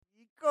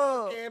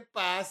¿Qué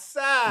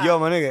pasa? Yo,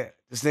 my nigga,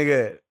 this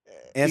nigga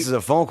answers a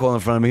phone call in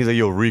front of me. He's like,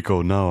 yo,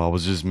 Rico, no, I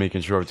was just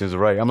making sure everything's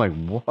right. I'm like,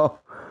 whoa.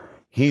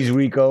 He's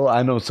Rico.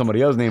 I know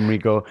somebody else named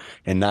Rico,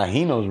 and now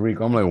he knows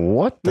Rico. I'm like,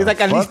 what the There's like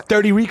fuck? at least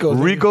 30 Ricos.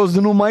 Rico's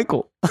the new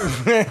Michael.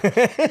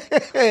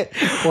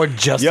 Or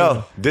Justin.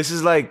 Yo, this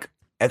is like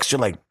extra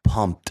like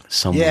pumped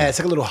somewhere. Yeah, it's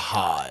like a little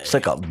high. It's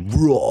like a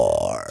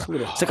roar.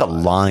 It's like a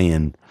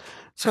lion.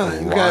 It's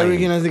like a We got lion.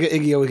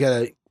 Iggy. We got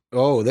a.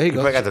 Oh, there you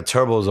go. I got the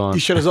turbos on.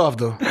 You shut us off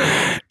though.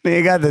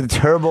 They got the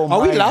turbo.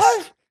 Are we mics.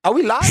 live? Are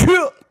we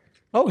live?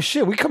 Oh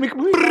shit, we coming.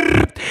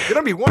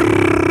 Gonna be one.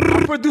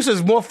 Our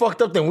producer's more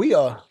fucked up than we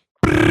are.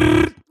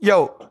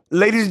 Yo,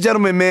 ladies and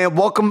gentlemen, man,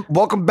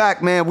 welcome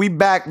back, man. We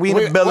back. We in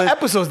the building. What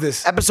episode is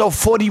this? Episode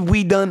 40.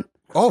 We done.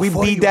 Oh, we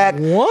 40. beat that.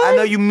 What? I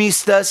know you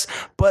missed us,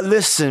 but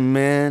listen,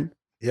 man.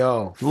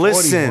 Yo, 41.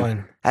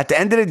 Listen. At the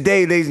end of the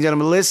day, ladies and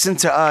gentlemen, listen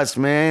to us,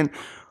 man.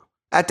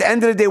 At the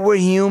end of the day, we're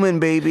human,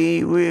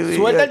 baby.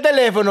 Suelta el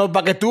teléfono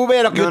para que tú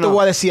veas lo que yo te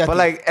voy a decir a But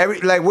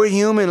ti. like we're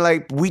human.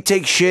 Like we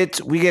take shit,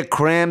 we get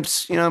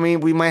cramps. You know what I mean?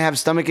 We might have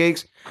stomach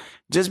aches.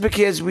 Just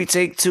because we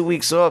take 2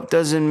 weeks off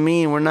doesn't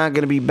mean we're not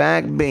gonna be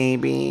back,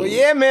 baby. But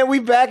yeah, man, we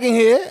back in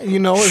here. You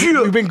know,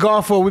 we've been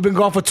gone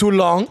for too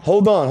long.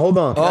 Hold on.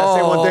 Can I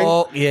say one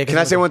thing? Yeah. Can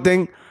I say one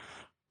thing?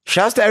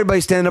 Shouts to everybody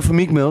standing up for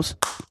Meek Mills.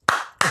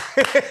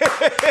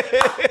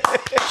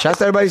 Shouts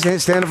to everybody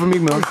standing up for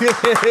Meek Mills.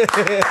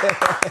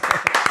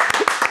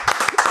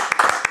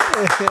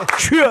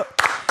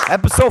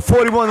 Episode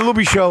 41, the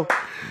Loopy Show.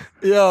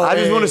 Yo, I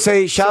just want to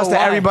say shouts to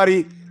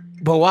everybody.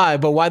 But why?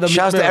 The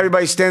Shouts to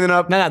everybody standing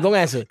up. Nah, don't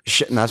answer.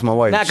 Nah, that's my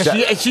wife. Nah,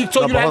 because she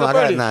told you that hold on,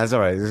 earlier. Nah, it's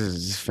all right. This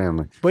is just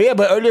family. But yeah,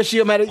 but earlier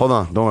she mad at. Hold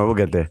on. Don't worry. We'll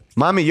get there.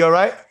 Mommy, you all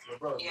right?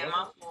 Yeah,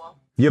 my fault.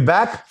 You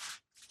back?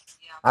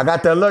 Yeah. I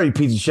got the alert, you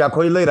piece of shit. I'll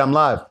call you later. I'm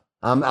live.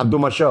 I'm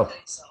doing my show.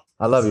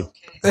 I love you.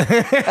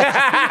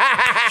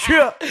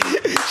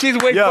 She's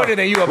way funnier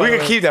than you. We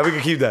can keep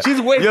that.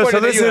 She's way funnier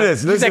than you. Listen to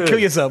this. She said kill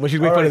yourself, but she's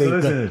way funnier than you.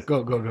 Listen to this.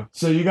 Go.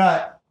 So you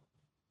got...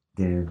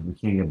 Damn, we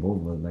can't get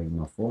both of us like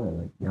my forehead.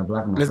 Like, you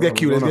black on my Let's get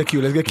cute.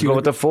 Go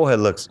with the forehead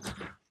looks.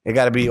 It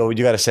gotta be. Oh,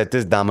 you gotta set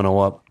this domino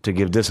up to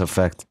give this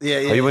effect. Yeah.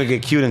 Oh, you wanna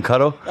get cute and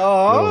cuddle?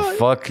 Oh, Little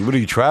fuck. What are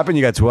you trapping?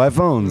 You got 2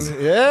 iPhones.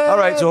 Yeah. All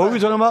right. So who are we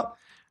talking about?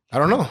 I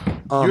don't know.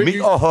 Meek. Meek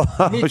Mill,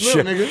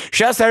 shit. nigga.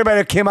 Shouts to everybody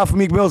that came out for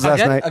Meek Mills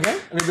last night. Again?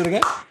 Let me do it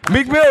again.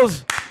 Meek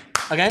Mills.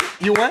 Again?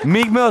 You went?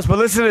 Meek Mills. But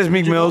listen to this,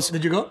 Meek Mills.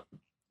 Did you go?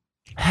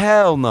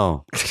 Hell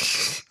no.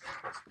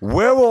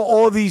 Where were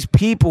all these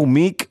people,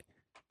 Meek,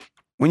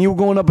 when you were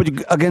going up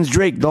against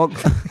Drake, dog?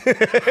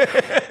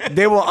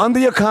 They were under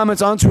your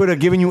comments on Twitter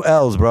giving you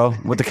L's, bro,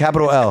 with the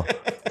capital L.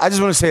 I just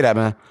want to say that,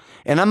 man.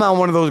 And I'm not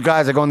one of those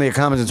guys that go into your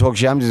comments and talk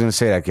shit. I'm just going to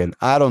say that, kid.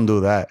 I don't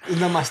do that.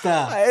 It's not my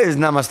style. It's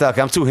not my style.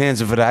 I'm too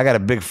handsome for that. I got a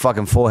big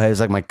fucking forehead.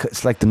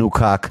 It's like the new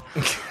cock.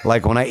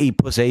 Like when I eat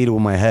pussy, I eat it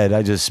with my head.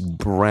 I just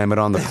ram it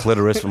on the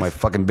clitoris with my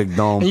fucking big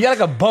dome. And you got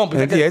like a bump.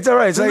 Yeah, it's all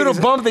right. It's a like, little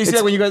bump that you see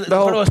like when you guys the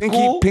whole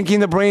school. Pinky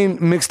and the Brain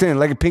mixed in.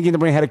 Like Pinky and the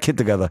Brain had a kid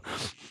together.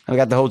 I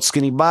got the whole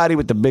skinny body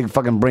with the big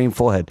fucking brain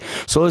forehead.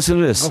 So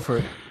listen to this. Go for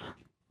it.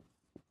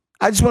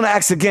 I just want to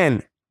ask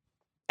again.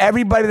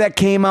 Everybody that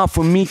came out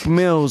for Meek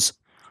Mills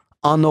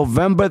on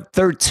November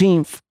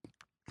 13th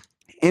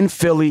in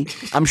Philly,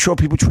 I'm sure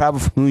people travel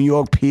from New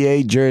York,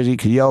 PA, Jersey,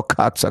 could yell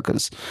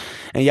cocksuckers.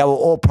 And y'all were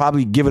all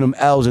probably giving him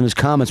L's in his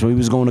comments when he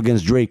was going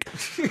against Drake.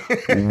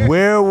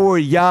 Where were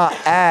y'all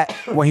at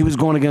when he was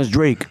going against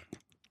Drake?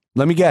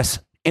 Let me guess.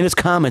 In his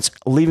comments,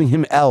 leaving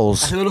him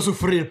L's. Haciéndolo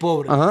sufrir,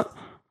 pobre. Uh-huh.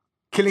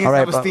 Killing his All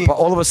right, self-esteem. but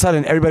all of a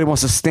sudden, everybody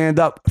wants to stand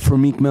up for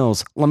Meek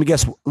Mills. Let me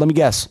guess.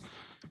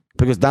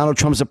 Because Donald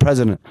Trump's the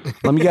president.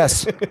 Let me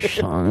guess. Let me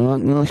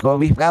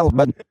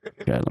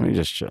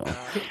just chill.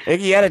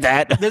 Iggy, edit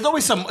that. There's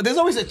always talking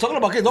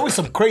about kids, there's always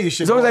some crazy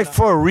shit. It's always like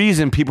for a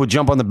reason people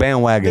jump on the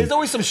bandwagon. There's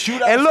always some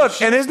shootouts. And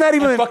look, and it's not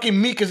even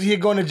fucking Meek is here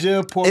going to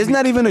jail. Poor it's Meek.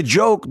 not even a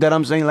joke that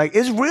I'm saying. Like,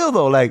 it's real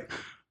though. Like,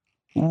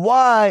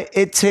 why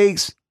it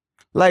takes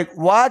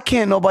why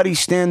can't nobody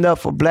stand up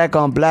for black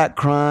on black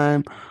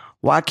crime?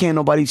 Why can't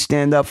nobody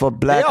stand up for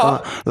black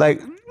on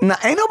nah,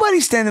 ain't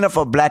nobody standing up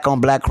for black on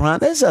black crime.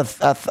 There's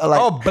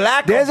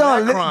black there's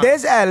on black crime.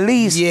 There's at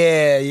least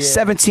 17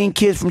 17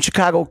 kids from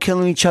Chicago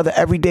killing each other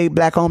every day,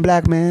 black on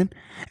black, man.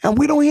 And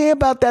we don't hear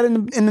about that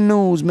in the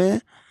news,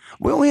 man.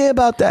 We don't hear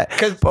about that.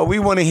 But we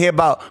want to hear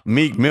about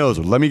Meek Mills.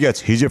 Let me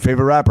guess. He's your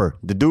favorite rapper.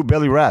 The dude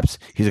barely raps.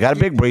 He's got a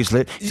big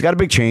bracelet. He's got a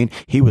big chain.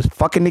 He was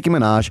fucking Nicki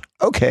Minaj.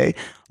 Okay.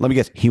 Let me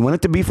guess. He went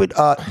into beef with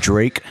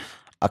Drake.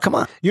 Come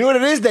on. You know what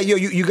it is that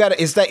you gotta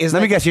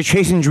Let me guess, you're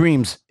chasing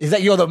dreams. Is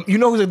that you know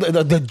who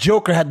the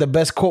Joker had the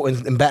best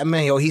quote in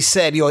Batman? He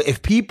said,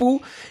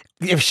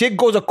 if shit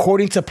goes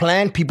according to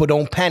plan, people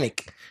don't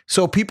panic.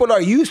 So people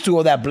are used to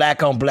all that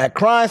black on black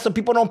crime, so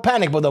people don't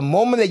panic. But the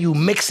moment that you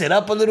mix it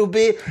up a little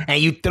bit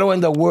and you throw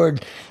in the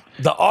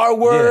R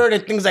word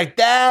and things like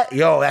that,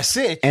 that's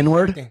it.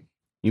 N-word?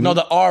 No,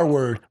 the R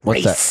word.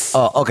 What's Race. that?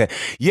 Oh, okay.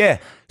 Yeah.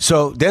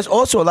 So there's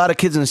also a lot of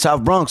kids in the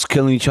South Bronx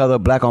killing each other,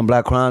 black on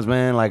black crimes,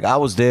 man. Like I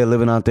was there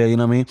living out there, you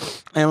know what I mean?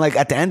 And like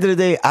at the end of the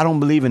day, I don't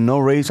believe in no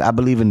race. I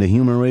believe in the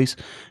human race.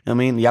 You know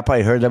what I mean? Y'all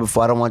probably heard that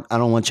before. I don't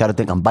want y'all to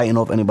think I'm biting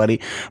off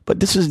anybody. But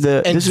this is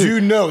the And do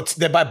note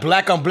that by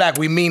black on black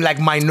we mean like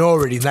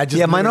minorities, not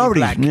just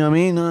minorities. black. You know what I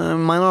mean?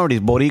 Minorities,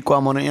 Boricua,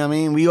 you know what I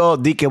mean? We all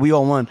DK, we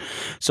all one.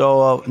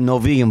 So no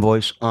vegan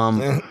voice.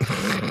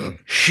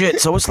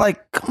 Shit. So it's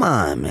like, come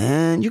on,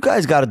 man. You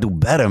guys got to do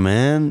better,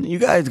 man. You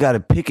guys got to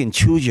pick and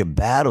choose your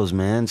battles,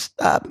 man.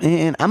 Stop,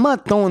 man. I'm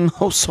not throwing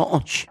no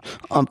salt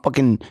on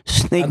fucking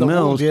Snake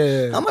Mills.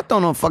 Yeah. I'm not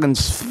throwing no fucking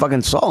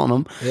salt on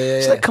them.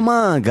 It's yeah. like, come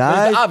on,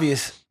 guys. It's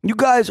obvious. You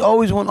guys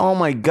always want, oh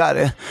my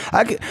God.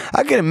 I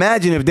can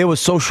imagine if there was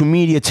social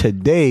media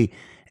today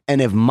and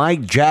if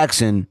Mike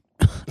Jackson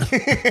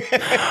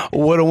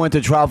would have went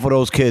to trial for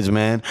those kids,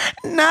 man.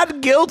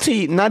 Not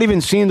guilty. Not even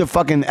seeing the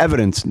fucking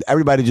evidence.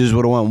 Everybody just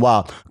would have went,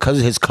 wow, because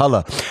of his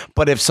color.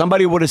 But if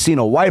somebody would have seen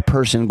a white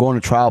person going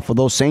to trial for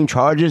those same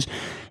charges,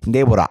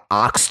 they would have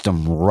oxed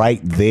them right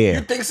there.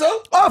 You think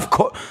so? Of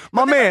course.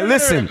 My man,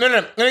 listen. No.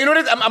 You know what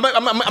it is? I'm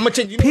going to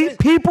change. You know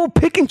People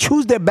pick and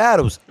choose their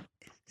battles.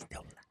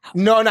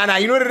 No.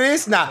 You know what it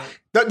is? Nah.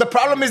 The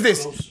problem is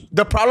this.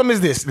 The problem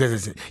is this.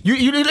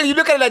 You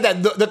look at it like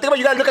that. The thing about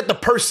you gotta look at the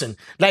person.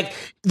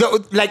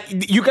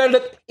 You gotta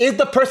look. Is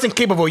the person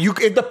capable?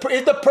 Is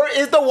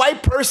the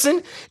white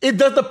person?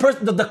 Does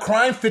the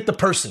crime fit the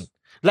person?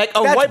 Like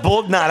a That's white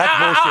bull. Nah,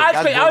 that's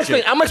bullshit. I'll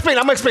explain.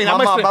 I'm gonna explain.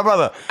 My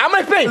brother. I'm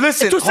gonna explain.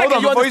 Listen, In 2 hold seconds,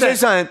 on. you Before you say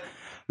understand. something,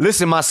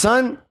 listen,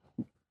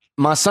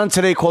 my son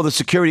today called the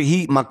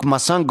security. My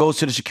son goes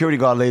to the security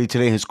guard lady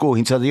today in his school.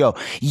 He tells her, yo,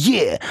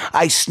 yeah,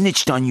 I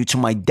snitched on you to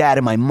my dad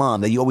and my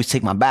mom that you always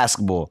take my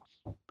basketball.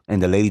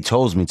 And the lady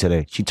tells me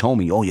today, she told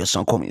me, oh, your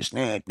son called me a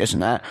snitch, this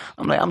and that.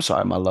 I'm like, I'm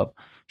sorry, my love.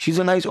 She's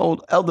a nice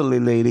old elderly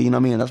lady, you know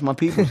what I mean? That's my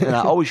people. And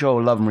I always show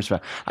her love and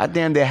respect. I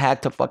damn near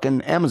hacked a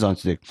fucking Amazon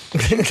stick.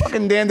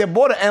 Fucking damn near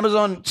bought an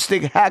Amazon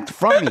stick hacked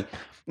from me.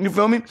 You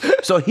feel me?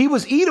 So he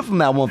was eating from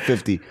that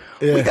 150.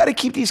 Yeah. We got to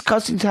keep these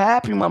customers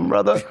happy, my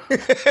brother.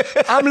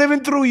 I'm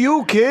living through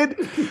you, kid.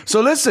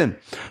 So listen.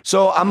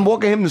 So I'm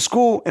walking him to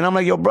school, and I'm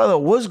like, yo, brother,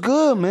 what's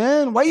good,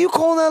 man? Why you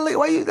calling that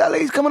lady? That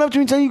lady's coming up to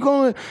me telling you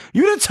calling her?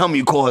 You didn't tell me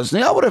you called her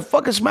snake. I would have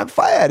fucking smacked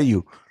fire out of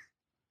you.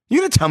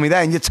 You didn't tell me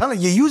that,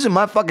 and you're using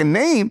my fucking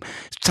name,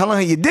 telling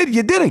her you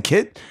didn't,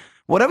 kid.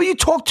 Whatever you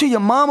talk to your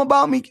mom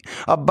about me,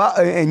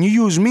 and you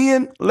use me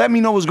in, let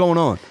me know what's going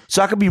on,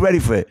 so I could be ready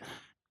for it.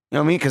 You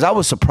know what I mean? Because I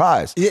was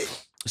surprised. Yeah.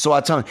 So I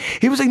told him.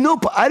 He was like, no,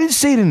 but I didn't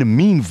say it in a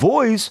mean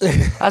voice.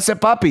 I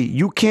said, Papi,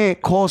 you can't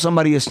call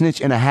somebody a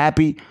snitch in a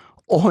happy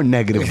or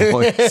negative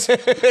voice.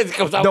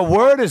 The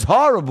word is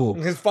horrible.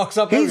 It fucks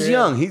up. He's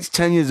young. He's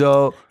 10 years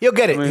old. He'll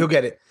get it. He'll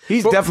get it.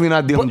 He's definitely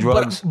not dealing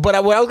drugs.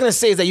 But what I was going to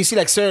say is that you see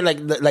like certain,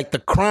 like the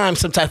crime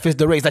sometimes fits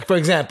the race. Like, for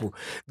example,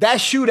 that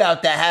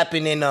shootout that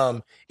happened in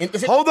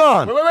Hold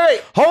on.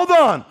 Wait. Hold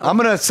on. I'm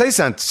going to say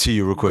something to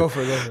you real quick. Go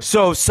for it.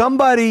 So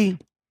somebody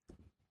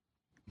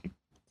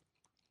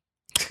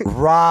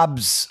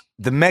robs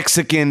the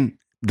Mexican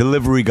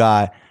delivery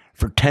guy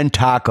for 10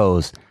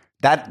 tacos.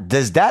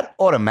 Does that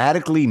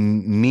automatically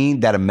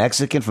mean that a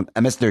Mexican from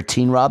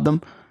MS-13 robbed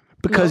them?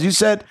 Because you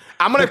said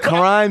the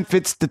crime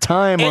fits the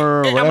time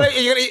or whatever.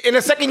 In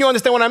a second, you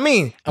understand what I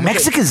mean.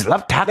 Mexicans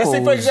love tacos. Let's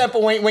say, for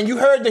example, when you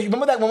heard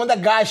remember when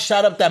that guy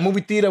shot up that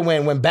movie theater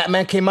when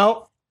Batman came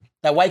out?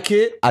 That white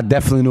kid? I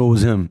definitely knew it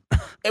was him.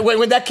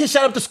 When that kid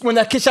shot up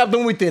the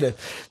movie theater,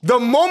 the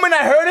moment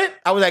I heard it,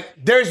 I was like,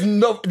 there's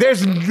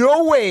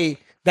no way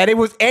that it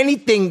was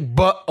anything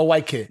but a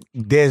white kid.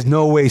 There's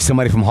no way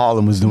somebody from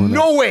Harlem was doing that.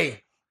 No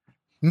way.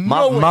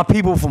 My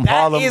people from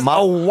Harlem. That is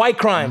a white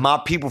crime. My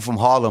people from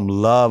Harlem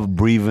love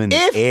breathing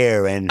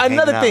air and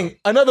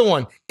another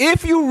one.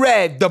 If you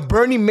read the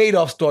Bernie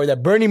Madoff story,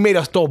 that Bernie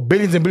Madoff stole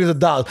billions and billions of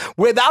dollars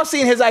without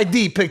seeing his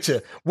ID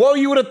picture, what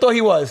you would have thought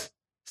he was?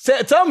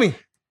 Tell me.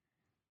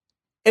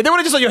 If they would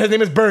have just said, his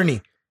name is Bernie.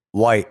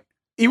 White.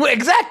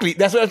 Exactly.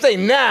 That's what I'm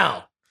saying.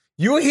 Now,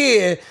 you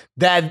hear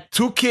that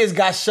 2 kids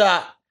got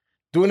shot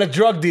doing a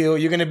drug deal,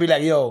 you're going to be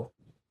like, yo,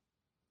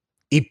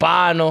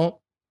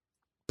 Hispano,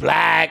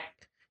 black,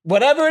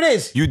 whatever it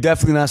is. You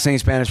definitely not saying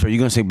Spanish, but you're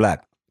going to say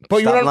black.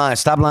 But Stop lying.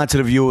 Stop lying to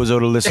the viewers or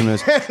the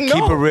listeners. No.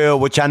 Keep it real.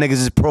 What y'all niggas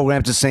is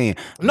programmed to saying.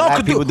 No,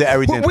 black people did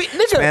everything.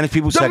 Spanish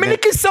people second.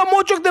 Dominicans sell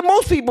more drugs than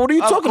most people. What are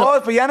you talking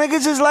about? But y'all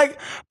niggas is like,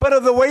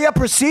 but the way y'all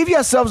perceive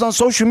yourselves on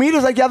social media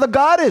is like y'all the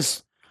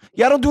goddess.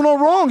 Y'all don't do no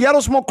wrong. Y'all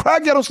don't smoke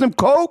crack. Y'all don't snip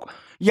coke.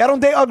 Y'all don't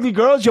date ugly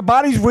girls. Your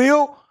body's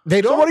real.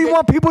 They don't. So what do you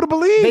want people to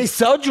believe? They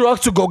sell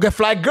drugs to go get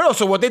fly girls.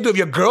 So what they do, if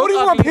your girl, what do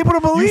you want people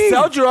to believe? You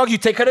sell drugs, you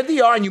take her to the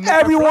DR, and you make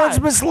Everyone's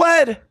her fly.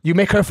 misled. You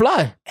make her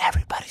fly.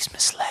 Everybody's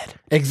misled.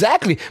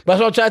 Exactly. But that's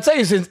what I'm trying to tell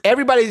you. Since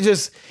everybody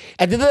just,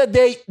 at the end of the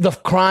day, the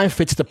crime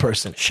fits the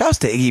person. Shouts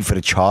to Iggy for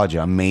the charger.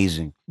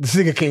 Amazing. This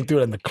nigga came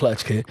through in the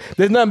clutch, kid.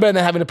 There's nothing better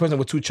than having a person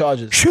with 2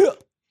 charges. Sure.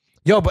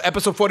 Yo, but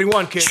episode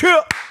 41, kid.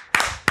 Sure.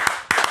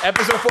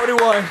 Episode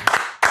 41.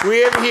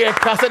 We in here,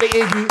 Casa de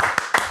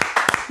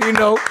Iggy. You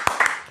know.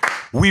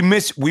 We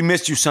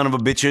missed you, son of a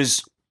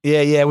bitches.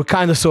 Yeah, we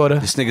kind of, sort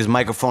of. This nigga's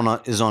microphone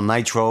is on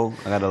nitro.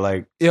 I gotta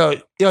like... Yo,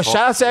 shout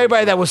out to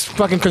everybody that was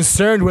fucking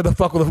concerned where the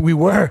fuck we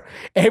were.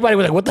 Everybody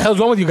was like, what the hell's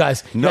wrong with you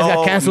guys? You guys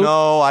got canceled?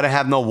 No, I didn't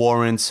have no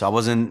warrants. I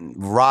wasn't...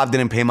 Rob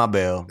didn't pay my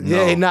bail.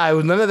 No. Yeah, it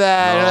was none of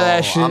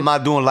that shit. I'm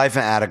not doing life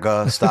in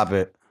Attica. Stop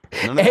it.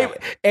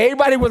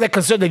 Everybody was like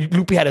concerned that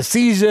Loopy had a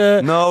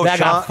seizure. No, that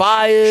got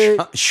fired.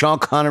 Sean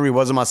Connery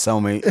wasn't my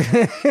cellmate.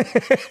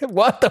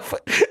 What the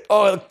fuck?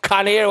 Oh,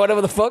 Conair,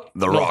 whatever the fuck.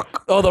 The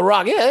Rock. Oh, The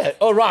Rock. Yeah.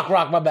 Oh, Rock.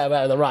 My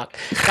bad. The Rock.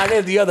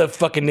 Conair's the other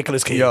fucking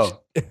Nicolas Cage.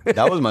 Yo,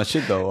 that was my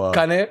shit though.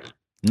 Conair.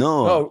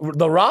 No. Oh,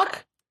 The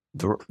Rock.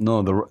 The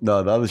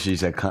other shit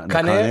said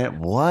Conair.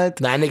 What?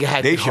 Nah, nigga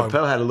had. Dave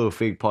Chappelle had a little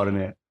fake part in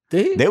there.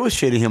 Did he? They was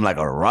shitting him like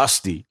a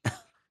rusty.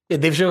 Yeah,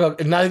 Dave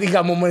Chappelle. Now he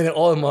got more money than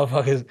all the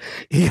motherfuckers.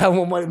 He got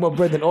more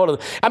bread than all of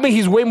them. I mean,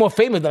 he's way more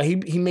famous than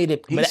he made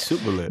it. He's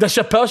super lit. The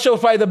Chappelle Show is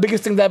probably the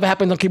biggest thing that ever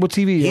happened on cable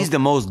TV. He's the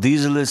most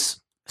dieselest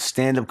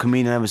stand-up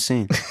comedian I've ever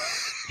seen.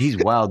 He's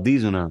wild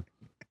diesel now.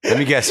 Let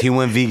me guess, he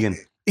went vegan.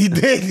 He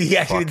did. He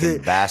actually Fucking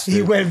did. bastard.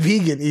 He went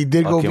vegan. He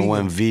did go vegan.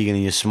 Went vegan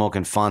and you're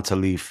smoking Fanta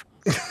leaf.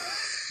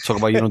 Talk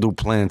about you don't do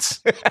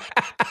plants.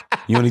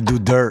 You only do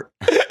dirt.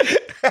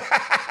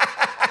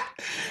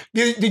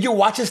 Did you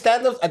watch his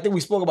stand-ups? I think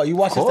we spoke about it. You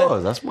watched his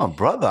stand-ups? That's my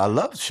brother. I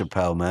love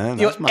Chappelle, man.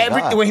 That's my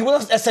guy. When he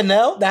was on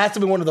SNL, that has to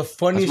be one of the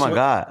funniest. That's my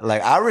guy.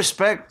 Like, I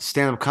respect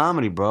stand-up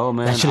comedy, bro,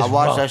 man. I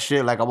watch that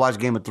shit. Like, I watch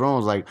Game of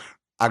Thrones. Like,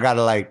 I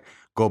gotta, like,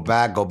 go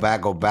back,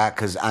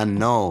 because I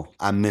know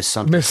I missed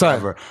something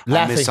clever.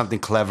 I missed something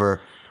clever.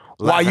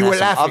 While you were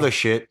laughing. Other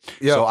shit.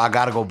 Yo. So I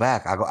gotta go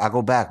back. I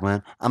go back,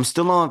 man. I'm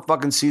still on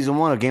fucking season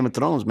 1 of Game of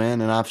Thrones,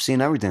 man, and I've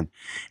seen everything.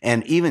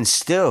 And even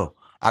still,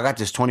 I got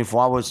this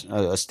 24 hours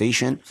a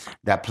station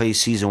that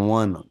plays season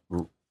 1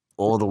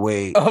 all the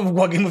way. Of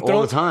what, Game of Thrones?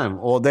 All the time,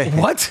 all day.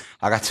 What?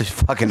 I got this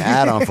fucking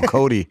add-on for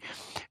Cody.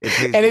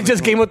 It's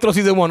just Game of Thrones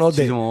season 1 all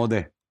day. Season 1 all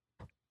day.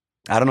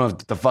 I don't know if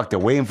the fuck they're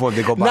waiting for if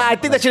they go back. Nah, I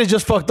think that shit is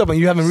just fucked up and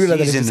you haven't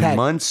realized that it's just season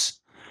months.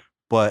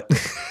 But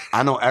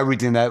I know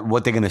everything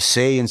what they're gonna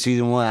say in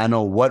season 1. I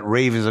know what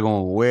Ravens are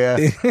gonna wear.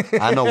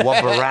 I know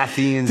what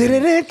Baratheons.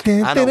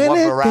 I know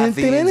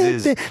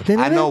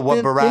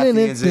what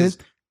Baratheons is.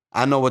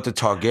 I know what the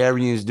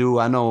Targaryens do.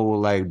 I know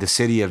like the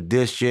city of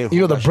this shit.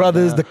 You know the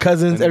brothers, the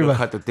cousins, everybody.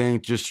 Cut the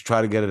thing just to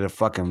try to get her to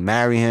fucking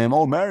marry him.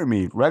 Oh, marry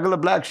me. Regular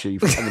black shit. You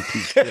fucking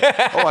piece of shit.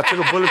 Oh, I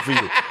took a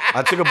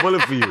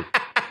bullet for you.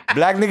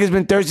 Black niggas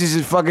been thirsty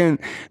since fucking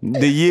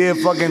the year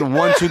fucking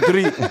 1, 2,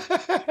 3.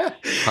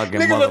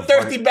 Niggas were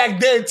thirsty back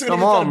then too.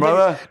 Come on,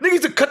 brother.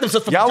 Niggas to cut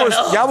themselves for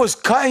y'all was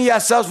cutting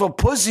yourselves for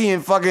pussy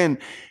in fucking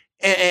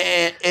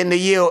in the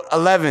year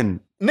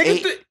 11.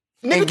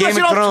 Niggas do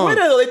shit on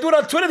Twitter though. They do it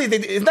on Twitter.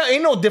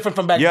 Ain't no different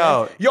from back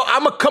then. Yo,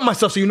 I'm gonna cut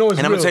myself so you know it's real.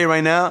 And I'm gonna tell you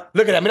right now.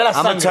 Look at that.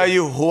 I'm gonna tell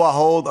you who I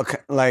hold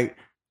like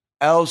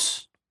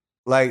else.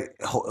 Like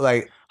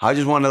I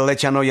just want to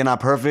let y'all know you're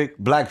not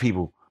perfect. Black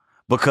people,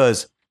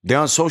 because they're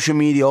on social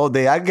media all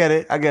day. I get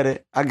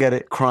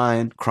it.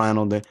 Crying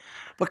all day.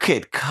 But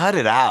kid, cut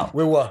it out.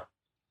 With what?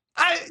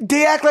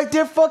 They act like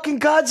they're fucking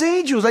God's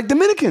angels, like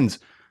Dominicans.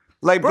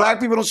 Like, black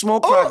people don't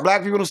smoke crack.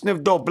 Black people don't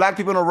sniff dope. Black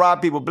people don't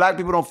rob people. Black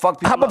people don't fuck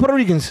people. How about Puerto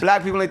Ricans?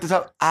 Black people like this.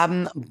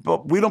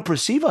 But we don't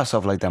perceive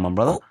ourselves like that, my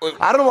brother.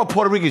 I don't know what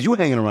Puerto Ricans you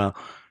hanging around.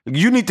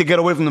 You need to get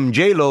away from them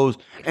J-Los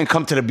and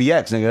come to the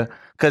BX, nigga.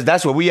 Because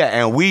that's where we at.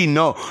 And we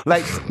know.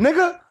 Like,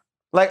 nigga,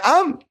 like,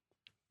 I'm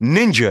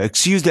ninja.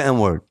 Excuse the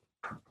N-word.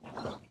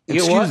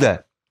 Excuse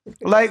that.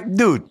 Like,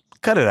 dude.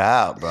 Cut it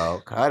out, bro.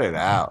 Cut it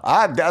out.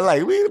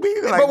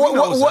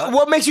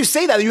 What makes you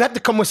say that? You have to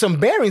come with some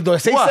bearings, though.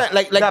 Say something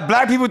like that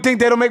black people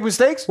think they don't make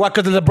mistakes? What,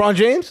 because of LeBron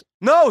James?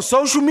 No,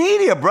 social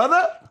media,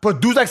 brother.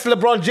 But dudes like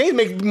LeBron James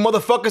make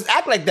motherfuckers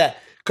act like that.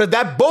 Because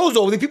that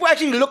bozo, the people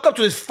actually look up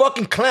to this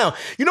fucking clown.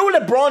 You know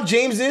what LeBron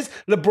James is?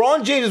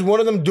 LeBron James is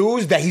one of them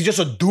dudes that he's just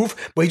a doof,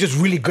 but he's just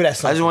really good at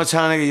something. I just want to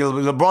tell you,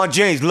 LeBron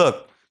James,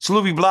 look, it's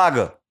Loopy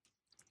Blogger.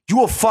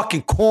 You a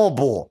fucking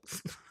cornball.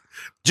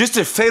 Just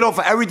to fade off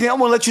of everything, I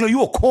want to let you know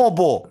you a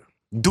cornball,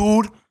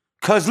 dude.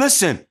 Because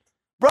listen,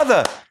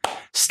 brother,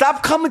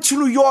 stop coming to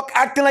New York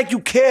acting like you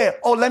care.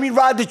 Oh, let me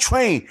ride the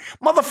train.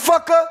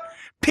 Motherfucker,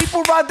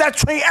 people ride that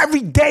train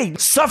every day,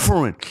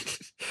 suffering.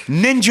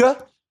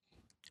 Ninja,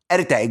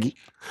 edit that, Iggy.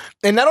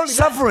 And not only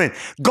suffering,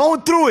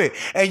 going through it.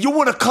 And you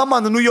want to come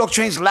on the New York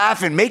trains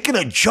laughing, making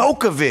a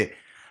joke of it.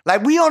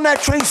 Like, we on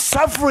that train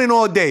suffering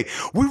all day.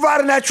 We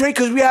riding that train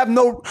because we have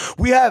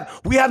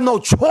no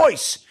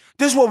choice.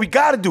 This is what we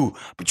gotta do.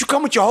 But you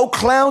come with your whole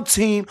clown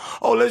team.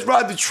 Oh, let's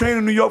ride the train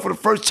in New York for the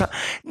first time.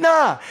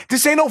 Nah,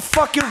 this ain't no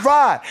fucking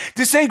ride.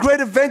 This ain't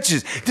Great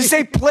Adventures. This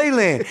ain't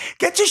Playland.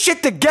 Get your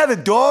shit together,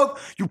 dog.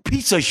 You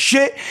piece of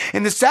shit.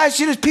 And the sad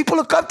shit is people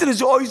look up to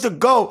this always to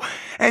go.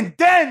 And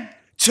then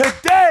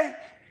today,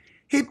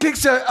 he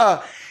picks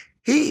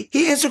he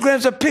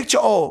Instagrams a picture.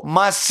 Oh,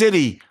 my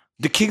city.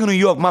 The King of New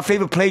York, my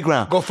favorite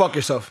playground. Go fuck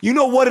yourself. You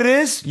know what it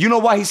is? You know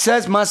why he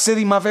says my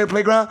city, my favorite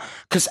playground?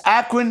 Because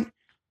Akron,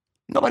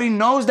 nobody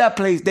knows that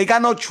place. They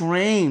got no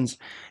trains.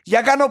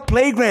 Y'all got no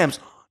playgrounds.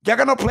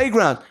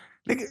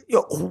 Nigga,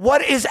 yo,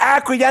 what is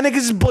Akron? Y'all niggas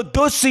is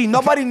Badusi.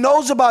 Nobody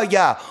knows about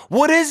y'all.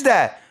 What is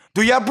that?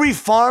 Do y'all breed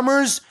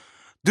farmers?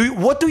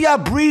 What do y'all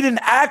breed in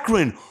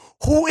Akron?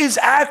 Who is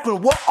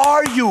Akron? What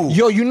are you?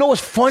 Yo, you know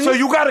what's funny? So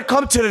you gotta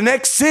come to the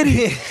next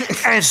city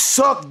and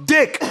suck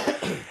dick.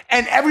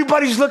 And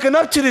everybody's looking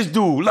up to this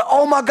dude. Like,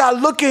 oh my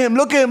God, look at him,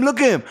 look at him, look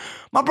at him.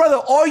 My brother,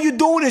 all you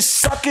doing is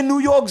sucking New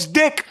York's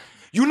dick.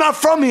 You're not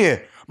from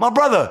here. My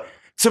brother,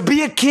 to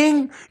be a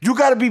king, you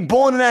gotta be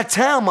born in that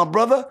town, my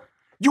brother.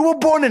 You were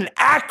born in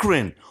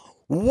Akron.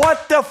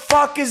 What the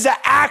fuck is an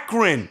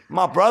Akron,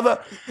 my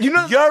brother? You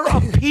know, you're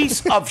a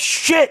piece of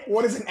shit.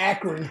 What is an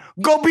Akron?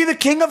 Go be the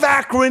king of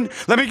Akron.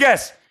 Let me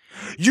guess.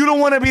 You don't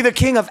want to be the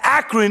king of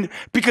Akron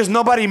because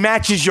nobody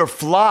matches your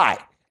fly.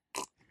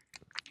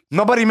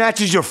 Nobody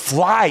matches your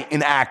fly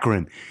in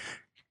Akron.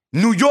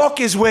 New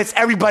York is where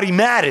everybody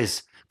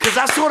matters. Because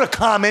I saw the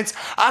comments.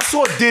 I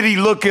saw Diddy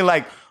looking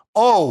like,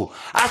 oh,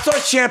 I saw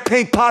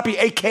Champagne Poppy,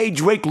 a.k.a.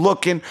 Drake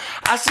looking.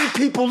 I see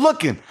people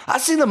looking. I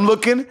see them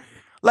looking.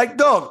 Like,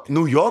 dog,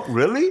 New York,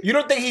 really? You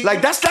don't think he...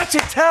 Like, that's not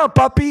your town,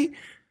 puppy.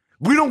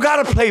 We don't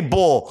got to play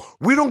ball.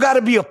 We don't got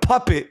to be a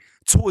puppet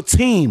to a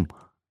team.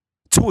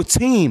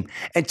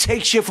 And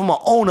take shit from an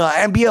owner,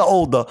 an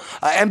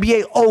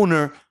NBA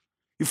owner.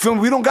 You feel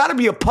me? We don't got to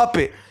be a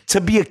puppet to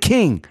be a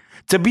king.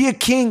 To be a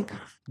king,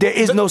 there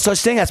is no such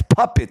thing as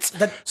puppets.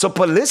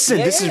 But listen,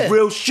 this is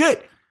real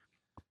shit.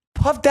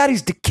 Puff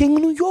Daddy's the king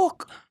of New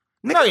York.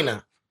 No, you're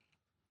not.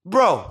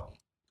 Bro.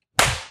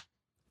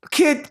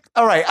 Kid,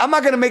 all right, I'm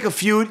not going to make a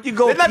feud. You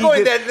go They're not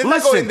going there. They're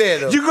not going there,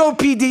 though. You go with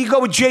PD, you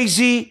go with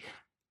Jay-Z.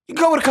 You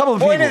go with a couple of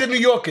Born people. in the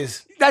New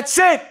Yorkers. That's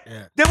it.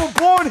 Yeah. They were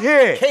born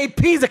here.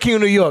 KP's the king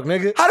of New York,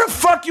 nigga. How the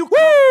fuck you...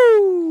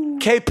 Woo!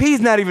 KP's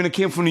not even a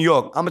king from New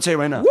York. I'm going to tell you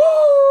right now.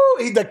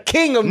 Woo! He's the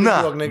king of New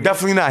York, nigga.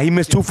 Definitely not. He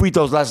missed 2 free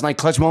throws last night.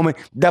 Clutch moment.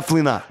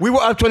 Definitely not. We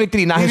were up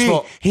 23, not his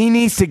fault. He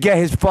needs to get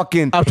his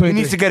fucking... He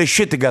needs to get his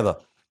shit together.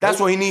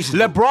 That's what he needs to do.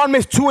 LeBron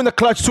missed 2 in the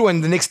clutch, too,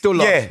 and the Knicks still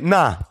lost. Yeah,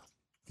 nah.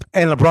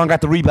 And LeBron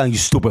got the rebound, you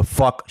stupid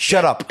fuck.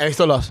 Shut up. And he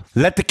still lost.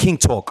 Let the king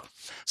talk.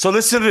 So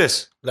listen to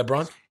this.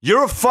 LeBron?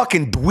 You're a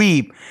fucking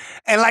dweeb.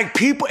 And like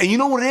people, and you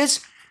know what it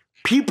is?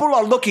 People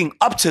are looking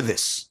up to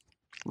this.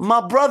 My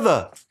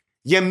brother,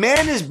 your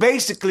man is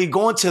basically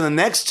going to the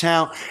next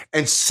town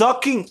and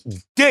sucking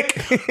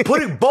dick,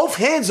 putting both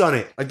hands on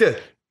it. Like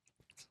this.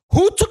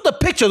 Who took the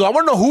picture, though? I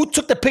want to know who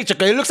took the picture,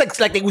 because it looks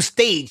like they was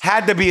staged.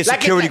 Had to be a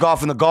security guard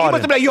from the garden. He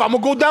must have been like, yo, I'm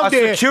going to go down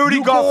there. A security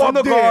guard from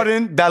the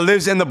garden that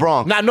lives in the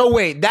Bronx. Nah, no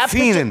way. That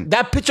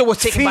picture was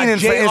taken by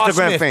J.R.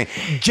 Smith.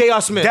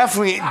 J.R. Smith.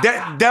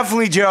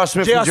 Definitely J.R.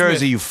 Smith from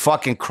Jersey, you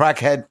fucking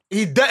crackhead.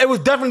 It was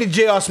definitely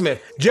J.R.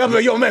 Smith. J.R.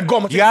 Smith, yo, man,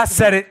 go. Yeah, I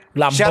said it.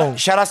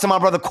 Shout out to my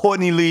brother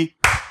Courtney Lee.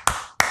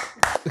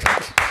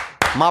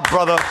 My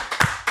brother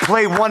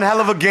played one hell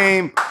of a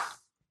game.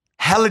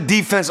 Hella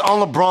defense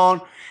on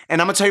LeBron. And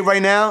I'm going to tell you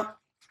right now,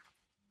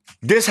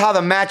 this how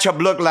the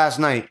matchup looked last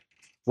night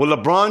with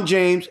LeBron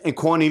James and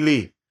Courtney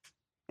Lee.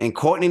 And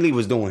Courtney Lee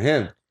was doing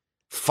him.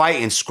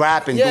 Fighting,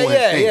 scrapping, doing his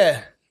thing.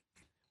 Yeah.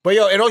 But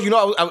yo, and also,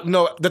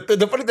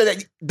 the funny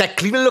thing that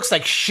Cleveland looks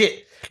like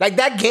shit. Like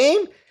that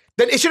game,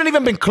 then it shouldn't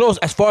even been close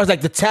as far as like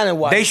the talent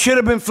wise. They should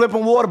have been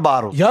flipping water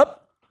bottles.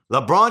 Yup.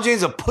 LeBron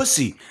James a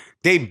pussy.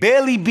 They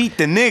barely beat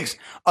the Knicks,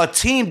 a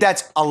team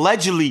that's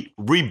allegedly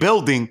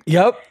rebuilding.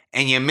 Yup.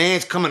 And your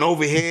man's coming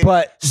over here,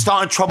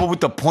 starting trouble with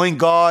the point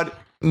guard.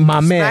 My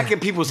man. Smacking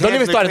people's hands.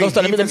 Don't even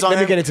start. Let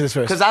me get into this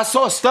first. Because I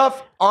saw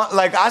stuff,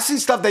 I seen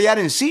stuff that y'all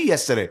didn't see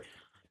yesterday.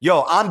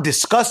 Yo, I'm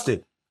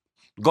disgusted.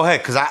 Go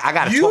ahead, because I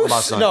got to talk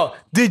about something. No,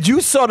 did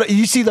you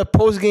see the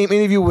post-game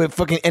interview with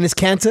fucking Enes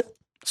Kanter?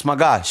 It's my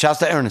guy. Shouts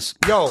to Ernest.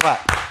 Yo.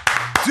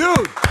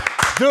 Dude.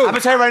 I'm going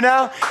to tell you right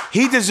now,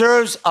 he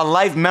deserves a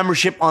life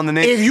membership on the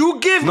Knicks. If you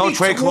give me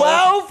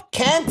 12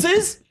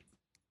 Kanters,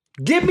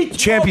 give me 12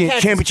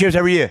 championships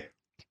every year.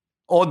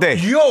 All day.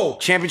 Yo.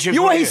 Championships. You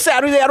know what he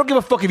said? I don't give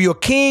a fuck if you're a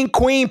king,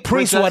 queen,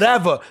 princess,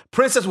 whatever.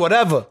 Princess,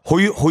 whatever. Who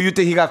you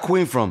think he got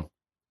queen from?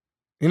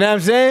 You know what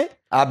I'm saying?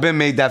 I've been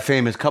made that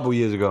famous a couple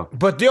years ago.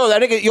 But yo,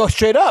 that nigga,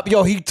 straight up.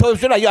 Yo, he told him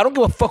straight up, yo, I don't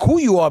give a fuck who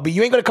you are, but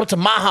you ain't gonna come to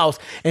my house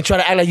and try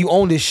to act like you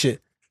own this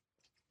shit.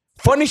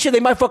 Funny shit, they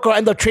might fuck around,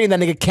 end up trading that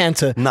nigga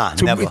Kanter.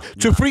 Never.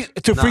 To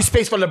free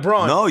space for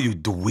LeBron. No, you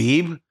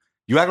dweeb.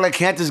 You act like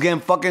Kanter's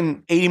getting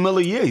fucking $80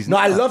 million a year.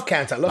 I love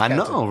Kanter. I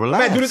know,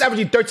 relax. Man, dude is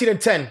averaging 13 and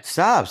 10.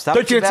 Stop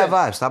with your bad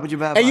vibes. Stop with your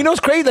bad vibes. And you know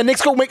what's crazy? The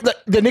Knicks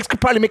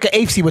could probably make an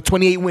AFC with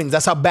 28 wins.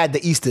 That's how bad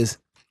the East is.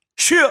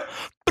 Shit.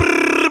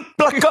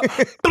 Plucka.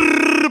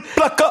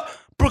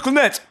 Brooklyn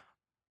Nets.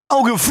 I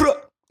don't give a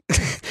fuck.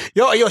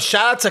 Yo,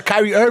 shout out to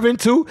Kyrie Irving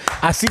too.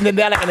 I seen them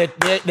there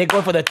they're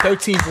going for their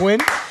 13th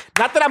win.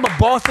 Not that I'm a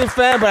Boston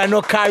fan, but I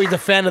know Kyrie's a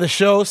fan of the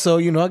show, so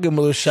I'll give him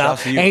a little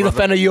shout. And he's a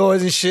fan of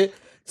yours and shit.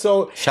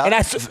 So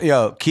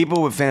keep it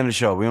with fan of the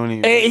show. We don't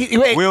need.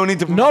 We don't need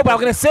to. No, but I'm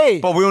gonna say.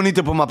 But we don't need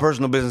to put my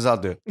personal business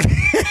out there.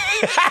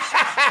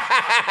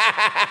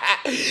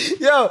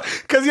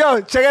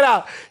 Check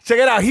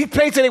it out. He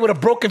played today with a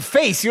broken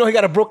face. You know he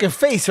got a broken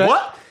face, right?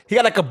 What? He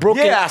got like a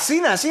broken. Yeah, I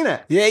seen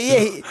that.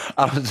 Yeah.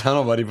 I don't tell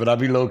nobody, but I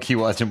be low key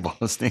watching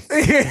Boston.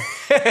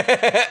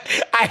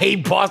 I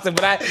hate Boston,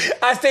 but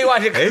I stay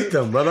watching. I hate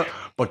them, brother.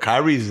 But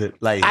Kyrie's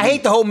like I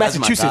hate the whole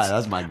Massachusetts.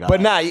 That's my guy.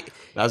 But nah,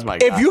 that's my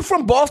guy. if you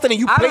from Boston and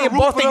you play in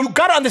Boston, you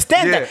gotta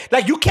understand that.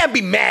 Like you can't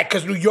be mad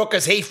because New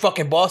Yorkers hate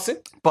fucking Boston.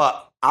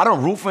 But I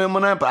don't root for him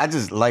on that. But I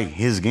just like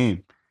his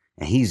game,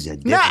 and he's a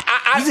different,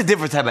 he's a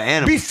different type of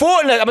animal.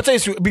 Before, like, I'm gonna tell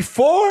you,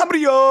 before I'm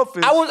in the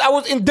office. I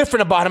was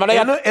indifferent about him.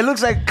 It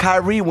looks like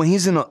Kyrie when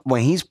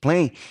he's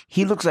playing.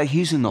 He looks like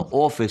he's in the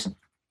office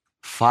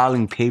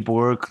filing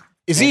paperwork.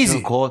 It's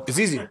easy. It's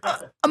easy.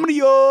 I'm in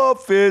the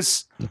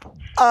office.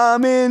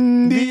 I'm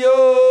in the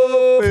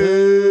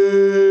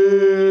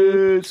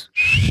office.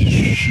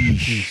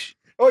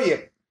 Oh yeah.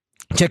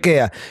 Check it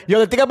out. Yo,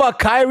 the thing about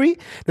Kyrie,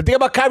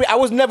 I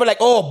was never like,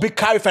 oh, big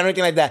Kyrie fan or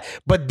anything like that.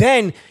 But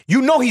then,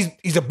 you know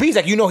he's a beast.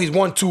 Like, you know he's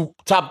 1-2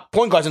 top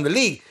point guards in the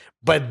league.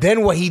 But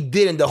then what he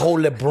did in the whole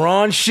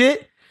LeBron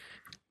shit,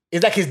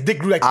 it's like his dick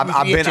grew like I've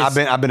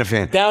been a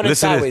fan. Down and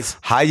sideways.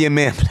 How your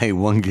man played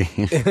one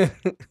game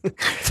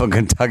for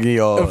Kentucky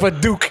or for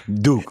Duke.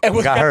 And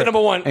was captain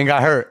number 1. And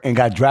got hurt and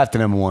got drafted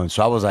number 1.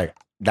 So I was like,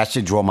 that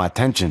should draw my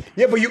attention.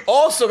 Yeah, but you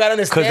also gotta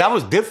understand. Because that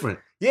was different.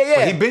 Yeah.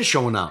 But he been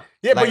showing out.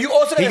 Yeah, like, but you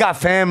also he got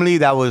family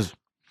that was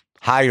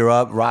higher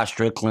up. Ross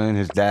Strickland,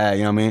 his dad.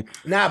 You know what I mean?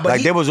 Nah, but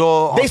like they was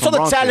all. They saw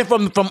the talent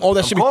from all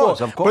that shit before.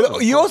 Of course.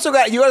 But you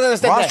gotta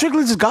understand. Ross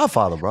Strickland's his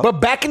godfather, bro. But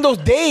back in those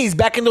days,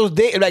 like a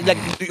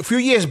few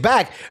years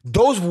back,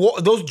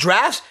 those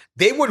drafts,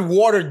 they would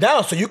water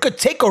down, so you could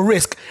take a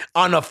risk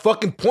on a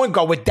fucking point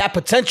guard with that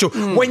potential.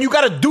 When you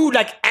got a dude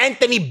like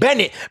Anthony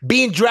Bennett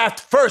being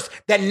drafted first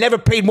that never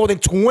played more than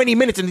 20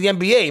 minutes in the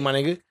NBA, my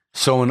nigga.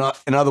 So in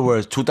other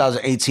words,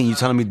 2018, you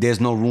telling me there's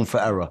no room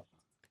for error?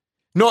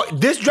 No,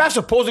 this draft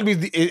supposedly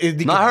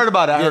No, I heard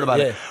about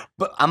it.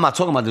 But I'm not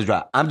talking about this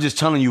draft. I'm just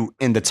telling you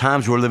in the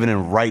times we're living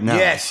in right now.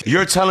 Yes.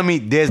 You're telling me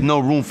there's no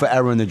room for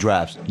error in the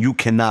drafts. You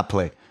cannot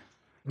play.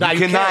 Nah,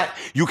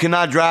 You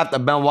cannot draft a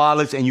Ben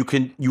Wallace and you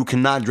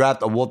cannot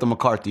draft a Walter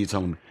McCarthy, you're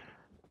telling me.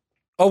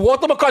 A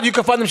Walter McCarthy, you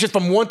can find them shit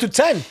from 1 to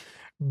 10.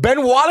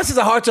 Ben Wallace is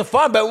a hard to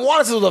find. Ben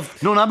Wallace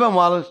is No, not Ben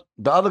Wallace.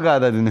 The other guy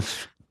that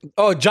didn't.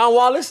 Oh, John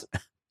Wallace?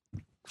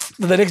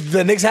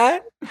 The Knicks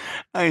had?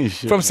 I ain't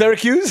shit. From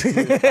Syracuse?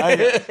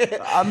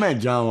 I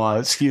meant John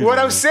Wallace. Excuse me. What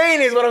I'm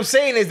saying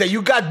is that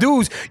you got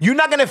dudes. You're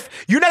not gonna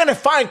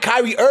find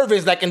Kyrie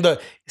Irving like in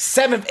the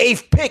 7th,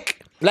 8th pick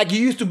like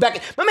you used to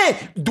back. My man,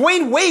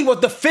 Dwayne Wade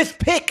was the 5th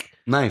pick.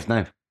 Ninth.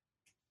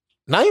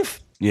 9th?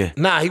 Yeah.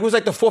 Nah, he was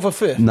like the 4th or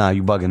 5th. Nah,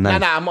 you bugging.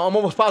 Ninth. Nah, I'm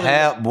almost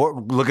positive.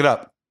 Look it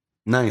up.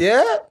 Ninth.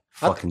 Yeah?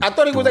 I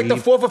thought he was like the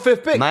 4th or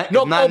 5th pick.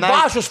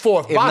 Bosh was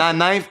 4th. If not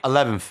 9th,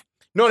 11th.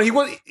 No, he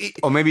was.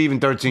 Or maybe even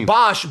 13th.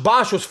 Bosh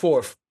was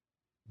 4th.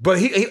 But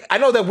he I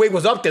know that Wade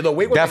was up there though.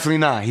 Wade was definitely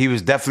not. He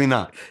was definitely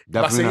not.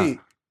 Definitely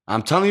not.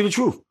 I'm telling you the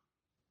truth.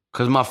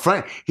 Because my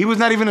friend, he was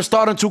not even a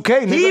starter in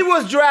 2K. Nigga. He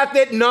was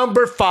drafted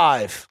number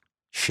 5.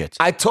 Shit.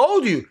 I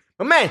told you.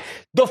 But man,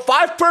 the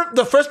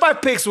first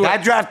 5 picks were...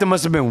 That draft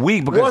must have been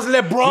weak because... Was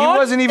LeBron? He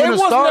wasn't even a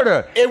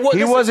starter.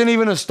 He wasn't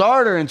even a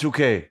starter in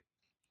 2K.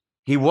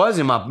 He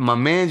wasn't. My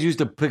mans used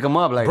to pick him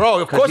up. Like, bro,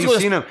 of course he's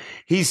seen him.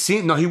 He's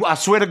seen... No, I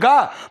swear to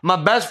God. My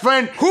best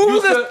friend...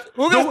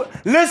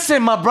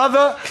 Listen, my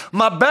brother.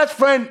 My best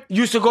friend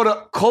used to go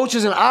to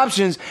coaches and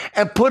options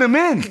and put him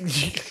in.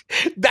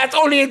 That's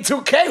only in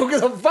 2K. Who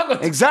gives a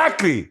fuck?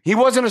 Exactly. He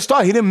wasn't a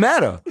star. He didn't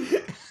matter.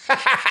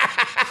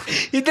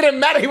 He didn't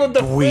matter. He was the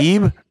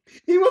dweeb.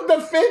 He was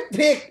the 5th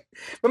pick.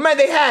 But man,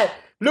 they had...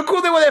 Look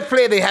who they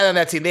player they had on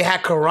that team. They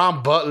had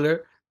Caron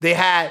Butler. They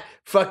had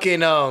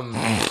fucking...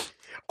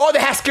 Oh, they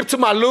had Skip to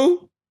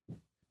Malou.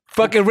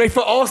 Fucking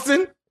Rayford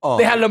Austin. Oh.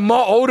 They had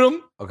Lamar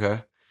Odom.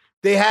 Okay.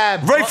 They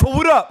had... Rayford,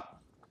 what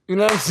up? You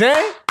know what I'm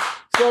saying?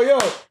 So, yo,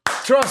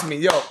 trust me,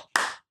 yo.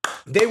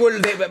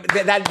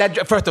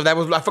 First off, that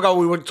was... I forgot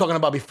what we were talking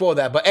about before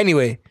that. But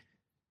anyway.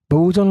 But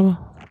what were we talking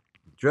about?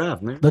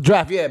 Draft, man. The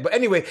draft, yeah. But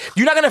anyway,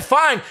 you're not gonna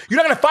find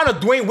a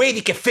Dwayne Wade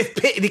he can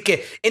 5th pick, he can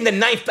in the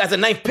 9th as a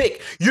 9th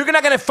pick. You're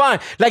not gonna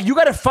find you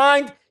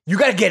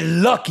gotta get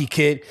lucky,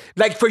 kid.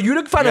 Like for you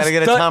to find you gotta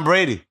get a Tom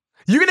Brady.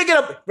 You're gonna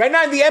get right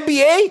now in the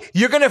NBA,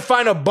 you're gonna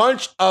find a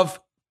bunch of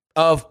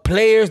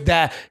players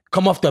that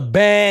come off the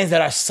bench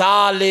that are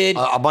solid.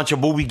 A bunch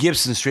of Bobby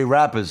Gibson straight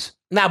rappers.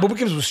 Nah, Bobby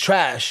Gibson was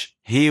trash.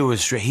 He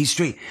was straight. He's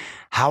straight.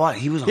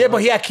 He was. Yeah,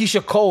 but he had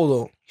Keisha Cole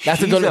though.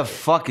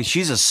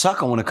 She's a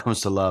sucker when it comes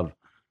to love.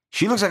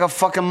 She looks like a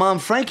fucking Mom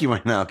Frankie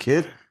right now,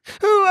 kid.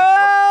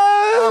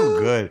 I'm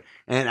good.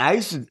 And I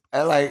used to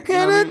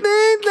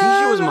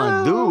Keisha was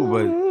my dude,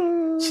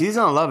 but she's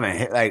on Love and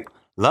Hip. Like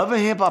Love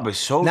and Hip Hop is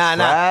so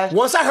trash.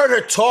 Once I heard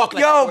her talk,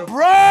 like, yo,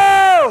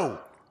 bro.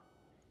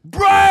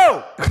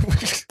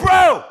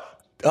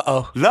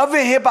 Love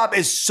and Hip Hop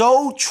is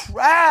so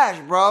trash,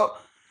 bro.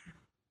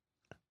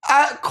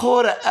 I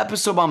caught an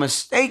episode by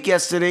mistake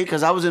yesterday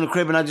because I was in the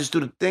crib and I just threw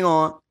the thing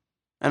on.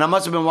 And I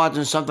must have been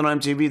watching something on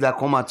MTV that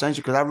caught my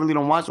attention because I really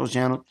don't watch those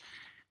channels.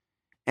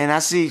 And I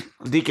see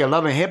DK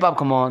Love and Hip Hop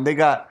come on. They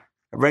got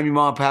Remy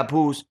Ma and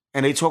Papoose,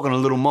 and they talking to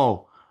Little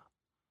Mo.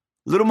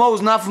 Little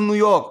Mo's not from New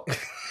York.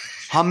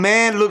 Her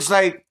man looks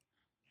like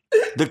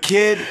the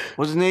kid.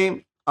 What's his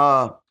name?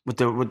 With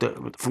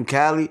the from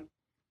Cali,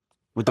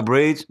 with the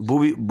braids.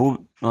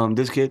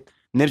 This kid.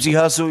 Nipsey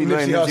Hussle. You know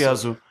Nipsey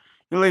Hussle.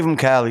 You know from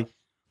Cali.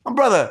 My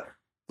brother,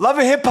 Love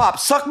and Hip Hop.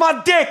 Suck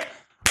my dick.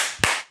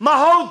 My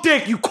whole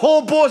dick. You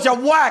cornballs. You're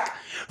whack.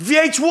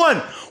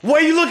 VH1.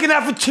 Where you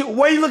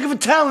looking for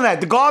talent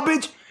at? The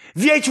garbage?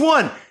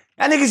 VH1.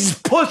 That niggas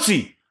is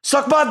pussy.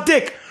 Suck my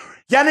dick.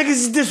 Y'all niggas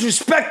is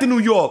disrespecting New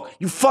York.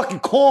 You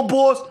fucking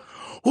cornballs.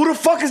 Who the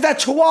fuck is that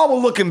Chihuahua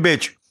looking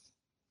bitch?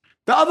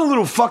 The other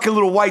little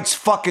white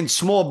fucking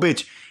small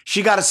bitch.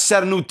 She got a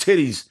set of new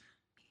titties.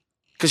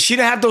 Cause she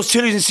didn't have those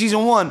titties in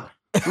season 1.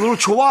 The little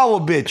Chihuahua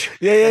bitch.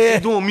 Yeah.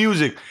 She's doing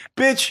music.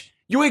 Bitch,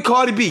 you ain't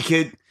Cardi B,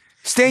 kid.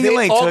 Stay in your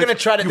lane. They all gonna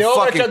try to do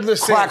the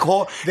same. Crack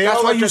whore.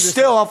 That's why you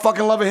still on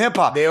fucking Love and Hip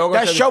Hop.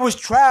 That show was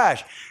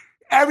trash.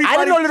 Everybody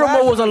I didn't know Little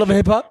Mo was on Love and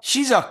Hip Hop.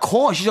 She's a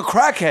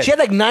crackhead. She had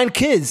like 9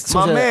 kids.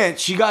 My man,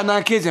 she got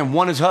 9 kids and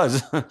one is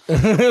hers. Ja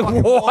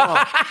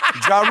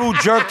Rule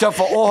jerked her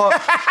for all her.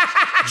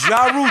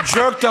 Ja Rule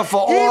jerked her for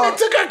all He her. even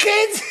took her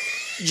kids.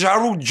 Ja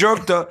Rule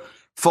jerked her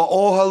for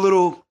all her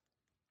little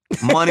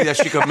money that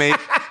she could make.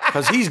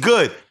 Cause he's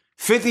good.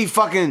 50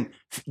 fucking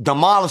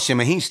demolished him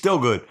and he's still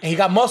good. And he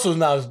got muscles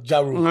now,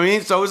 Ja Rule. You know what I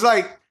mean? So it's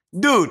like,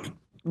 dude.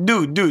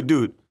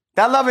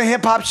 That Love and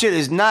Hip Hop shit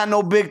is not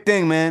no big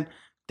thing, man.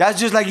 That's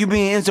just like you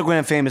being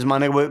Instagram famous, my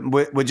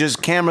nigga, with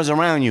just cameras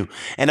around you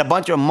and a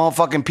bunch of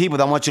motherfucking people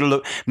that want you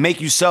to make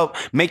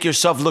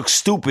yourself look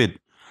stupid.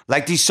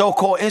 Like these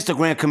so-called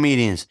Instagram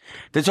comedians.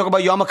 They talk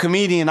about, yo, I'm a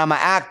comedian, I'm an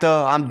actor,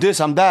 I'm this,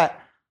 I'm that.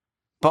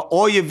 But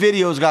all your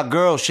videos got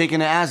girls shaking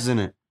their asses in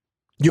it.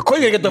 You're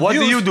gonna get the views.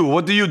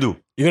 What do you do?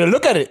 You're gonna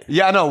look at it.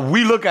 Yeah, I know.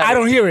 We look at it. I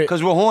don't hear it.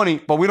 Because we're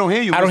horny, but we don't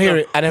hear you. I don't hear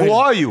it. Who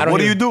are you? What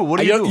do you do?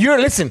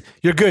 Listen,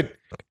 you're good.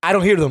 I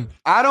don't hear them.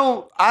 I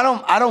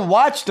don't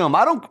watch them.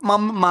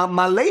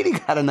 My lady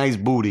got a nice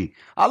booty.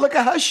 I look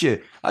at her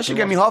shit. Her shit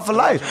get me hard for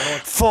life.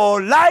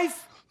 For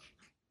life,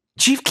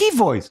 Chief Keef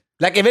voice.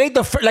 Like if it ain't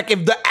if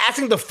they're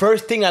asking the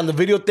first thing on the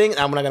video thing,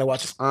 I'm not gonna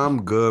watch it.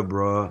 I'm good,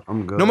 bro.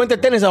 I'm good. No me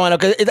entiendes, hermano.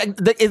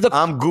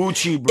 I'm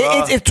Gucci,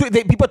 bro.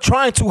 People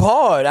trying too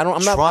hard.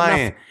 I'm not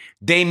trying.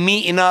 They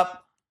meeting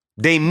up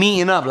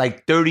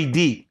like 30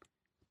 deep.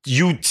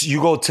 You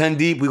go 10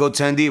 deep. We go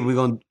 10 deep. We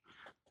gonna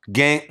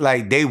gang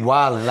like they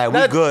wilding. Like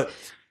we good.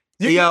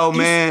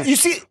 Man. You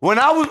see, when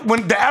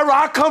the era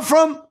I come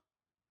from,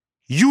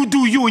 you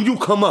do you and you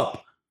come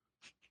up.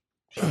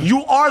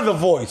 You are the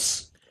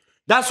voice.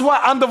 That's why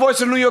I'm the voice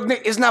of New York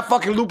Knicks. It's not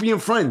fucking Loopy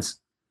and Friends.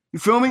 You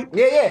feel me?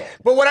 Yeah.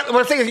 But what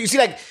I'm saying is, you see,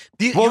 like...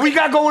 What we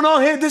got going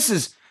on here, this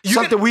is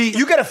something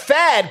You get a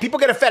fad. People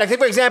get a fad. Like, say,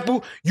 for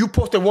example, you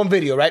posted one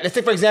video, right? Let's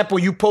say, for example,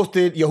 you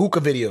posted your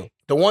hookah video.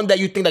 The one that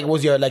you think like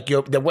was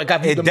what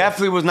got it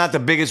definitely was not the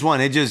biggest one.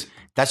 It just...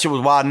 That shit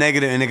was wild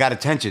negative and it got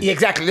attention. Yeah,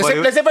 exactly. Let's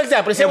say, for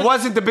example... It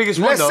wasn't the biggest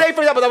one, Let's say,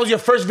 for example, that was your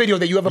first video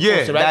that you ever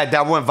posted, right?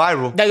 that went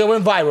viral. That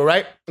went viral,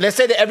 right? Let's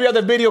say that every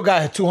other video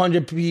got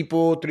 200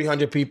 people,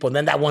 300 people, and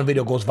then that one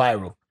video goes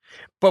viral.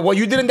 But what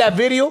you did in that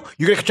video,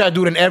 you're gonna try to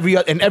do it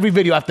in every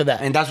video after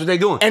that. And that's what they're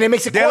doing. And it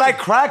makes it corny. They're like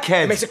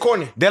crackheads. It makes it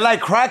corny. They're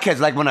like crackheads.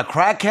 Like when a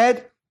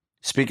crackhead,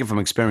 speaking from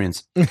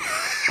experience.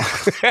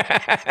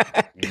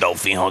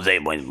 Dolphin Jose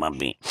boys, my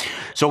beat.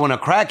 So when a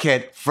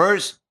crackhead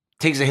first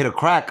takes a hit of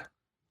crack,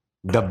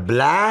 the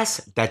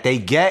blast that they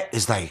get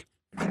is like,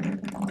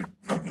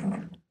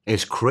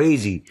 it's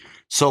crazy.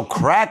 So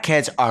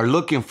crackheads are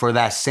looking for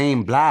that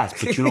same blast.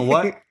 But you know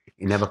what?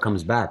 It never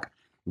comes back.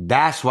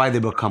 That's why they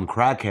become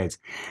crackheads.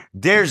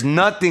 There's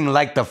nothing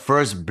like the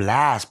first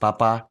blast,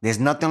 Papa. There's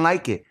nothing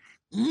like it.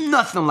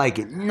 Nothing like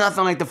it.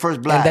 Nothing like the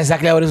first blast. And that's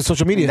exactly how it is with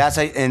social media.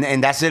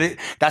 And that's it.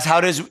 That's how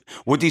it is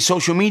with these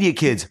social media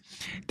kids.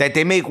 That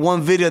they make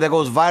one video that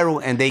goes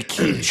viral and they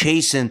keep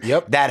chasing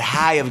that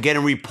high of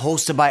getting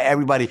reposted by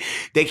everybody.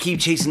 They keep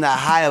chasing that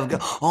high of,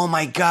 oh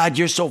my God,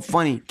 you're so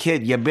funny.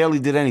 Kid, you barely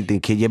did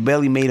anything, kid. You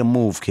barely made a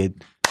move,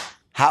 kid.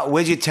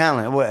 Where's your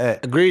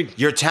talent? Agreed.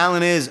 Your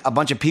talent is a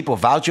bunch of people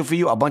vouching for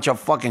you, a bunch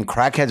of fucking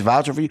crackheads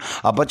vouching for you,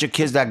 a bunch of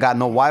kids that got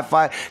no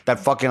Wi-Fi, that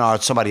fucking are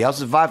somebody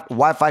else's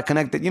Wi-Fi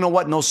connected. You know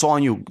what? No saw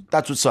on you.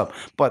 That's what's up.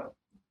 But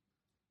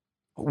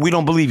we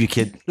don't believe you,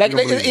 kid.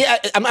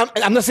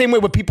 I'm the same way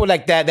with people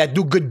like that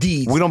do good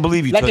deeds. We don't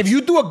believe you. Like if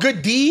you do a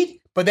good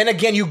deed, but then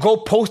again you go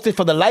post it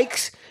for the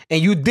likes,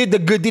 and you did the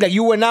good deed, like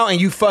you went out and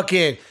you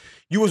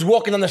was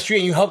walking on the street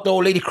and you helped the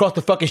old lady cross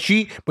the fucking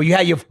street, but you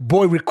had your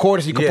boy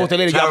record so you could post the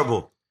lady.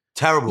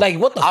 Terrible. Like,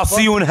 what the I'll fuck?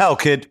 see you in hell,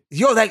 kid.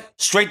 Yo, like...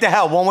 Straight to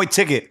hell, one-way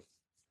ticket.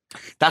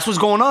 That's what's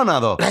going on now,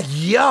 though. Like,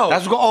 yo.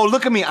 That's what's oh,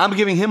 look at me. I'm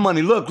giving him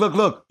money. Look.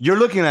 You're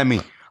looking at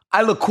me.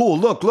 I look cool.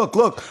 Look.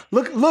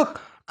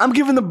 I'm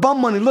giving the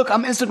bum money. Look,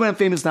 I'm Instagram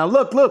famous now.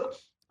 Look.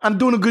 I'm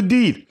doing a good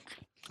deed.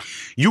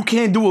 You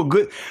can't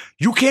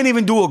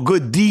even do a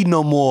good deed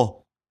no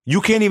more.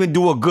 You can't even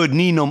do a good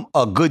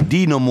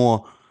deed no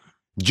more.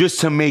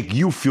 Just to make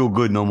you feel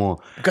good no more.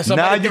 Because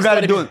now you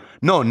gotta do it.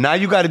 No, now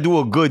you gotta do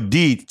a good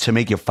deed to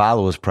make your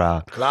followers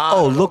proud. Claro.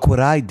 Oh, look what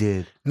I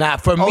did. Nah,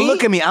 for me. Oh,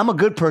 look at me. I'm a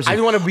good person. I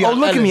want to be. Oh,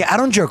 look at me. I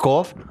don't jerk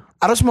off.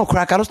 I don't smoke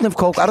crack. I don't sniff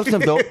coke. I don't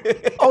sniff dope.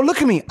 Oh,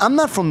 look at me. I'm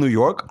not from New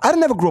York. I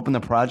never grew up in the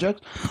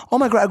project. Oh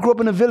my God, I grew up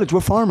in a village. We're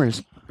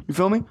farmers. You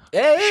feel me?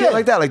 Yeah. Shit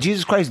like that, like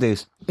Jesus Christ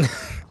days.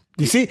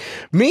 You see,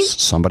 me?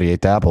 Somebody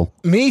ate the apple.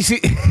 Me, see.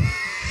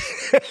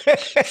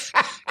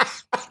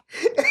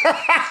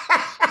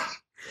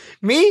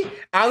 Me?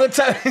 I'm the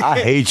type. I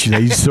hate you.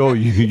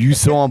 You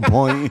so on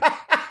point.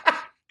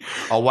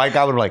 A white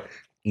guy would be like,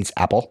 eats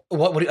apple.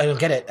 What? I don't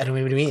get it. I don't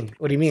know what do you mean.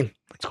 What do you mean?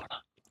 What's going on?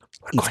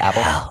 Eats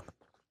apple.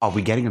 Are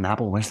we getting an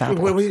apple? Where's the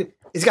apple?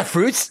 He's got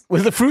fruits.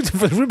 Where's the fruits for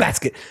the fruit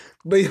basket?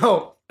 But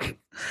yo,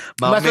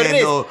 my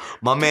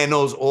man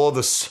knows all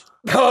the.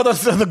 Oh,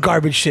 that's the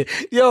garbage shit.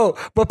 Yo,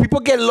 but people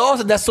get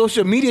lost in that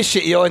social media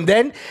shit, yo. And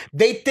then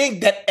they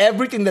think that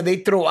everything that they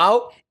throw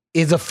out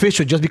is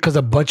official just because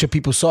a bunch of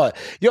people saw it.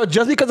 Yo,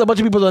 just because a bunch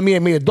of people saw me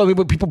and made a dog,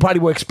 people probably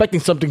were expecting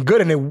something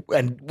good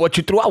and what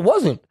you threw out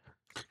wasn't.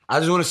 I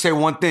just want to say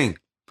one thing.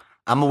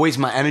 I'm going to waste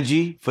my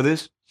energy for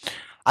this.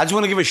 I just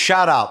want to give a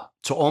shout out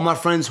to all my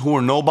friends who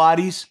were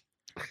nobodies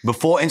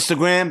before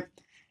Instagram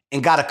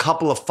and got a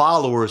couple of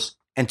followers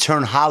and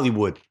turned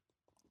Hollywood.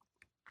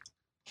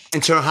 I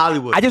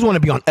just want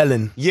to be on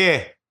Ellen.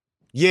 Yeah.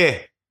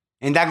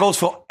 And that goes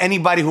for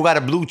anybody who got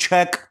a blue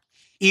check,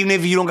 even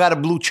if you don't got a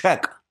blue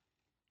check.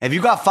 If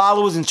you got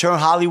followers and turn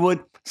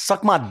Hollywood,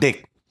 suck my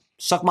dick.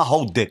 Suck my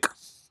whole dick.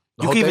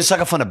 You can even suck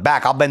it from the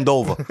back. I'll bend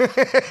over.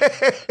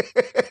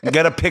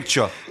 Get a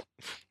picture.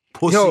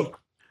 Pussy. Yo,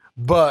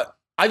 but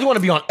I just want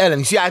to be on Ellen.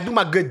 You see, I do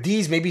my good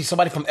deeds. Maybe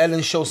somebody from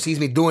Ellen's show sees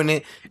me doing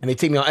it and they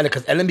take me on Ellen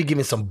because Ellen be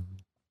giving some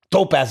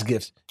dope ass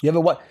gifts. You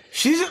ever what?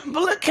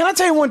 Can I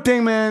tell you one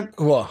thing, man?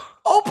 What?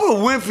 Oprah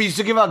Winfrey used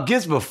to give out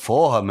gifts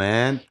before her,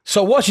 man.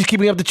 So what? She's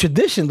keeping up the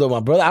tradition, though, my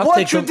brother.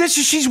 What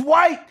tradition? She's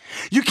white.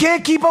 You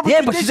can't keep up with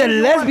tradition. Yeah, but she's a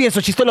lesbian, so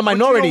she's still a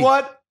minority. You know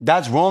what?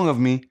 That's wrong of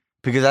me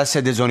because I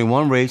said there's only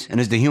one race, and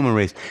it's the human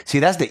race. See,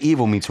 that's the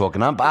evil me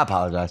talking. I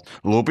apologize.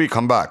 Loopy,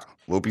 come back.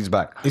 Loopy's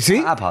back. You see?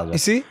 I apologize.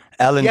 You see?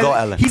 Ellen, go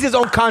Ellen. He's his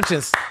own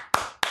conscience.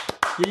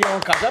 You're your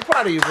own conscience. I'm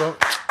proud of you, bro.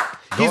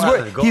 He's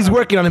Ellen.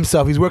 working on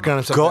himself. He's working on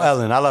himself. Go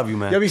Ellen. I love you,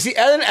 man. Yeah, you see,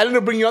 Ellen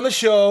will bring you on the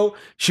show.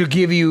 She'll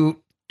give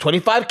you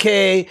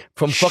 $25K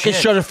from fucking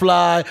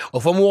Shutterfly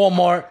or from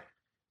Walmart.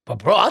 But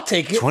bro, I'll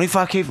take it.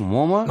 $25K from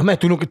Walmart? Man,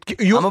 I'm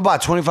gonna buy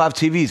 25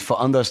 TVs for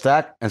under a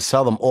stack and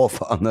sell them all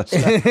for under a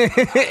stack.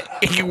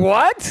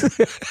 What?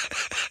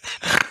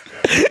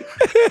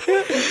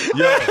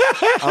 Yo,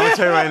 I'm gonna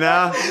tell you right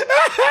now,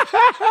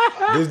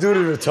 this dude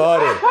is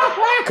retarded.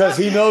 Cause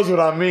he knows what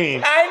I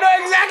mean. I know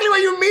exactly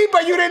what you mean,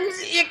 but you didn't.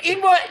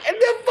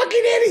 They're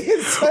fucking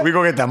idiots. We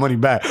gonna get that money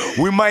back.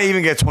 We might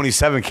even get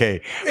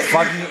 27K.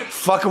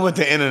 Fucking with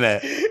the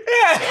internet.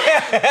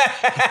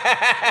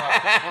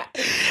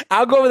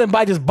 I'll go over there and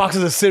buy just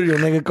boxes of cereal,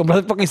 nigga.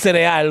 Como fucking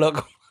cereal,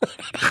 loco.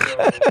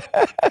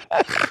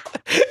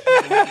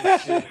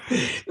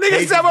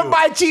 Nigga said I'm gonna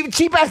buy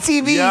cheap ass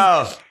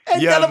TVs.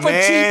 And sell them for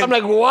cheap. I'm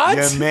like, what?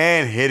 Your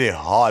man hit it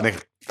hard.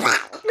 Nigga.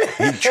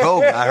 He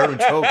choked. I heard him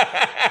choke.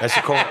 That's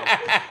cool.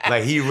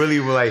 Like he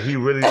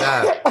really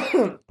died.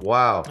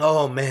 Wow.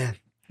 Oh man.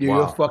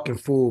 You're a fucking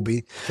fool,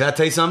 B. Can I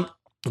tell you something?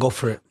 Go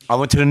for it. I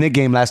went to the Knicks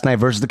game last night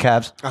versus the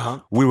Cavs.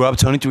 We were up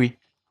 23.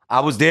 I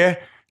was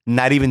there.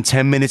 Not even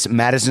 10 minutes.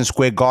 Madison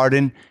Square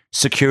Garden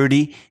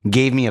security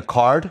gave me a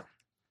card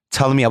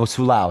telling me I was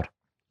too loud.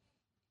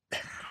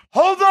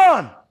 Hold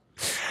on.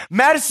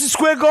 Madison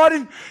Square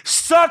Garden,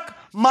 suck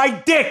my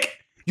dick.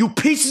 You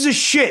pieces of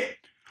shit.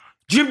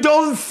 Jim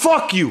Dolan,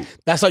 fuck you.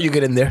 That's how you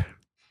get in there.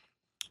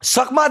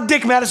 Suck my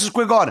dick, Madison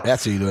Square Garden.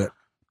 That's how you do it.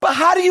 But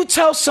how do you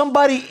tell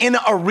somebody in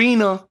an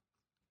arena,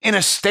 in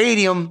a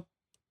stadium,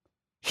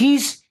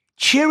 he's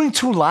cheering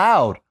too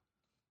loud?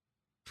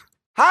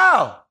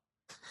 How?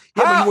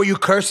 Yeah, but were you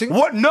cursing?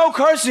 What? No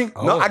cursing.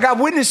 Oh. No, I got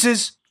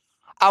witnesses.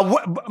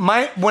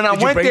 When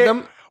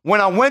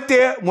I went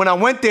there,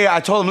 I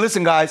told them,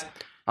 listen, guys,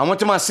 I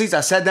went to my seats.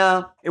 I sat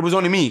down. It was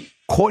only me.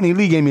 Courtney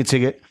Lee gave me a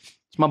ticket.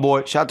 It's my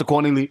boy. Shout out to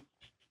Courtney Lee.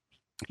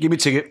 Give me a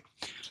ticket.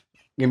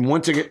 Give me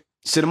one ticket.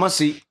 Sit in my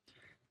seat.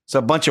 It's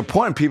a bunch of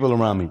important people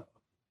around me.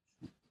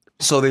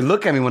 So they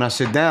look at me when I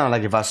sit down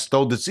like if I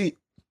stole the seat.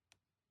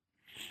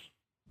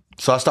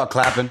 So I start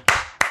clapping.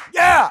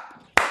 Yeah!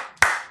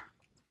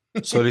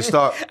 So they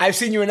start... I've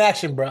seen you in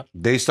action, bro.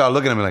 They start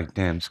looking at me like,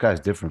 damn, this guy's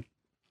different.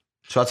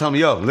 So I tell them,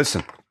 yo,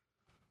 listen.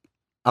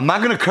 I'm not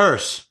going to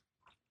curse.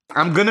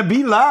 I'm going to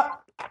be loud.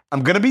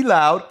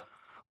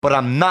 But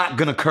I'm not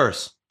going to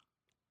curse.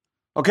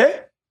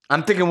 Okay?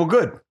 I'm thinking we're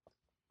good.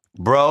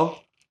 Bro,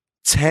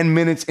 10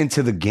 minutes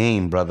into the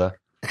game, brother.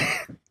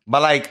 By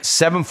like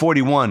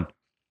 7:41,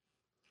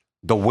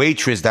 the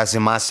waitress that's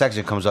in my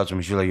section comes up to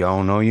me. She's like, yo, I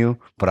don't know you,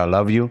 but I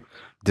love you.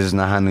 This is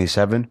not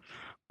 97,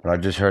 but I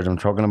just heard them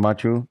talking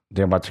about you.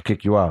 They're about to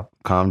kick you out.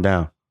 Calm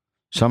down.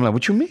 So I'm like,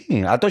 what you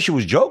mean? I thought she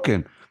was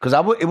joking because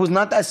it was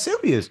not that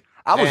serious.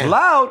 I was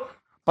loud,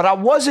 but I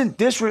wasn't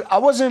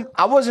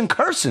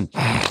cursing.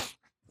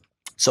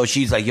 So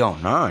she's like, yo,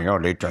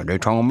 they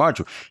talking about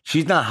you.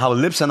 Her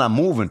lips are not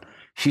moving.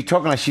 She's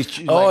talking like she's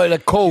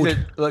like cold.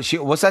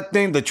 What's that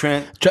thing?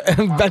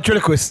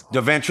 Ventriloquist.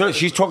 The ventriloquist.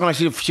 She's talking like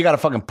she got a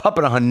fucking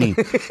puppet on her knee.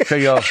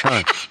 Say, yo,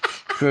 son.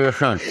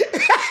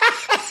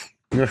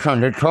 Your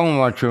son, they're talking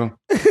about you.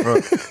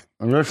 Bro.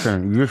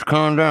 Listen, you just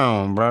calm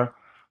down, bro.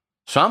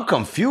 So I'm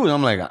confused.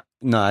 I'm like,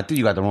 no, I think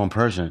you got the wrong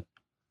person.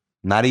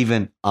 Not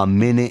even a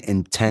minute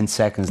and 10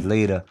 seconds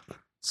later,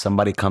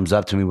 somebody comes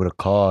up to me with a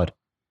card.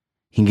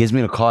 He gives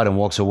me the card and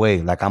walks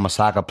away like I'm a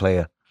soccer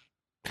player.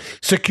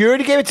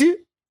 Security gave it to you?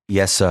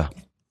 Yes, sir.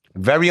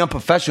 Very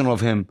unprofessional of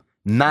him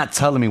not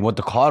telling me what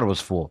the card was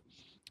for.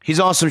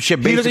 He's on some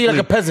shit basically. He looks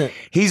like a peasant.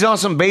 He's on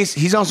some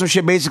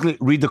shit basically.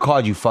 Read the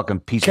card, you fucking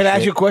piece of shit. Can I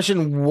ask you a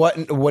question?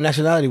 What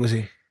nationality was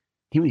he?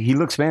 He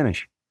looks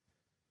Spanish.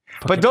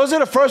 But those are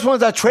the first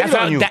ones that traded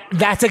on you.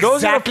 That's exactly.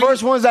 Those are the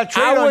first ones that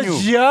trade on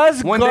you. I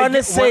was just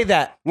gonna say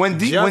that. When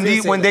they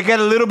get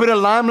a little bit of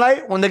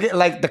limelight, when they get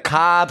like the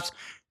cops,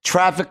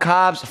 traffic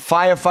cops,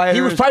 firefighters.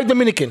 He was probably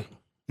Dominican.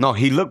 No,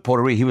 he looked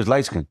Puerto Rican. He was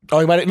light skinned.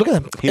 Oh, look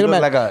at him. He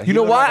looked like a. You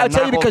know why? I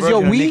tell you because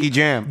we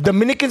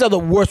Dominicans are the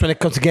worst when it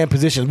comes to getting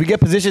positions. We get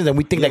positions and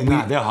we think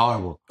they're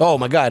horrible. Oh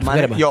my God,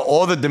 forget about it. Yo,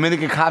 all the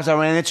Dominican cops I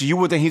ran into, you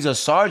would think he's a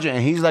sergeant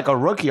and he's like a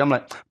rookie. I'm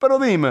like, pero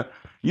dime,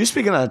 you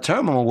speaking out of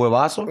term, I'm a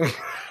huevazo.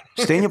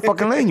 Stay in your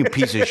fucking lane, you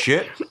piece of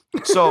shit.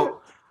 So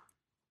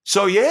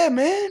yeah,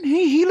 man,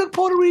 he looked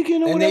Puerto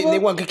Rican. And they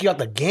want to kick you out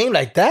the game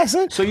like that,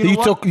 son. So you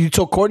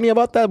told Courtney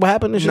about that? What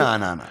happened?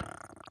 Nah.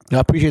 I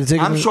appreciate the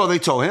ticket. I'm sure they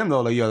told him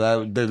though, like,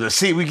 yo, the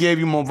seat we gave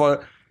you,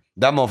 motherfucker,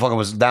 that motherfucker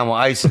was down with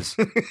ISIS.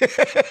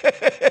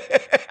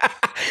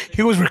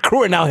 He was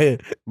recruiting out here.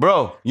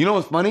 Bro, you know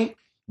what's funny?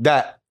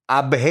 That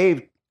I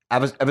behaved.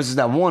 Ever since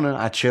that morning,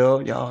 I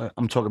chilled. Yo,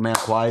 I'm talking man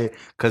quiet.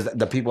 Because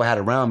the people I had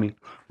around me,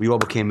 we all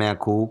became man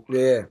cool.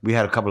 Yeah. We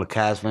had a couple of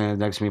Cavs fans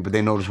next to me, but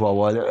they noticed who I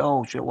was. Like,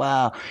 oh, shit,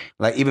 wow.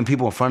 Like, even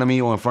people in front of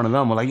me or in front of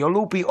them were like, yo,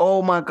 Loopy,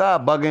 oh, my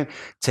God, bugging.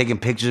 Taking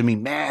pictures of me.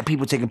 Man,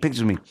 people taking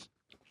pictures of me.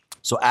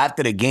 So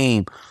after the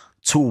game,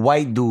 2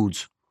 white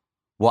dudes.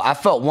 Well, I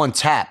felt one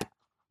tap.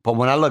 But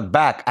when I look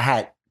back, I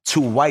had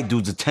 2 white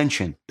dudes'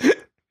 attention.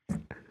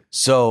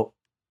 So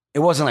it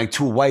wasn't like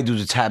 2 white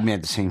dudes that tapped me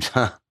at the same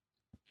time.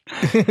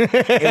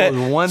 It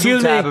was one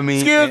dude tapping me.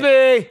 Excuse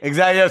me.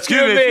 Exactly.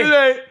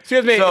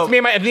 Excuse me. So,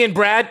 it's me and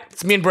Brad.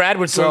 It's me and Brad.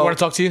 We want to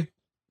talk to you.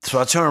 So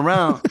I turn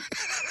around,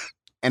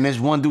 and there's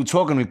one dude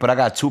talking to me, but I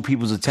got 2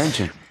 people's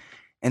attention.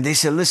 And they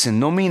said, listen,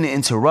 no mean to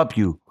interrupt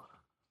you,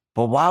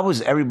 but why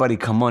was everybody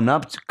coming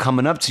up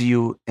to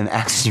you and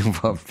asking you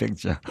for a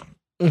picture?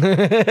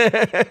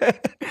 They're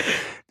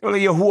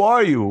like, yo, who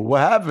are you? What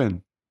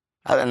happened?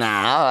 I said,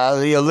 nah,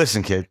 yo,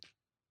 listen, kid.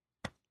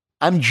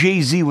 I'm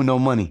Jay-Z with no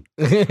money.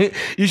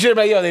 You should have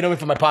been, yo, they know me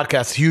from my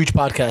podcast. Huge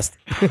podcast.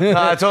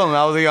 Nah, I told him,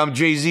 I was like, I'm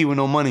Jay-Z with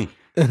no money.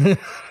 I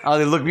was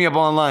like, look me up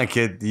online,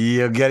 kid.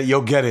 You'll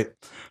get it.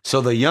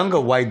 So the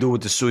younger white dude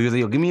with the suit, he was like,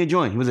 yo, give me a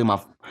joint. He was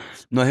like,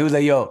 he was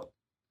like, yo.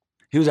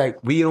 He was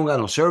like, we don't got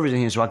no service in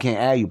here, so I can't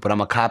add you, but I'm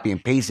going to copy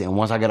and paste it. And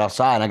once I get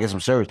outside and I get some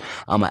service,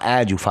 I'm going to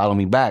add you, follow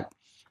me back.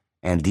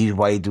 And these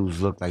white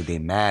dudes look like they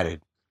mattered.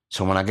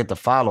 So when I get the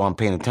follow, I'm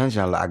paying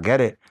attention. I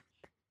get it.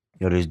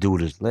 Yo, this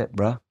dude is lit,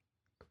 bro.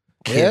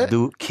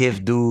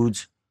 Kif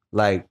dudes,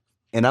 like,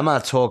 and I'm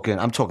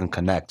talking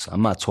connects.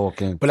 I'm not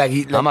talking, but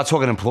I'm not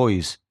talking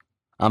employees.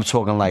 I'm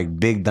talking like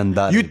big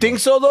Dundee. You think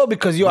so though?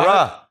 Because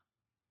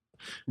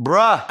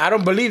bruh, I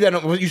don't believe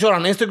that. You saw it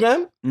on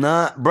Instagram?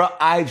 Nah, bruh,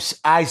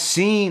 I've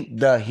seen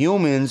the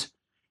humans,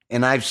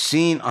 and I've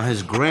seen on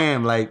his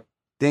gram like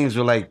things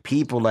with like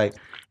people like,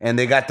 and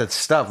they got the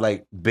stuff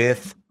like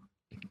Biff.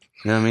 You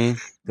know what I mean?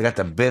 They got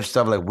the Biff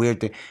stuff like weird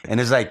thing, and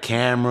it's like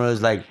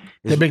cameras, like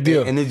it's a big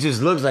deal, and it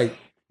just looks like.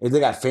 If they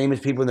got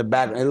famous people in the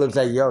back, it looks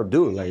like, yo,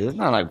 dude, like, it's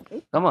not like,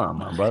 come on,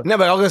 man, bro. No,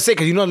 but I was going to say,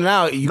 because you know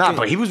now.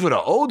 But he was with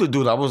an older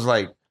dude. I was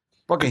like,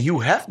 fucking Hugh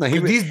Hefner.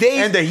 These days.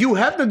 And the Hugh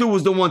Hefner dude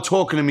was the one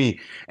talking to me.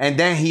 And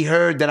then he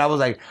heard that I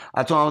was like,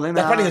 I told him, I was like, nah.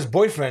 That's probably his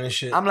boyfriend and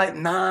shit. I'm like,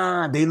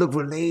 nah, they look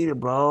related,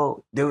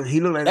 bro. He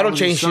looked like that don't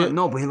change shit.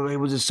 No, but he looked like it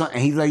was his son.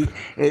 And he's like,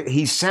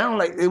 he sounded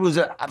like it was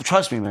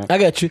trust me, man. I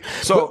get you.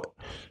 So.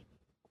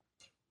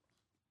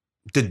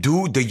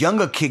 The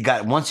younger kid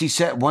once he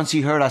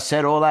heard I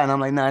said all that, and I'm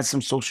like, nah, it's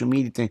some social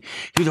media thing.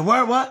 He was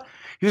like, what?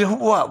 He was like,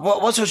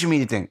 what social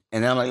media thing?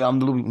 And then I'm like, I'm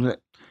the Loopy.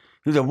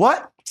 He was like,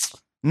 what?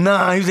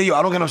 Nah, he was like, yo,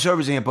 I don't get no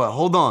service in here, but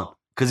hold on,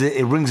 because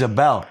it rings a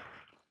bell.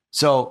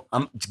 So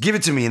give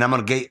it to me, and I'm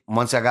gonna get.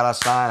 Once I got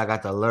outside, I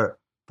got the alert,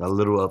 the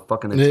little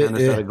fucking antenna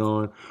started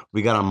going.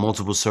 We got on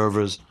multiple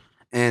servers,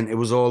 and it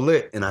was all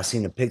lit. And I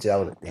seen the picture. I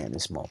was like, damn,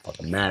 this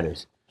motherfucker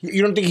matters.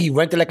 You don't think he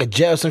rented like a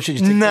jet or some shit?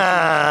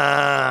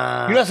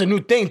 Nah. You know, that's a new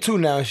thing too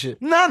now and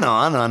shit. No.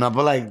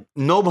 But like,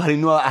 nobody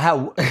knew I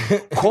had...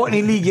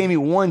 Courtney Lee gave me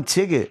 1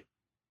 ticket.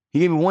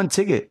 He gave me 1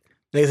 ticket.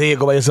 They say,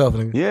 go by yourself.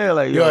 Nigga. Yeah,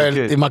 like,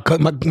 yo, my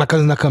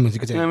cousin's not coming. So you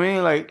can take you know what I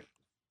mean? Like,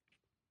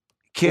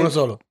 kid,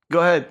 solo. Go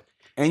ahead.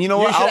 And you know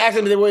what? You should ask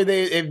them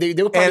if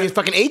they were probably his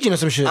fucking agent or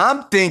some shit.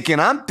 I'm thinking,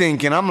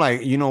 I'm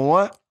like, you know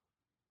what?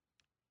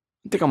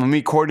 I think I'm going to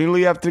meet Courtney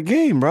Lee after the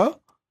game, bro.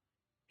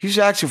 He's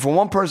asking for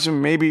one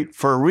person, maybe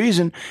for a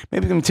reason.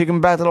 Maybe gonna take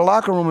him back to the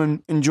locker room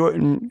and enjoy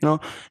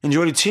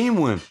the team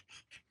win.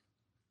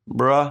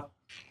 Bruh,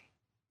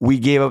 we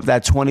gave up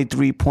that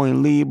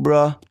 23-point lead,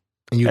 bruh.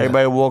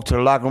 Everybody walked to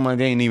the locker room like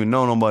they didn't even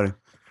know nobody.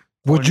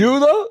 Would you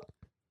though?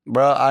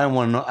 Bruh, I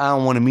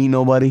don't want to meet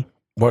nobody.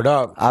 Word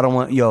up. I don't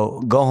want,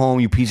 go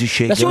home, you piece of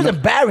shit. That shit was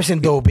embarrassing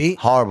though, B.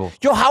 Horrible.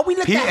 Yo, how we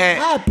let that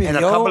happen, and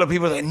yo? A couple of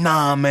people like,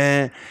 nah,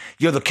 man.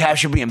 Yo, the Cavs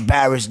should be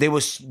embarrassed. They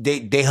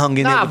hung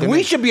in there. Nah,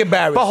 we should be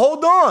embarrassed. But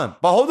hold on.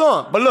 But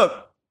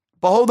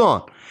hold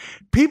on.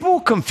 People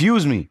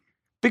confuse me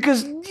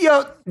because,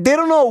 they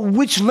don't know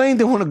which lane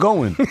they want to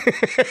go in.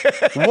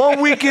 One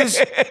week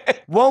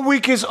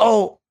is,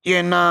 oh,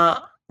 yeah,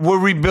 nah, we're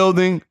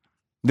rebuilding.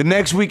 The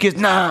next week is,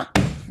 nah,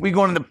 we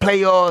going to the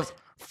playoffs.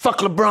 Fuck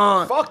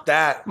LeBron. Fuck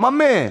that. My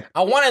man.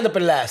 I want to end up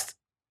in last.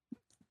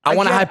 I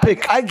want a high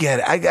pick. I get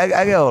it. I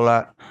get a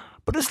lot.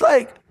 But it's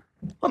like,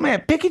 my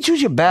man, pick and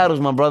choose your battles,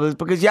 my brothers.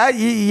 Because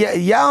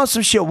y'all on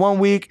some shit one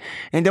week,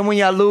 and then when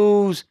y'all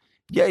lose,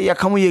 y'all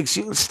come with your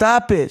excuse.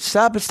 Stop it.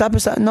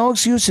 No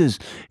excuses.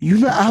 You're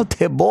not out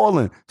there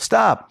balling.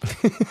 Stop.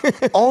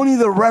 Only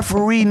the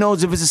referee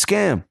knows if it's a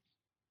scam.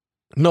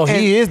 No,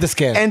 he is the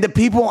scam. And the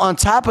people on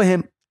top of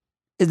him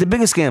is the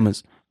biggest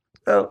scammers.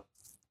 So,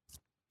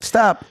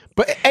 stop.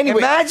 But anyway,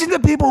 imagine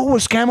the people who were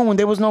scamming when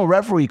there was no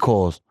referee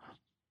calls.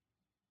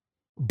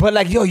 But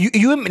like, yo,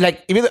 you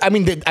like, I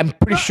mean, I'm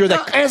pretty sure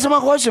that. Answer my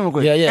question real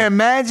quick. Yeah.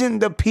 Imagine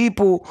the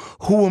people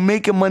who were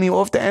making money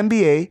off the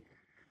NBA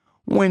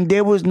when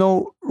there was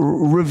no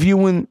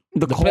reviewing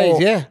the call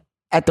plays,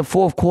 at the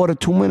fourth quarter,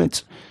 2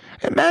 minutes.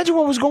 Imagine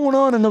what was going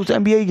on in those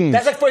NBA games.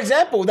 That's like, for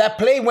example, that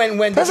play when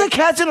that's like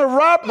catching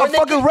a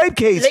fucking rape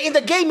case. Late in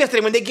the game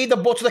yesterday, when they gave the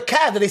ball to the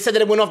Cavs, and they said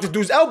that it went off this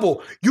dude's elbow.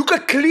 You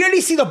could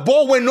clearly see the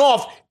ball went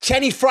off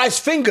Channy Frye's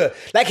finger.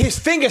 Like his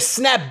finger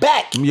snapped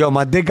back. Yo,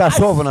 my dick got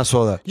soft when I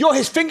saw that. Yo,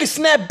 his finger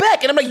snapped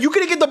back. And I'm like, you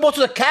couldn't get the ball to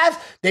the Cavs?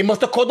 They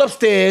must have called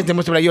upstairs. They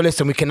must have been like, yo,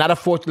 listen, we cannot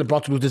afford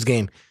LeBron to lose this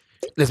game.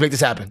 Let's make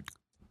this happen.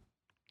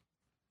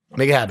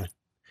 Make it happen.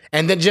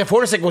 And then Jeff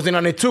Hornacek was in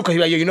on it too, because he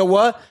was like, yo, you know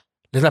what?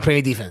 Let's not play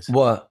any defense.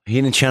 What? He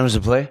didn't challenge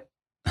the play?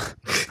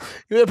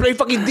 You didn't play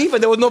fucking defense.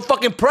 There was no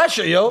fucking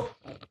pressure, yo.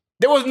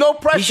 There was no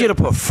pressure. He should have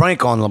put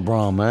Frank on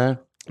LeBron, man.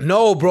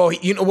 No, bro.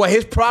 You know what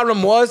his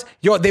problem was?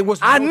 Yo, there was.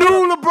 I knew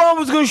LeBron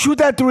was gonna shoot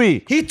that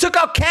three. He took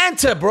out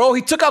Cantor, bro.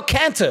 You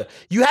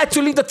had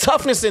to leave the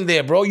toughness in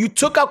there, bro. You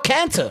took out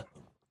Cantor.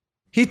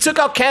 He took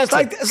out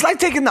Cantor. It's like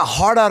taking the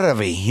heart out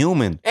of a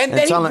human. And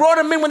then he brought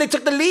him in when they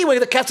took the lead, when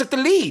the Cavs took the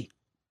lead.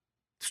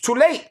 It's too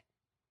late.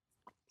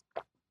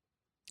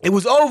 It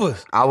was over.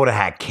 I would have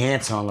had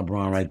cancer on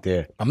LeBron right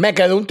there. A me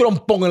quedó un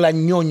trompón en la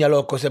ñoña,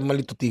 loco, ese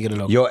maldito tigre,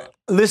 loco. Yo,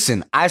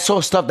 listen, I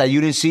saw stuff that you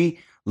didn't see.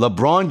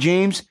 LeBron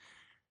James,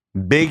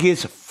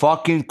 biggest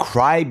fucking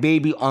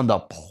crybaby on the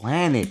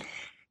planet.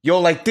 Yo,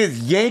 like this,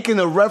 yanking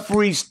the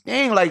referee's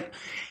thing. Like,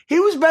 he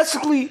was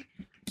basically,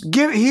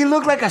 he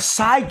looked like a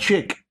side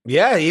chick.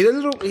 Yeah,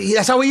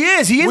 that's how he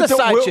is. He is a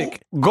side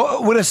chick.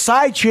 With a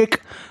side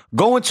chick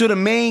going to the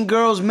main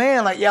girl's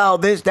man. Like, yo,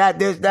 this, that.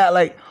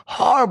 Like,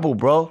 horrible,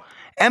 bro.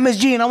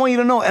 MSG, and I want you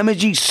to know,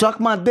 MSG, suck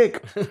my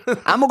dick.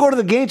 I'm going to go to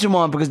the game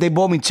tomorrow because they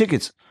bought me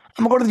tickets.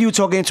 I'm going to go to the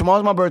Utah game.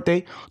 Tomorrow's my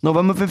birthday,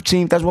 November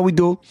 15th. That's what we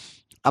do.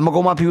 I'm going to go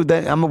with my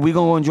people. We're going to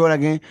go enjoy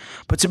that game.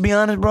 But to be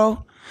honest,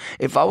 bro,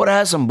 if I would have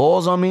had some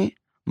balls on me,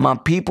 my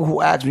people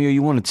who asked me, yo,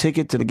 you want a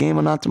ticket to the game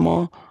or not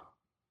tomorrow?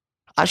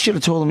 I should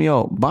have told them,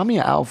 yo, buy me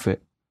an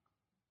outfit.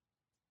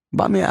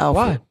 Buy me an outfit.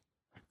 Why?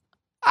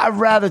 I'd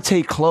rather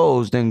take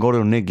clothes than go to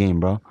a Knicks game,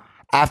 bro.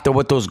 After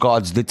what those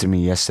guards did to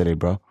me yesterday,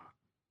 bro.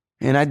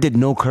 And I did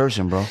no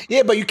cursing, bro.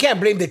 Yeah, but you can't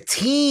blame the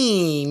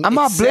team. I'm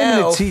not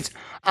blaming the team.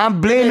 I'm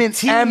blaming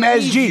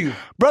MSG.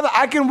 Brother,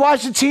 I can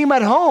watch the team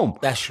at home.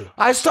 That's true.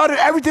 I started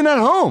everything at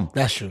home.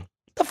 That's true.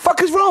 The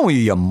fuck is wrong with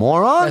you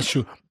moron? That's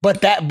true.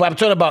 But I'm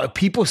talking about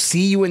people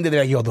see you in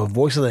there, yo, the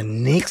voice of the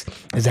Knicks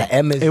is that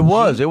MSG.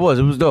 It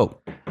was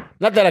dope.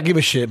 Not that I give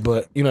a shit,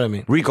 but you know what I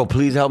mean. Rico,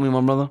 please help me,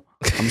 my brother.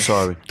 I'm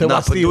sorry.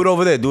 But do it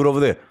over there.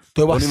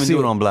 Don't even do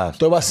it on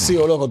blast. Estoy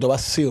vacío, loco.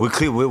 Estoy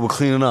vacío. We're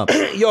cleaning up.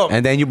 Yo.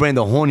 And then you bring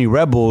the horny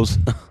rebels.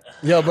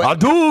 Yo, but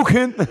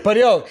Hadouken. But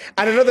yo,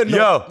 on another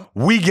note. Yo,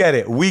 we get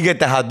it. We get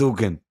the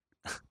Hadouken.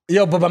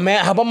 Yo, but my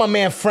man, how about my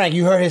man Frank?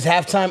 You heard his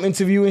halftime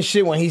interview and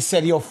shit when he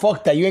said, yo,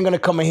 fuck that. You ain't gonna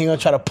come in here and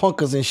try to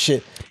punk us and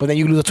shit. But then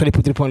you lose a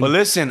 23 point lead. But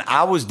listen,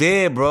 I was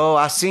there, bro.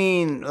 I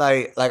seen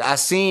I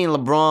seen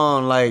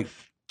LeBron like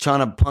trying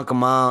to punk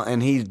him out,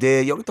 and he's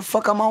there. Yo, get the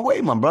fuck out my way,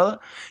 my brother.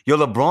 Yo,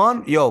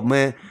 LeBron, yo,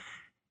 man.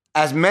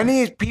 As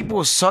many as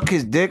people suck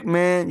his dick,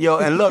 man. Yo,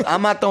 and look,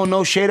 I'm not throwing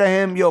no shade at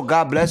him. Yo,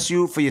 God bless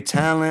you for your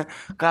talent.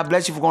 God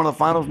bless you for going to the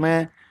finals,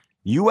 man.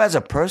 You as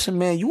a person,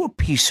 man, you a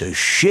piece of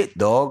shit,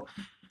 dog.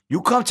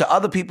 You come to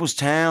other people's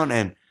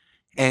town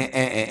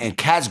and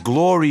catch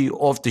glory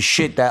off the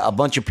shit that a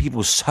bunch of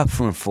people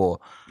suffering for.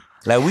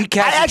 Like we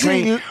catch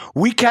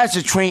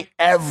the train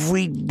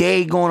every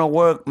day going to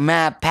work,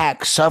 mad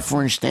pack,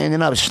 suffering,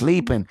 standing up,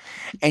 sleeping.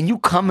 And you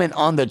coming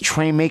on the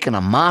train making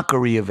a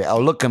mockery of it. Oh,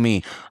 look at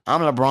me.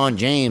 I'm LeBron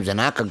James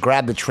and I could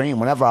grab the train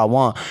whenever I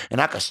want.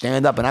 And I could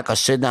stand up and I could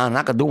sit down and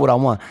I could do what I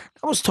want.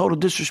 That was total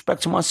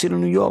disrespect to my city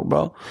of New York,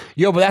 bro.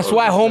 Yo, but that's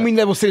why homie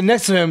that was sitting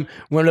next to him,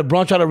 when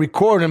LeBron tried to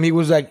record him, he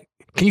was like,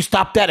 can you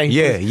stop that? And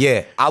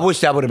Yeah. I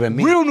wish that would have been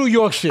me. Real New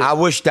York shit. I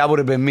wish that would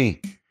have been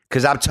me.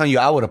 Because I'm telling you,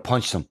 I would have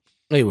punched him.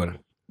 Hey, what?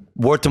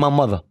 Word to my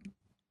mother.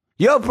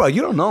 Yo, bro,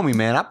 you don't know me,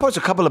 man. I punched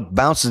a couple of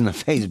bouncers in the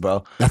face,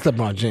 bro. That's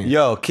LeBron James.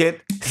 Yo,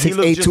 kid, he 6'8",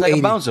 looks just like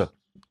a bouncer.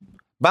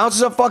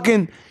 Bouncers are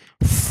fucking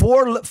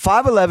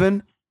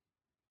 5'11",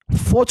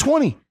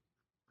 420.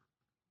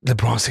 LeBron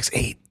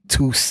 6'8",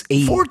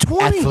 280.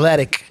 420.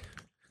 Athletic.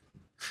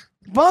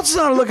 Bouncers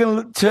aren't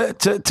looking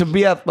to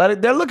be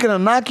athletic. They're looking to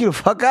knock you the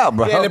fuck out,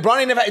 bro. Yeah,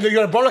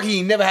 LeBron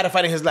he never had a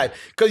fight in his life.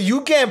 Because you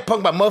getting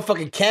punked by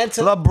motherfucking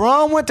cancer.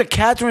 LeBron went to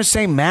Catherine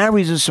St.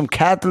 Mary's or some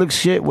Catholic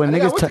shit where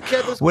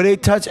where they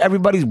touch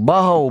everybody's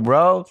butthole,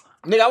 bro.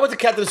 Nigga, I went to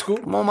Catholic school.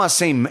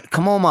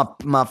 Come on,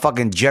 my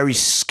fucking Jerry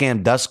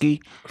Skandusky.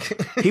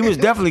 He was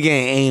definitely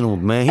getting anal,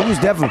 man. He was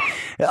definitely.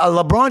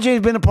 LeBron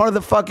James been a part of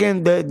the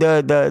fucking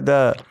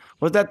the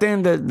what's that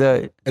thing?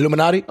 The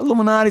Illuminati?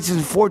 Illuminati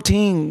since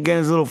 14, getting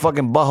his little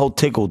fucking butthole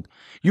tickled.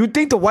 You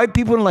think the white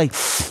people are like,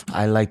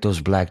 I like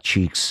those black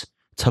cheeks.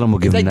 Tell them we'll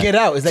give It's them like that. Get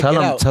Out. It's like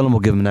Get Out. Tell them we'll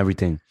give them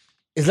everything.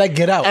 It's like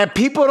Get Out. And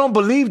people don't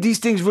believe these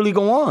things really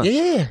go on.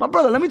 Yeah. My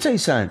brother, let me tell you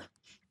something.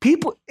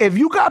 People, if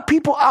you got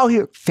people out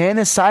here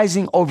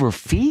fantasizing over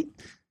feet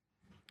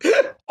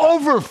that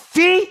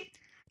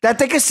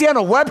they can see on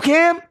a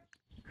webcam,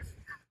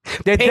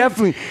 they're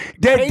definitely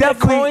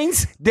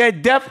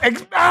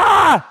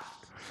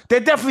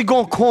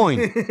going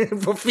coin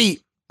for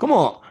feet. Come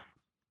on,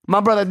 my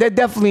brother. They're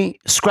definitely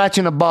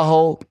scratching a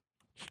butthole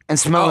and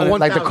smelling it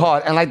like the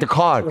card and like the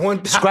card.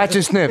 1,000. Scratch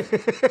and sniff.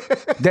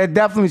 They're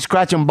definitely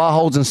scratching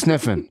buttholes and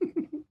sniffing.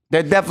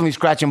 They're definitely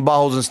scratching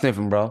buttholes and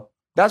sniffing, bro.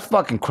 That's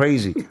fucking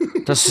crazy.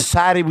 The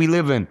society we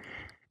live in.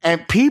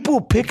 And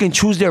people pick and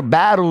choose their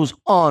battles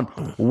on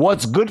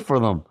what's good for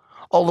them.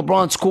 Oh,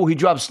 LeBron's cool. He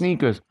dropped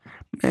sneakers.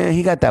 Man,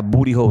 he got that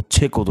booty hole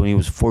tickled when he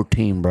was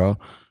 14, bro.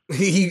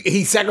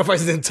 He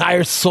sacrificed his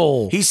entire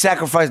soul. He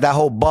sacrificed that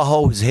whole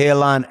butthole, his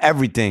hairline,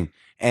 everything.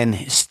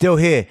 And still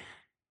here,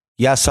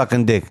 y'all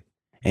sucking dick.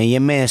 And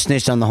your man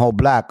snitched on the whole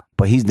block,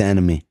 but he's the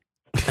enemy.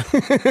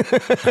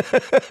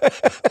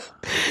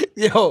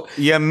 Yo,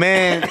 your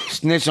man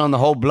snitched on the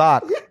whole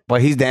block,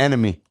 but he's the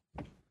enemy.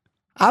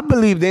 I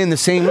believe they're in the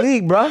same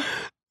league, bro.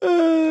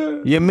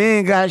 Your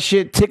man got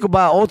shit tickled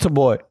by an altar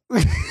boy.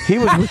 He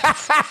was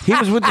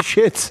with the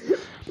shits.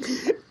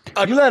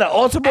 You let an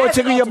altar boy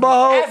tickle your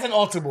butthole? As an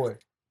altar boy.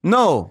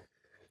 No.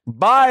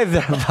 By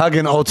the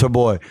fucking altar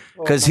boy.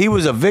 Because he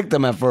was a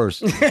victim at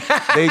first.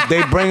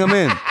 They bring him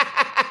in.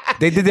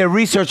 They did their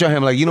research on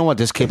him. Like, you know what?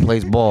 This kid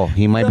plays ball.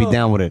 He might be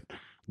down with it.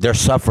 They're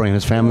suffering.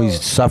 His family's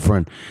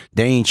suffering.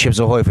 They ain't Chips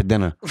Ahoy for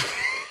dinner.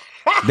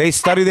 They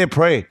study their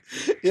pray.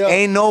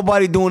 Ain't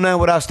nobody doing that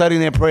without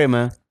studying their prayer,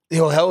 man.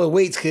 Yo, hella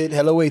weights, kid.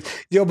 Hella weights.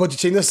 Yo, but to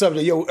change the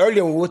subject. Yo,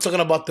 earlier when we were talking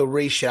about the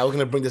race shit, I was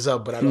going to bring this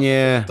up, but I don't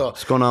know.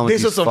 What's going on with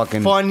this? This was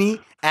some funny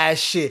ass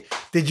shit.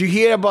 Did you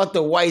hear about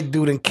the white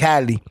dude in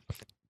Cali?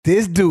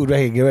 This dude right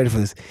here, get ready for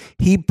this.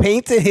 He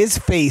painted his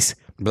face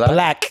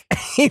black.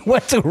 He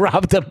went to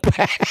rob the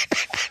bank.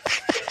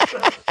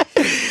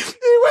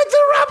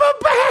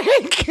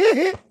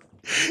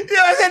 I'm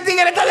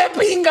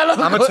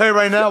gonna tell you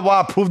right now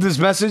why I prove this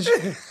message.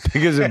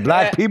 Because if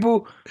black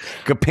people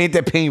could paint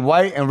their paint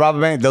white and rob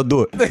a bank, they'll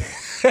do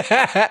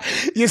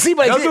it. You see,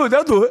 but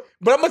they'll do it.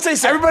 But I'm gonna tell you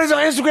something. Everybody's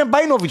on Instagram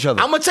biting off each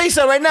other. I'm gonna tell you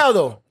something right now,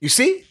 though. You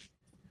see,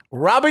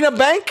 robbing a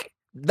bank,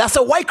 that's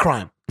a white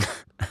crime.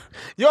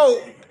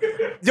 Yo,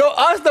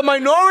 us, the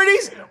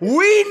minorities,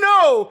 we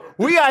know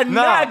we are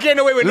not getting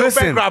away with no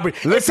bank robbery.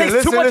 It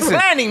takes too much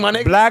planning, my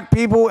nigga. Black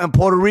people and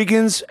Puerto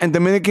Ricans and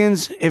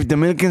Dominicans, if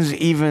Dominicans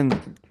even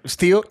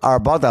steal, are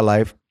about that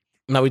life.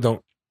 No, we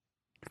don't.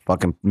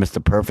 Fucking Mr.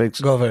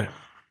 Perfects. Go over.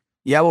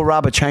 Yeah, we'll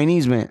rob a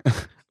Chinese man.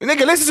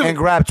 Nigga, listen to me. And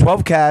grab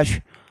 12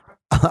 cash.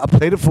 I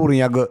plate of food and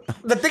y'all good.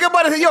 The thing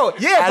about it is,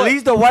 at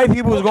least the white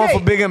people was going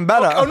for big and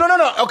better. Oh,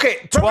 no.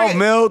 Okay. 12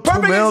 mil,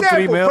 2 mil,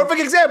 3 mil. Perfect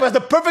example. That's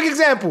the perfect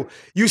example.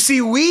 You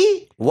see,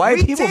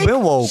 white people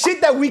been woke.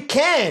 Shit that we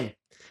can.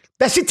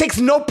 That shit takes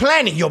no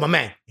planning. Yo, my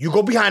man, you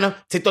go behind her,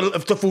 take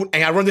the food,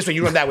 and I run this way,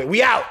 you run that way.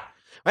 We out.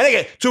 My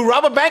nigga, to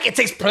rob a bank, it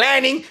takes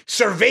planning,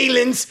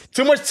 surveillance,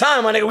 too much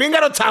time, my nigga. We ain't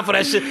got no time for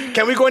that shit.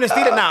 Can we go in and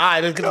steal it? Nah, all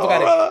right, let's get the fuck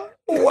out of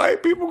here.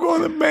 White people go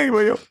in the bank, but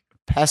yo,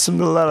 pass him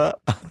the letter.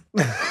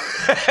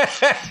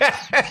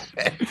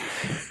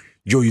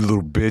 Yo, you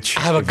little bitch.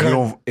 I have a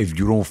gun. If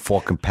you don't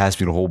fucking pass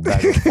me the whole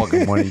bag of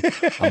fucking money,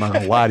 I'm not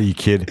gonna lie to you,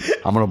 kid.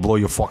 I'm gonna blow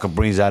your fucking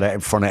brains out in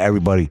front of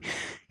everybody.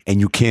 And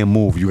you can't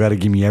move. You gotta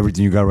give me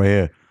everything you got right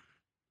here.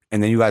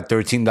 And then you got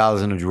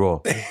 $13 in the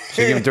drawer.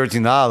 So you give him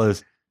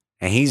 $13,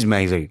 and he's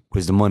mad. He's like,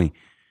 "Where's the money?"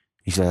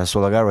 He's like, "That's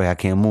all I got right here. I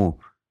can't move."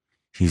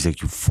 He's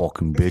like, "You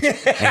fucking bitch."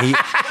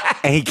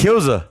 And he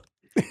kills her.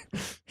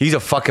 He's a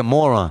fucking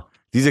moron.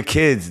 These are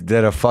kids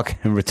that are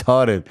fucking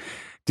retarded.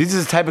 These are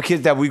the type of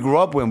kids that we grew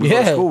up with and we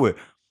go to school with.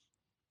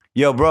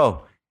 Yo,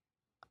 bro,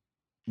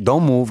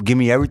 don't move. Give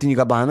me everything you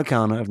got behind the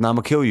counter. If not, I'm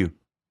going to kill you.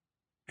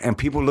 And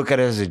people look at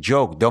it as a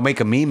joke. They'll make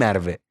a meme out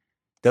of it.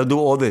 They'll do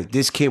all this.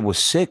 This kid was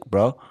sick,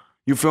 bro.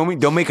 You feel me?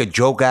 They'll make a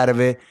joke out of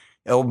it.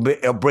 It'll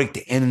break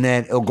the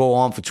internet. It'll go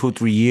on for 2 or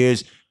 3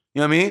 years.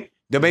 You know what I mean?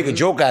 They'll make a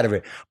joke out of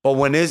it. But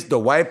when it's the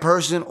white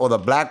person or the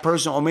black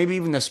person or maybe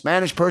even the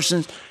Spanish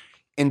person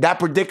in that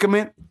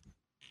predicament,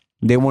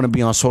 they want to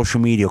be on social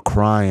media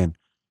crying.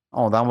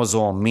 Oh, that was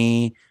all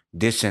me.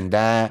 This and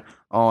that.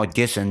 Oh,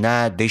 this and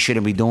that. They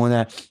shouldn't be doing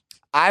that.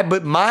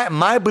 But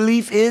my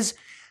belief is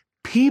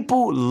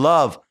people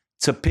love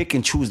to pick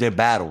and choose their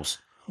battles.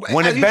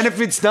 When it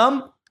benefits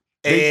them.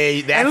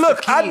 Hey, that's and look,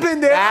 the key. I've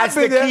been there. That's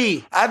I've been the there.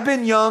 key. I've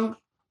been young.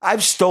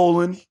 I've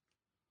stolen.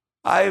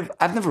 I've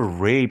never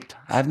raped.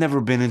 I've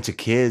never been into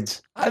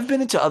kids. I've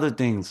been into other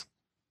things.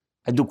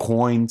 I do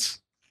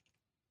coins.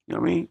 You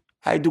know what I mean?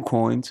 I do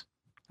coins.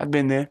 I've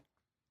been there.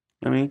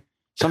 You know what I mean?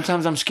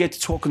 Sometimes I'm scared to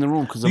talk in the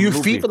room because I'm you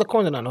loopy. feed for the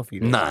coins or not? No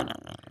feed. Nah.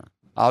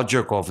 I'll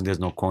jerk off and there's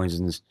no coins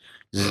in this.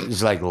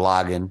 It's like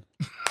logging.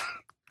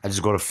 I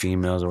just go to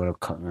females or whatever.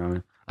 You know what I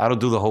mean? I don't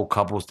do the whole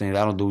couples thing.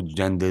 I don't do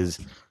genders.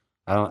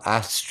 I don't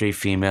ask straight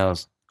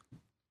females.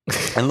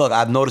 And look,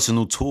 I've noticed a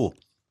new tool.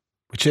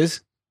 Which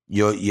is?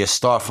 You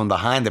start from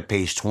behind the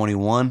page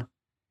 21,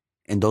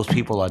 and those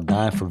people are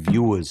dying for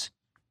viewers.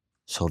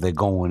 So they're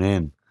going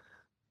in.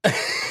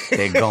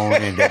 They're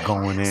going in.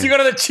 So you go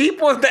to the cheap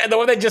ones, the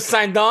one that just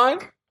signed on?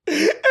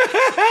 You're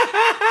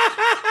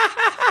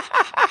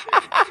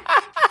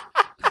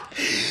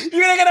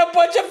gonna get a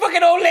bunch of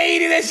fucking old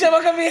ladies and shit.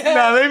 Come here.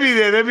 Nah, they be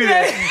there.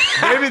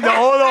 Maybe the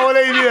old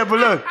lady be there, but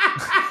look.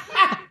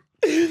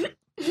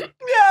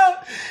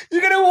 Yeah,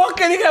 you're gonna walk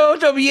in, you're gonna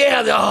watch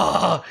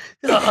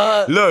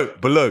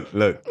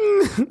Look.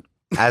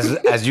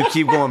 As you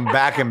keep going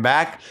back and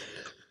back,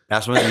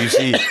 that's when you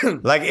see.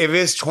 Like if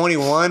it's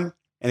 21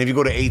 and if you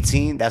go to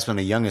 18, that's when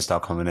the youngest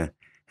start coming in.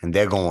 And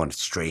they're going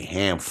straight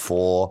ham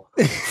 4.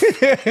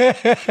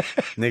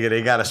 Nigga,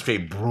 they got a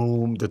straight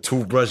broom. The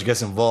toothbrush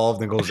gets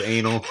involved and goes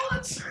anal.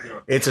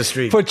 It's a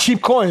straight. for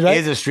cheap coins, right?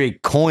 It's a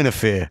straight coin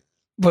affair.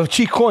 For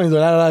cheap coins,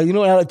 though, you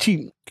know how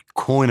cheap.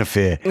 Coin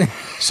affair.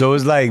 So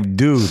it's like,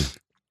 dude.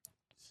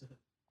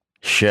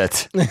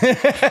 Shit.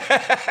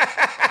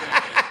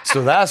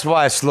 So that's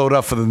why I slowed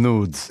up for the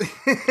nudes.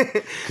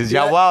 Because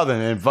y'all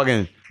wildin' and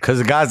fucking... Because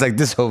the guy's like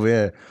this over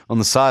here on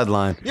the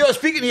sideline. Yo,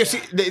 speaking of...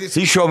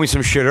 He showed me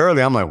some shit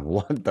earlier. I'm like,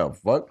 what the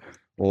fuck?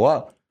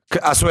 What?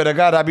 I swear to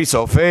God, I'd be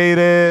so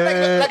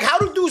faded. Like how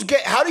do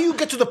you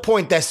get to the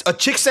point that a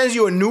chick sends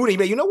you a nude and you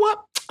be like, you know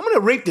what? I'm going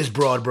to rape this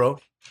broad, bro.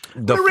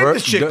 I'm going to rape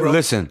this chick, bro.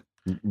 Listen,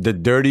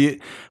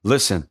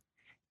 listen,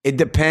 it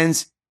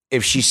depends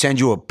if she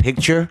sends you a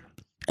picture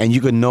and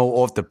you can know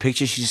off the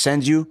picture she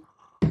sends you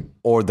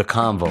or the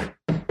convo.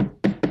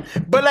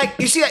 But like,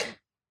 you see that...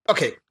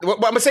 Okay,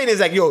 what I'm saying is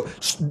like, yo,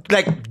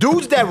 like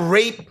dudes that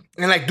rape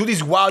and like do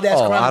these wild ass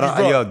crimes.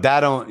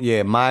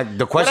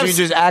 The question you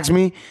just asked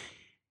me,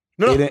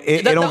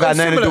 it don't got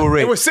nothing to do with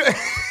rape.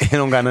 It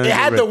don't got nothing to do with rape. It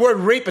had the word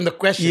rape in the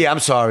question. Yeah, I'm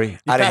sorry.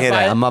 I didn't hear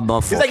that. I'm not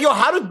bummed. It's like, yo,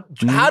 how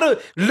do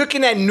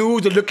looking at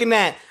nudes or looking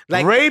at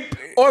like rape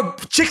or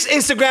chicks'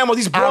 Instagram or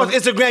these bros'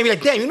 Instagram, you're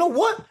like, damn, you know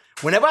what?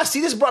 Whenever I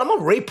see this bro, I'm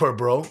gonna rape her,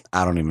 bro.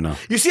 I don't even know.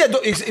 You see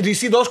do you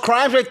see those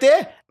crimes right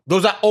there?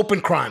 Those are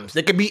open crimes.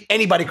 They could be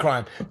anybody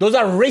crime. Those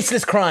are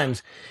raceless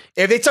crimes.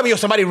 If they tell me, yo,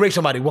 somebody raped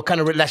somebody, what kind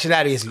of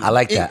nationality is he? I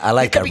like that. I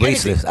like that.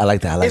 Raceless. I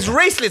like that. It's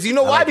raceless. You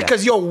know why?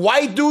 Because, yo,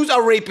 white dudes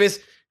are rapists.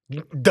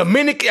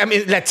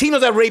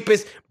 Latinos are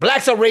rapists.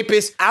 Blacks are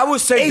rapists. I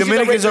would say Asians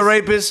Dominicans are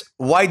rapists.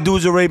 White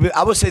dudes are rapists.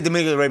 I would say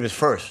Dominicans are rapists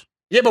first.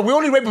 Yeah, but we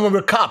only rape when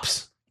we're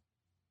cops.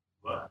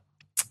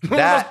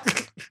 But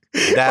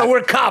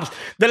we're cops.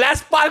 The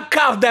last 5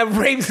 cops that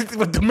raped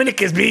with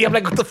Dominicans, B. I'm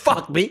like, what the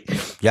fuck, B?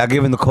 Y'all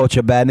giving the culture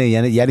a bad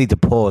name. Y'all need to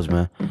pause,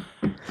 man.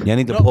 Y'all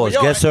need to pause.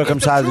 Get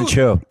circumcised and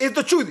chill. It's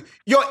the truth.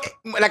 Yo,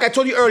 like I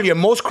told you earlier,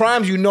 most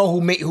crimes you know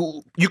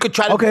who you could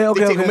try to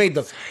dictate who made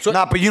them. So,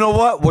 but you know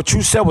what? What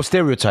you said was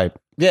stereotype.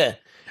 Yeah.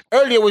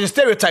 Earlier it was a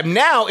stereotype.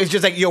 Now it's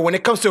just like, yo, when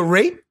it comes to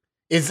rape,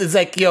 it's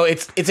like, yo,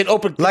 it's an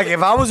open... Like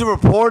if I was a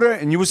reporter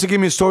and you was to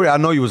give me a story, I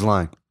know you was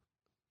lying.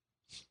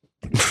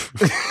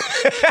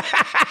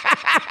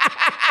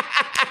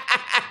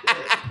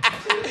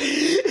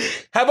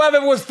 How about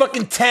if it was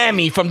fucking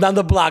Tammy from down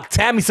the block?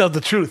 Tammy tells the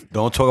truth.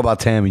 Don't talk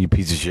about Tammy, you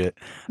piece of shit.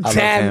 I love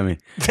Tammy.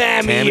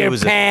 Tammy or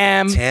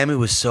Pam. Tammy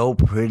was so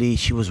pretty.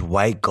 She was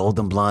white,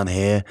 golden blonde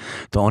hair.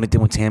 The only thing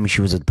with Tammy,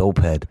 she was a dope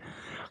head.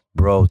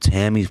 Bro,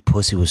 Tammy's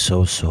pussy was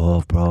so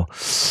soft, bro.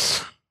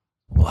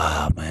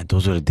 Wow, man.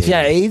 Those were the days. She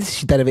had AIDS?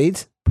 She died of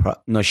AIDS?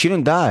 No, she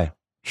didn't die.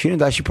 She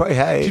didn't die. She probably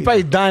had AIDS. She's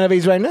probably dying of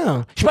AIDS right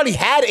now. She probably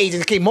had AIDS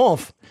and it came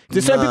off.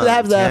 There's certain people that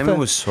have that. Tammy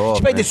was soft.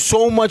 She probably did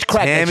so much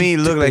crack. Tammy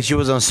looked like she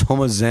was on so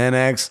much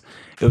Xanax.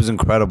 It was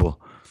incredible.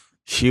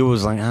 She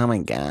was like, oh my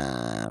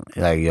God.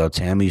 Like, yo,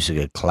 Tammy used to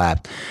get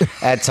clapped.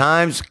 At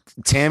times,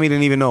 Tammy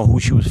didn't even know who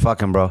she was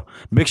fucking, bro.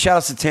 Big shout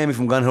outs to Tammy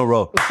from Gun Hill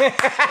Road.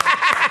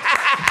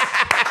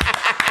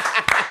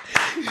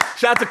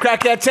 Shout out to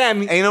Crackhead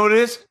Tammy. And you know what it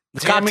is?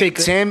 Cop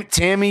taker.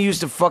 Tammy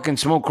used to fucking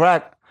smoke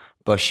crack,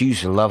 but she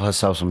used to love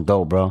herself some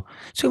dope, bro.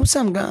 So what's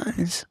up,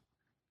 guys?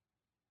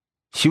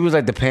 She was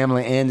like the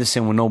Pamela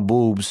Anderson with no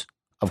boobs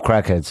of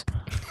crackheads.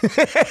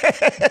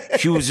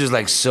 She was just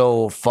like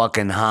so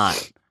fucking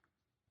hot.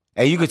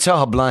 And you could tell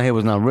her blonde hair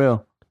was not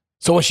real.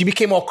 So when she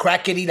became all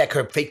crackety, like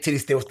her fake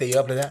titties still stay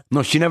up like that?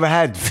 No, she never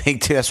had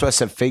fake titties. That's why I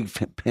said fake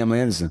Pamela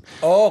Anderson.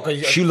 Oh,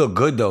 because She looked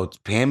good though.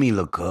 Pammy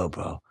looked good,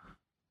 bro.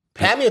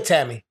 Pammy or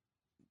Tammy?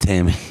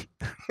 Tammy.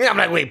 I'm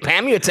like, wait,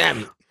 Pammy or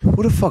Tammy?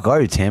 Who the fuck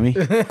are you, Tammy?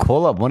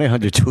 Call up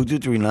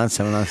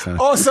 1-800-223-9797.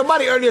 Oh,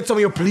 somebody earlier told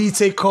me, yo, please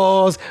take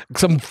calls.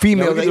 Some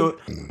female.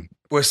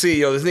 We'll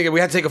see, yo. This nigga, we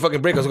had to take a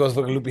fucking break. I was going to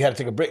fucking Loopy. Had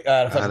to take a break.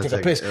 Fucking take a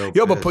piss.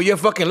 Yo, but put your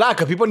fucking lock,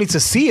 because people need to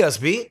see us,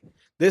 B.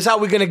 This is how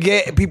we're going to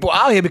get people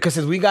out here, because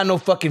since we got no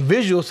fucking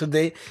visuals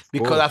today,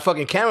 because our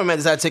fucking cameraman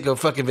decided to take a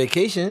fucking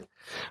vacation.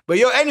 But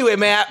yo, anyway,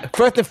 man,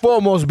 first and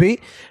foremost, B,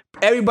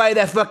 everybody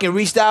that fucking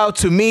reached out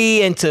to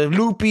me and to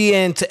Loopy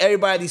and to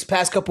everybody these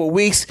past couple of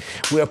weeks,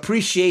 we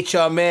appreciate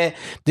y'all, man.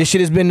 This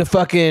shit has been a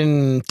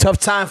fucking tough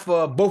time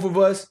for both of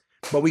us,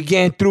 but we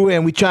getting through it,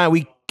 and we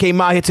came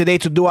out here today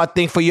to do our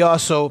thing for y'all.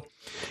 So,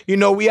 you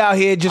know, we out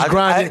here just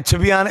grinding. To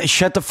be honest,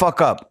 shut the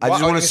fuck up. I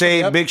just want to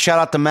say big shout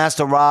out to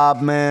Master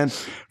Rob, man,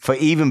 for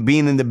even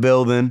being in the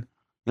building.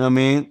 You know what I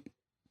mean?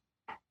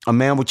 A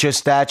man with your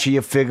stature,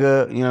 your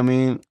figure, you know what I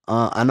mean?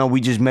 I know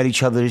we just met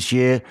each other this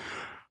year.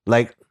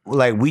 Like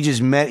we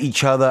just met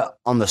each other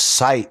on the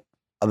site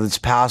of this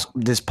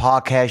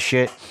podcast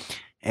shit,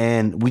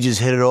 and we just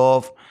hit it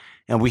off.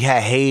 And we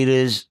had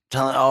haters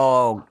telling,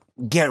 oh,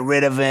 get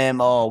rid of him.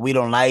 Oh, we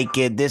don't like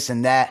it, this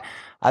and that.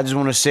 I just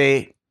want to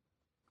say,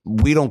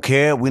 we don't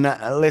care. We're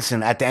not,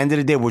 listen, at the end of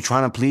the day, we're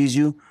trying to please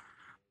you.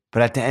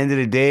 But at the end of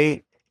the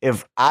day,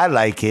 if I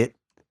like it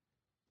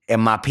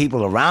and my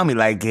people around me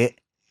like it,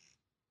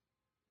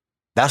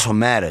 that's what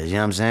matters, you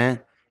know what I'm saying?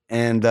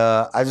 And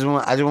I just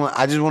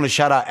want to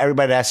shout out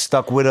everybody that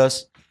stuck with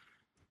us.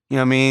 You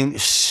know what I mean?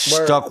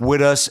 Stuck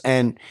with us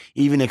and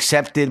even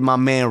accepted my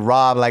man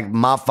Rob, like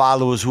my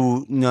followers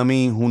who, you know what I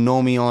mean, who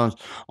know me on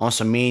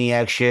some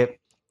maniac shit.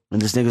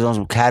 And this nigga's on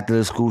some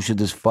Catholic school shit,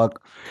 this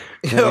fuck.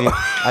 You know what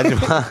I mean?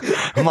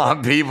 I just my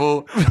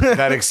people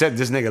that accept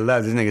this nigga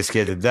left. This nigga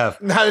scared to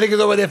death. Now the nigga's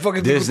over there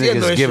fucking. This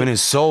nigga's giving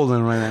his soul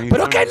in right now.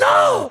 But okay,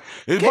 no.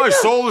 My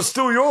soul is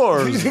still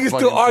yours. These niggas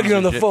still arguing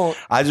on the phone.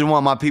 I just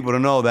want my people to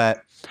know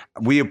that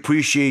we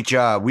appreciate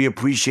y'all. We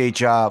appreciate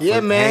y'all for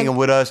hanging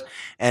with us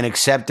and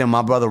accepting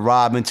my brother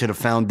Rob into the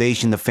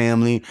foundation, the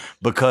family.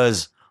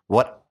 Because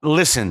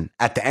listen,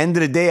 at the end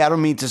of the day, I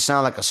don't mean to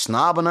sound like a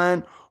snob or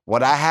nothing.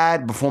 What I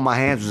had before my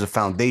hands was a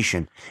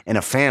foundation and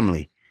a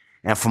family.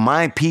 And for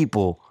my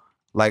people,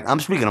 like I'm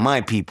speaking of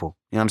my people,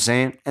 you know what I'm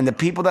saying? And the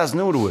people that's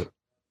new to it.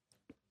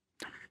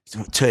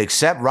 To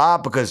accept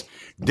Rob, because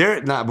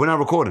we're not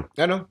recording.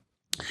 I know.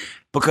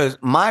 Because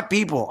my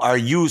people are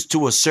used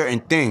to a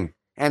certain thing.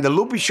 And the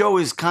Loopy show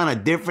is kind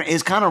of different.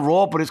 It's kind of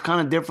raw, but it's kind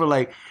of different.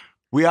 Like,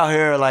 we out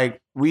here,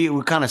 like,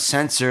 we're kind of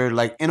censored,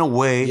 like, in a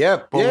way.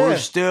 Yep. But we're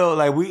still,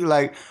 we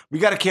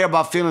got to care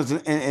about feelings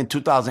in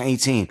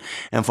 2018.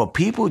 And for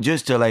people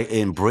just to, like,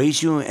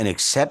 embrace you and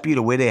accept you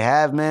the way they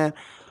have, man,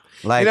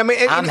 like, you know what I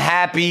mean? I'm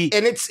happy.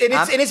 And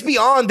it's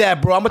beyond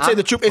that, bro. I'm going to tell you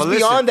the truth. It's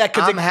beyond that.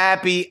 I'm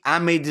happy I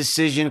made a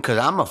decision because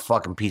I'm a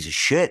fucking piece of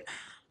shit.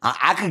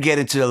 I could get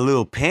into a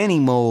little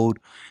panty mode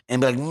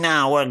and be like,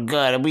 nah, we're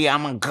good.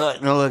 I'm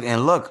good.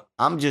 And look,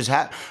 I'm just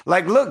happy.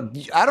 Like, look,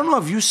 I don't know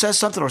if you said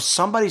something or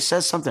somebody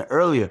said something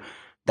earlier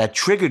that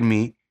triggered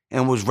me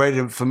and was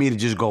ready for me to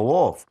just go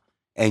off.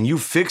 And you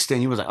fixed it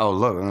and you was like, oh,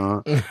 look.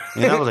 And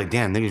I was like,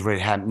 damn,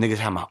 niggas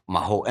have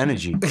my whole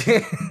energy. You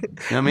know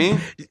what I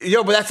mean?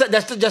 Yo, but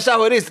that's just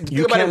how it is.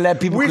 You can't let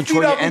people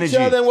control your energy. We feed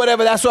off each other and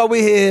whatever. That's why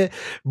we're here.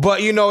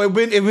 But, you know,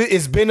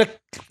 it's been a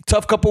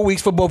tough couple of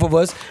weeks for both of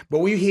us. But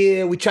we're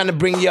here. We're trying to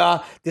bring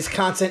y'all this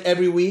content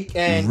every week.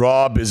 And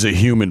Rob is a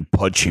human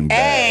punching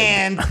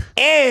bag.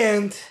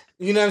 And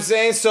you know what I'm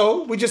saying?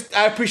 So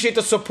I appreciate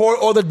the support,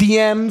 all the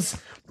DMs.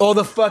 All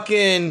the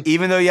fucking...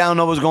 Even though y'all don't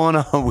know what's going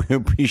on, we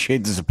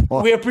appreciate the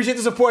support. We appreciate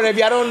the support. And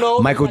if y'all don't know...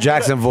 Michael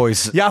Jackson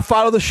voice. Y'all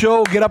follow the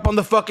show, get up on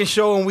the fucking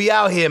show, and we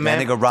out here, man.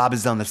 That nigga Rob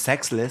is on the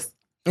sex list.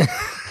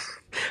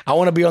 I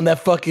want to be on that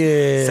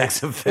fucking...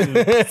 Sex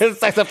offenders.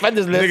 Sex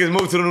offenders list. Niggas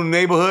move to the new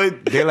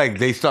neighborhood.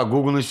 They start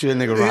Googling shit,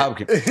 nigga Rob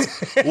can...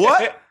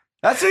 What?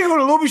 That's nigga on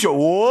the Loopy show.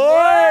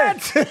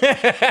 What?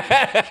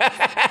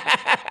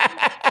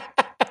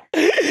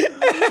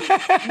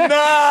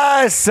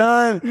 Nah,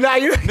 son. Nah,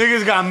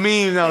 niggas got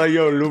memes now like,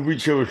 yo, Loopy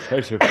show is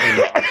such a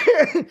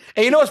thing.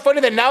 And you know what's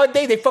funny? That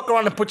nowadays they fuck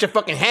around and put your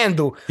fucking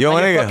handle. Yo,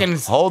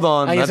 nigga, hold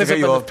on. On your sex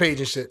offenders page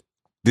and shit.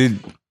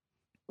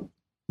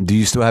 Do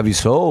you still have your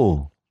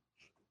soul?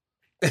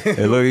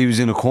 Hey, look, he was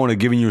in the corner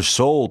giving your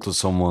soul to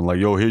someone. Like,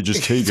 yo, here,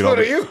 just take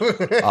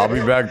it. I'll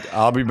be back.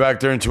 I'll be back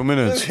there in 2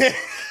 minutes.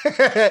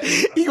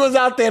 He was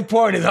out there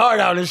pouring his heart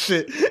out and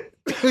shit.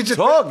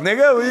 Talk,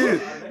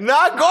 nigga.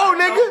 Nah, go,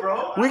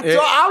 nigga. We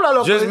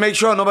talk. Just make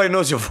sure nobody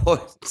knows your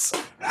voice.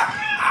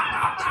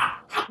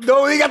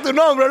 No diga tu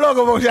nombre,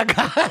 loco, por si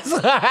acaso.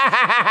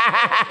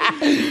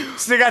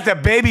 Still got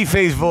that baby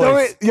face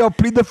voice. No, yo,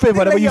 plead the fifth,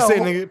 whatever you say,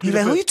 nigga. He's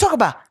like, who you talking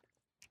about?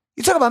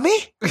 You talking about me?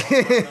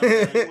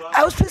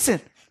 I was pissing.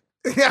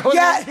 Yeah,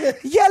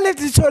 I lived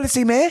in the toilet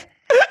seat, man.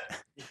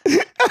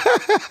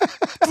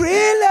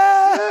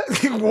 Thriller.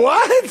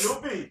 What?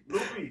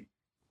 Loopy.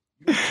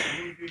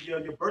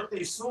 Your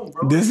birthday soon,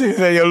 bro. This is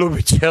yo,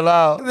 Loopy, chill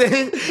out.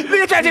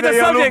 Nigga trying to change the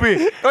Yo, subject.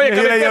 Loopy. Oye,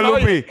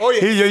 Loopy. Oye.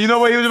 You know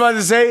what he was about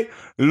to say?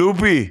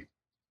 Loopy,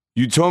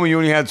 you told me you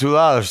only had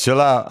 $2.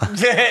 Chill out.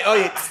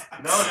 Oye.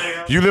 No,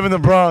 nigga. You live in the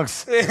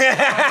Bronx. Te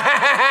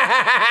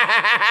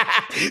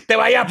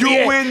vaya a You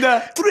pie. win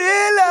the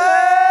Thriller.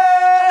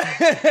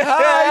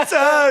 Heights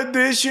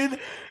edition.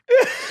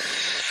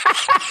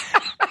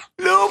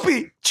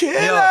 Loopy,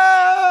 chill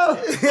out.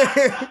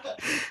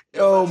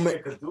 Yo, man.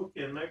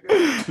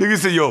 Nigga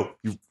said, yo.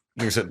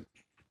 Nigga said,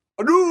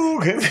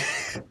 Hadouken.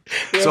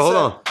 So hold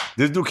on.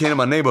 This dude came to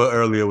my neighborhood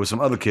earlier with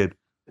some other kid.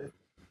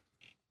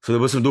 So there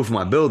was some dude from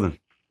my building.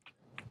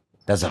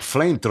 That's a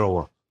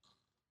flamethrower.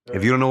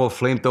 If you don't know what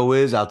flamethrower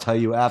is, I'll tell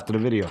you after the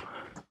video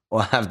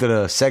or after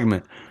the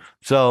segment.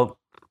 So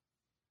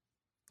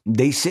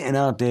they sitting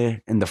out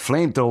there and the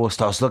flamethrower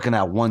starts looking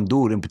at one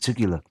dude in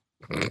particular.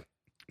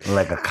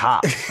 Like a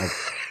cop. Like,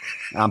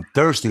 I'm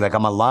thirsty, like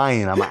I'm a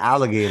lion, I'm an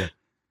alligator.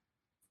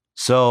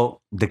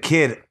 So the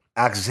kid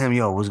asks him,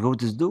 yo, what's good with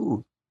this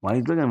dude? Why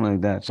you looking at him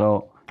like that?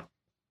 So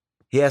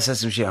he has said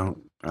some shit. I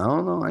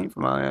don't know, I ain't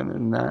from out here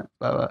and that.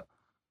 Blah,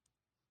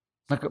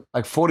 blah.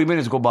 Like 40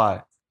 minutes go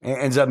by. It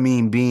ends up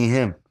being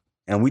him.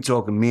 And we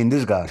talking, me and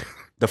this guy,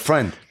 the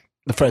friend.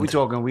 The friend. We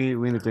talking, we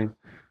anything.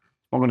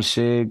 Smoking a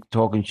cig,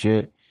 talking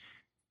shit.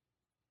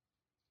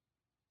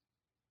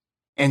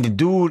 And the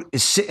dude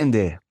is sitting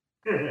there.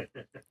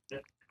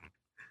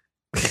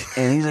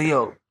 And he's like,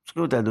 yo, what's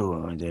good with that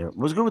dude right there?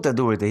 What's good with that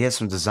dude right there? He had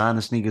some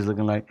designer sneakers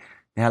looking like,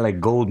 they had like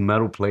gold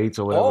metal plates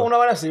or whatever. Oh, una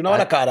buena así, una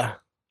buena cara.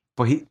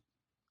 But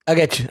I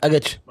get you.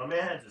 My man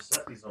had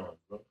Giuseppe's on,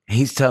 bro.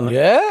 he's telling,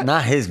 Yeah?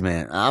 not his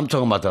man. I'm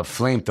talking about the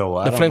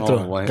flamethrower. The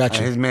flamethrower.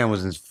 Gotcha. His man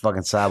was in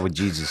fucking side with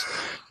Jesus.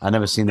 I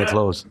never seen their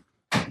clothes.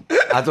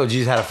 I thought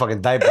Jesus had a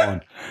fucking diaper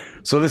on.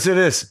 So listen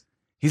to this.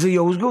 He's like,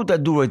 yo, what's good with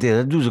that dude right there?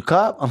 That dude's a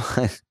cop? I'm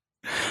like,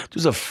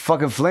 dude's a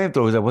fucking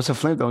flamethrower. He's like, what's a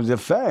flamethrower? He's a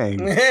fang.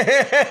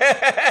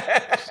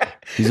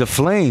 He's a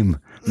flame.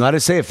 No, I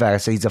didn't say a fag. I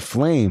said he's a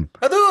flame.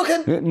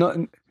 Hadouken.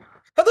 No,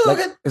 Hadouken.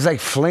 like, it's like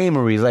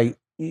flamery. Like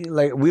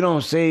we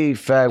don't say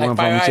fag Like one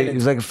Fire from. We say, Island.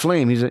 it's like a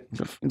flame. He's a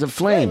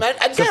flame. Man,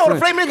 I It's a get what a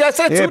flaming guy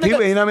said Yeah, too. people.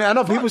 nigga. You know what I mean?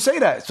 I know people say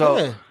that. So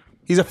Yeah.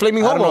 He's a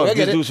flaming I don't know homo. I if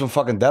this get it. dude's from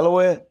fucking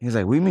Delaware. He's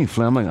like, what do you mean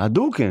flame? I'm like,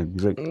 Hadouken.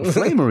 He's like,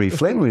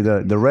 flamery,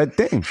 the red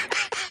thing.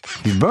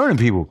 He's burning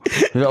people.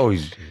 He's like, oh,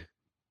 you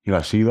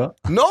got to see that?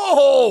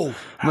 No.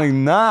 I'm like,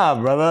 nah,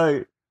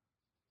 brother.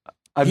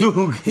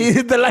 Hadouken.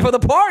 He's the life of the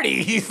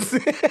party. He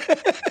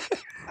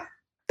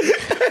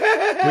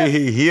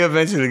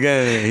eventually got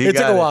it. It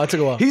took a while. It took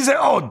a while. He said,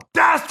 oh,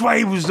 that's why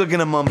he was looking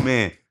at my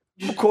man.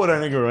 You call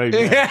that nigga right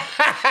now.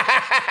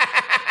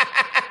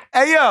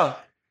 Hey, yo.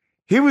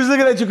 He was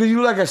looking at you because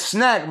you like a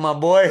snack, my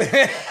boy.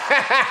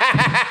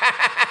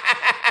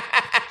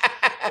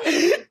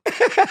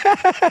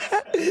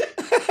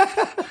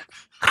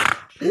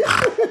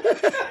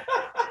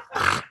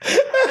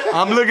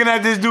 I'm looking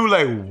at this dude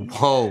like,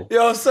 whoa.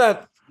 Yo, son.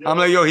 I'm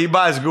like, yo, he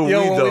buys good weed,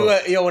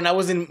 though. When I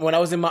was in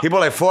my He bought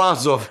like 4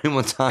 ounces off him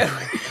one time.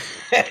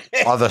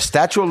 Are the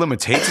statute of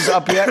limitations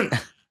up yet?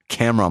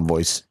 Cameron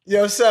voice.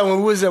 Yo, son, when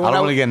we was in I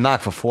don't want to get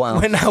knocked for 4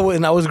 ounces.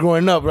 when I was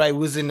growing up, right? We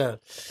was in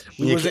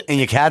In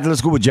your Catholic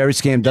school with Jerry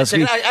Scam Dusky?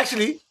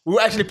 We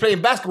were actually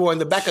playing basketball in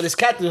the back of this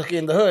Catholic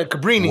in the hood,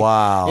 Cabrini.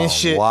 Wow. And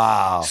shit.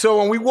 Wow. So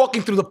when we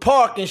walking through the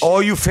park and shit.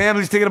 All you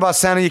families thinking about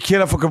signing your kid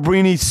up for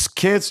Cabrini's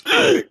kids,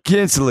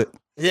 cancel it.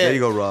 Yeah. There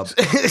you go, Rob.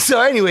 So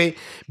anyway,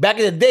 back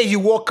in the day, you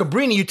walk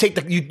Cabrini,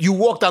 you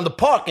walk down the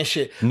park and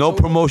shit. No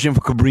promotion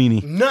for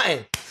Cabrini.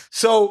 Nothing.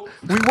 So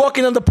we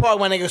walking on the park,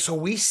 my nigga. So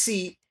we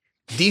see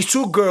these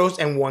 2 girls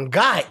and 1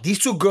 guy. These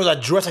 2 girls are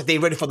dressed like they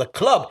ready for the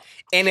club.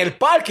 And El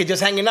Parque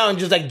just hanging out and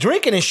just like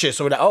drinking and shit.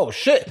 So we're like, oh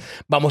shit.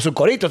 Vamos un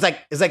corito.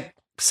 It's like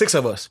 6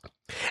 of us.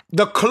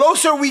 The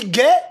closer we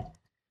get,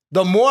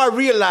 the more I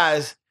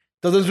realize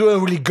that those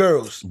weren't really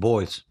girls.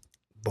 Boys.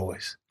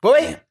 Boys. But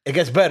wait, it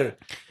gets better.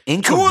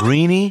 In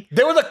Cabrini?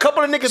 There was a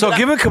couple of niggas. So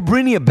giving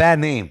Cabrini a bad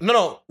name.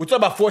 No. We're talking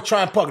about Fort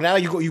Tryon Park. Now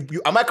I'm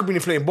at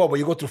Cabrini playing ball, but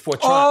you go through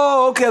Fort Tryon.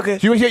 Oh, okay.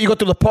 You go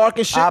through the park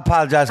and shit. I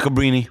apologize,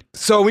 Cabrini.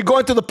 So we go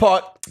into the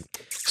park.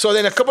 So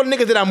then a couple of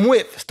niggas that I'm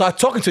with start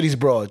talking to these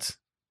broads.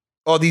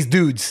 Or these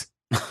dudes.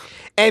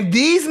 And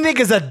these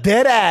niggas are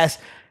dead ass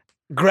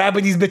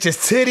grabbing these bitches'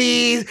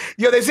 titties.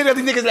 Yo, they say that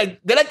these niggas like,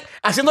 they're like,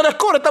 haciendo las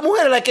cosas a estas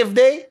mujeres like if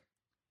they,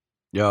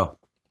 Yo.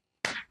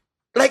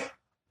 like,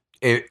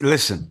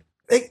 Listen.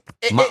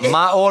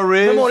 My order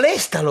is. Me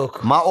molesta,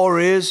 loco. My order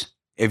is,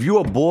 if you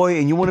a boy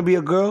and you want to be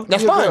a girl,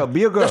 That's be a fine. girl.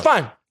 Be a girl. That's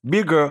fine. Be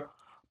a girl.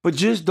 But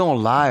just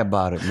don't lie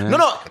about it, man.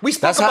 No, we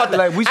spoke about that.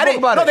 Like, we spoke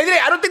about it. No, they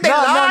didn't. I don't think they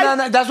lied.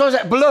 No. That's what I'm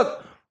saying. But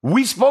look,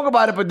 we spoke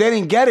about it, but they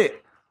didn't get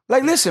it.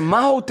 Like, listen,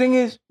 my whole thing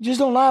is just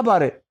don't lie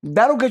about it.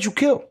 That'll get you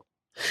killed.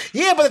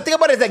 Yeah, but the thing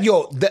about it is like,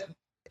 yo,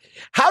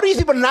 how do you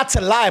people not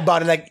to lie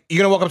about it? Like, you're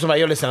gonna walk up to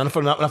somebody, yo, listen, I'm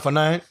for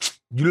 9.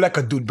 You like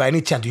a dude by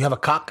any chance? Do you have a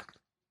cock?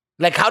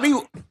 Like, how do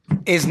you?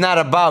 It's not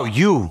about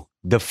you,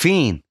 the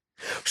fiend.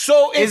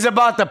 So It's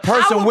about the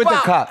person with the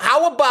cock.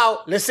 How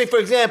about, let's say, for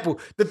example,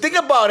 the thing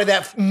about it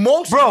that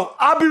most Bro,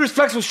 I'll be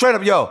respectful straight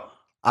up. Yo,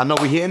 I know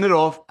we're hitting it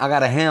off. I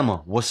got a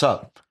hammer. What's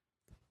up?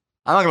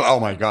 I'm not gonna, oh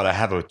my God, I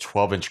have a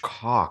 12-inch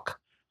cock.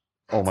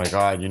 Oh my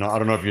God, I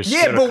don't know if you're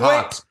scared of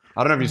cocks.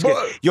 I don't know if you're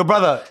scared. Yo,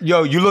 brother,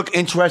 you look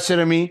interested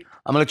in me.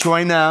 I'm gonna let you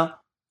right now.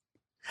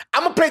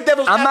 I'm gonna play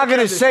devil's I'm not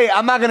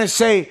gonna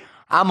say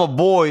I'm a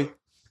boy.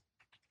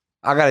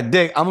 I got a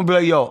dick. I'm gonna be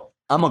like, yo,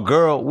 I'm a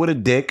girl with a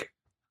dick.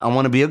 I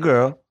want to be a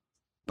girl,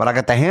 but I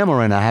got the hammer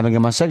right now. I haven't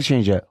got my sex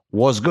change yet.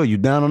 What's good? You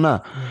down or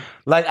not?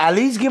 Like, at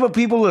least give a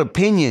people an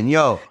opinion,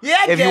 yo.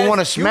 Yeah, if you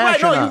want to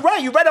smash, you're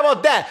right. You're right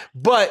about that.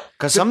 But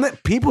because some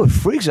people are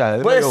freaks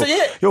out. But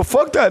Like, yo,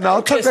 fuck that. Now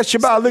I'll tuck that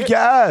shit out. I'll lick your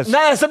ass.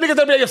 Nah, some niggas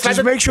don't be like,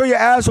 just make sure your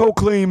asshole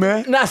clean,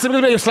 man. Nah, some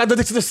niggas be like, slide the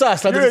dick to the side.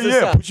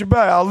 Yeah. Put your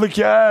back. I'll lick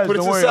your ass. Put it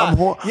Don't to worry. the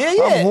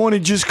side. I'm horny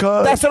just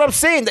cause. That's what I'm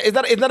saying.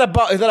 It's not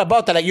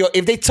about that. Like, yo,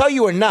 if they tell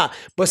you or not.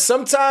 But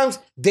sometimes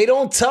they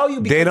don't tell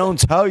you. They don't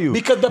tell you.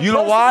 Because you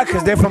know why?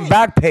 Because they're from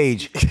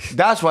Backpage.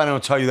 That's why they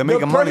don't tell you. They're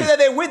making money. The person that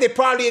they're with,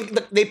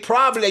 they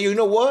probably, you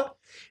know what?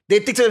 They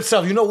think to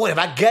themselves, you know what? If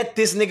I get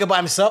this nigga by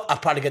himself, I'll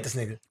probably get this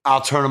nigga.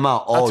 I'll turn him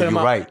out. Oh, you're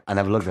right. I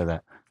never looked at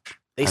that.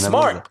 They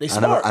smart.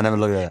 I never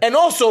looked at that. And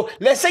also,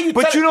 let's say you.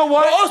 But you know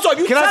what? But also,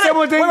 you can I say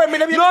one thing? Wait,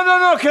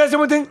 no. Can I say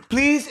one thing?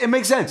 Please, it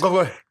makes sense. Go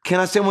ahead. Can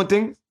I say one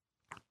thing?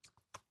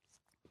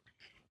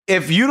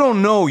 If you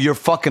don't know you're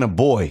fucking a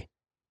boy,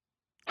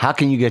 how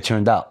can you get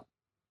turned out?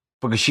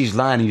 Because she's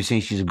lying and you're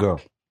saying she's a girl.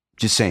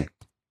 Just saying.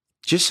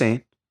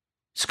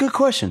 It's a good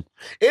question.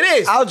 It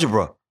is.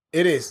 Algebra.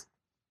 It is.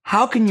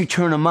 How can you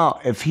turn him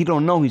out if he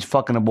don't know he's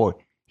fucking a boy?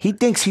 He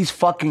thinks he's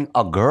fucking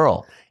a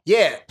girl.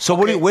 Yeah. So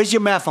where's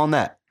your math on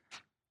that?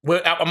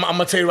 Well, I'm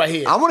gonna tell you right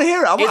here. I want to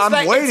hear it.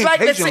 I'm waiting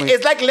patiently.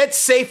 Let's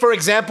say, for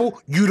example,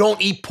 you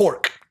don't eat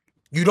pork.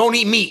 You don't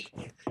eat meat.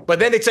 But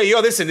then they tell you,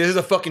 yo, listen, this is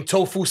a fucking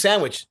tofu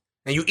sandwich.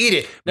 And you eat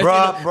it. Wait.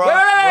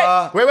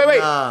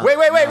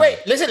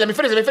 Listen, let me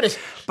finish.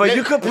 But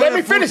you could let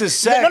me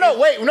finish. No,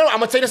 wait. No, I'm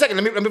gonna tell you in a second.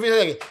 Let me finish a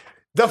second.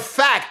 The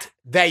fact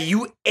that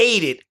you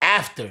ate it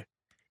after,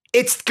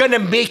 it's gonna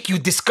make you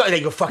disgusted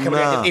that you're fucking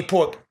ate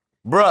pork.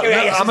 Bruh,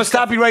 I'm gonna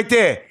stop you right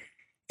there.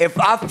 If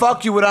I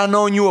fuck you without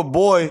knowing you a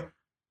boy,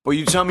 but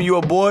you tell me you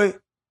a boy,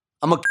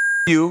 I'm gonna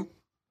you,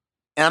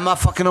 and I'm not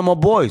fucking on my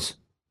boys.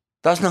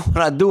 That's not what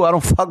I do. I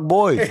don't fuck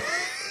boys.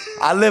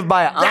 I live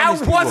by an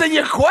honesty rule. That wasn't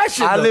your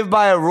question. I live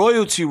by a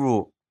royalty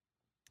rule.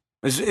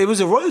 It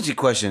was a royalty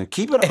question.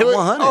 Keep it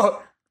 100.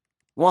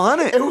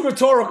 100. It was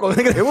rhetorical.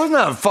 It was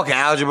not a fucking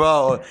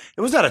algebra.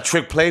 It was not a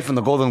trick play from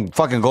the Golden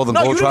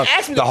Gold Tribe.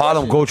 The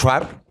Harlem Gold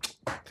Tribe.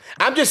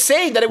 I'm just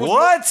saying that it was.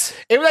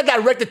 What? It was like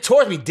directed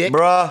towards me, dick.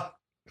 Bruh.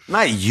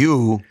 Not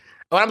you.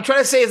 What I'm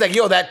trying to say is like,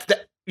 yo,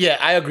 yeah,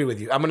 I agree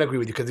with you. I'm gonna agree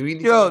with you because we.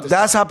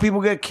 That's how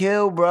people get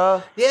killed,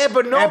 bruh. Yeah,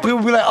 but no. And people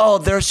be like, "Oh,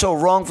 they're so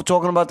wrong for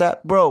talking about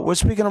that, bro." We're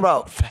speaking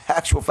about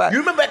actual facts. You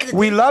remember back in the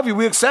we love you.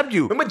 We accept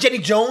you. Remember Jenny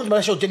Jones? Remember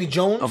that show, Jenny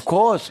Jones? Of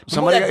course.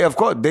 Of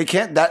course. They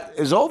can't. That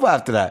is over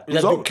after that. It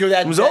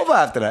was over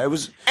after that. It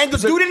was. And the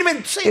dude didn't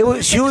even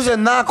say. She was a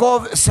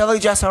knockoff, Sally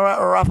Jessa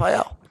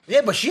Raphael. Yeah,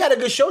 but she had a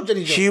good show,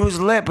 Jenny Jones. She was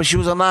lit, but she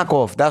was a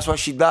knockoff. That's why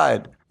she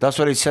died. That's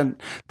why they sent.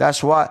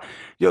 That's why.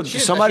 Yo,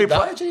 somebody.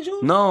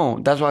 No,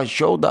 that's why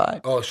show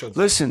died. Oh, show died.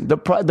 Listen, the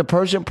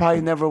person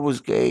probably never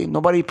was gay.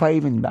 Nobody probably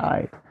even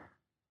died.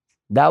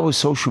 That was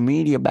social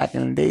media back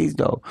in the days,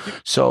 though.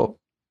 So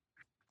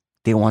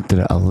they wanted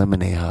to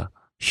eliminate her.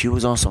 She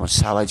was on some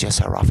Sally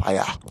Jessa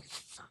Raphael.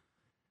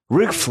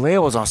 Ric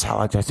Flair was on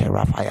Sally Jessa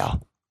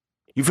Raphael.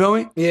 You feel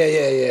me?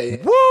 Yeah.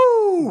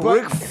 Woo!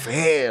 Ric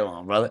Flair,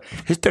 brother.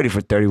 His 30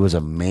 for 30 was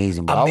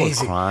amazing, bro. I was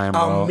crying,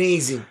 bro.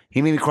 Amazing.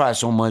 He made me cry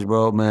so much,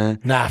 bro, man.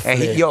 Nah,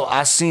 and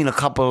I seen a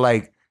couple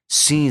like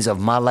scenes of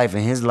my life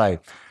and his life,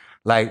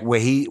 like where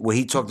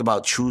he talked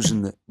about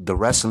choosing the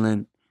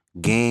wrestling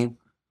game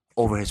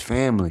over his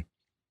family.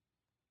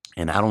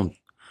 And I don't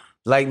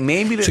like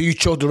maybe. So you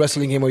chose the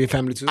wrestling game over your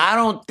family too? I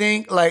don't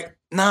think I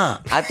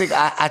think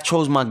I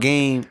chose my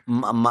game.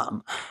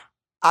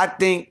 I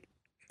think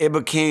it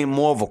became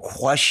more of a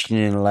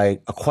question,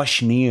 like a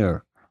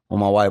questionnaire on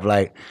my wife.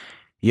 Like,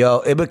 yo,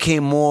 it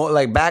became more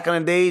like back in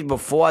the days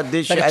before I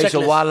did shit. I used to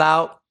wild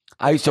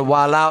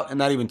out. And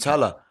not even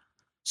tell her.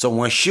 So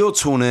when she'll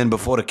tune in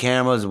before the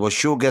cameras, well,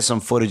 she'll get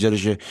some footage of the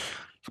shit.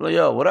 She's like,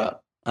 yo, what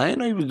up? I didn't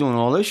know you was doing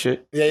all this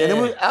shit.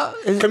 Yeah.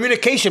 It's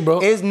communication, bro.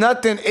 It's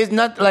nothing. It's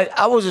not like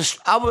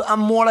I'm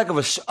more like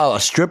a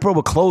stripper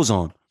with clothes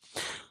on.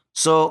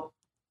 So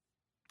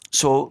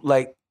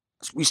like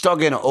we start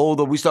getting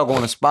older. We start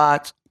going to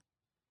spots.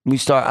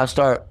 I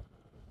start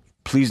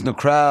pleasing the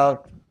crowd.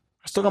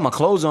 I still got my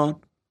clothes on.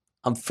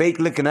 I'm fake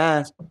licking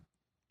ass.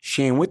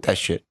 She ain't with that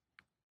shit.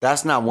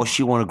 That's not what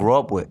she want to grow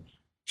up with.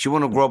 She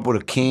want to grow up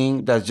with a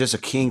king that's just a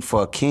king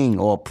for a king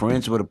or a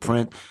prince with a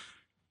prince.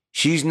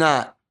 She's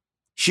not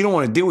She don't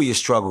want to deal with your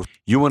struggles.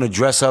 You want to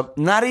dress up.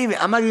 I'm not even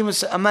going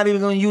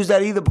to use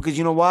that either because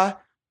you know why?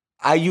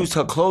 I used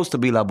her clothes to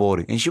be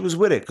Labori, and she was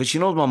with it because she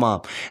knows my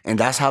mom, and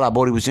that's how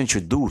Labori was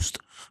introduced.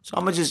 So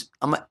I'm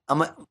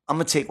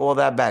gonna take all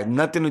that back.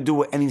 Nothing to do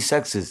with any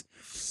sexes.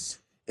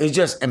 It's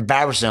just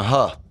embarrassing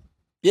her.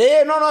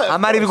 Yeah, no.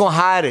 I'm not even gonna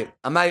hide it.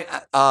 I'm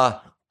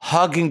not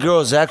hugging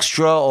girls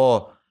extra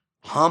or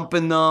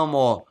humping them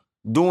or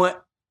doing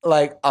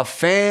like a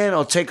fan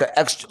or take a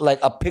extra like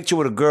a picture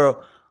with a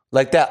girl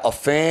like that. A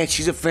fan,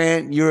 she's a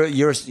fan. You're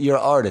an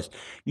artist.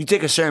 You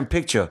take a certain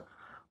picture.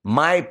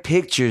 My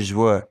pictures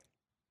were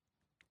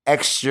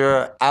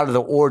extra out of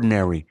the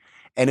ordinary.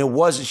 And it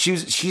wasn't,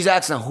 she's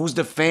asking who's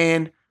the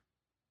fan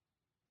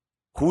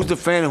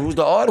and who's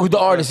the artist. Who's the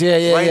artist,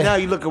 yeah. Right now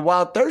you looking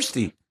wild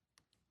thirsty.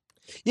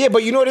 Yeah,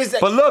 but you know what it is?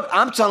 But look,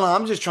 I'm telling her,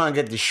 I'm just trying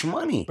to get this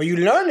shmoney. But you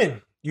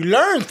learning. You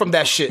learn from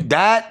that shit.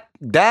 That,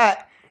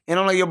 and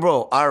I'm like, yo,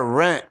 bro, our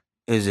rent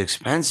is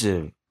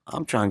expensive.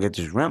 I'm trying to get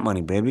this rent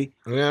money, baby.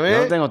 You know what I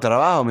mean? No tengo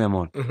trabajo, mi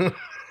amor.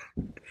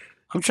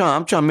 I'm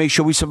trying to make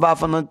sure we survive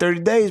for another 30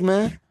 days,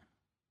 man.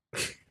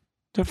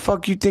 The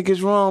fuck you think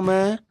is wrong,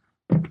 man?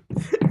 You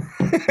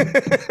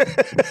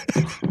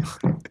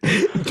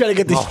trying to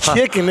get this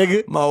chicken,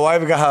 nigga. My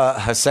wife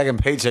got her second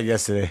paycheck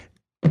yesterday.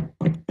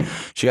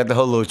 She got the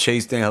whole little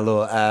Chase thing, her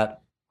little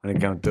app when it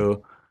came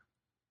through.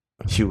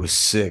 She was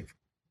sick.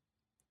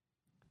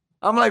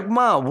 I'm like,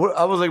 Mom,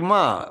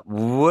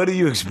 what do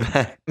you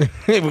expect?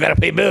 We gotta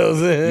pay bills.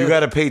 You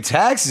gotta pay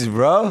taxes,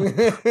 bro.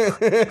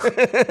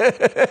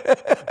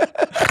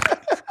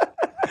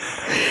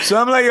 So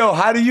I'm like, yo,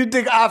 how do you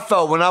think I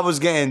felt when I was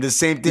getting the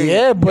same thing?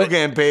 Yeah, but you're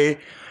getting paid,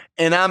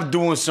 and I'm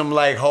doing some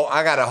like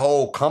I got a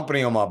whole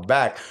company on my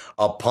back,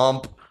 a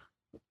pump,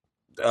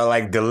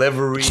 like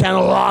delivery,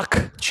 channel lock,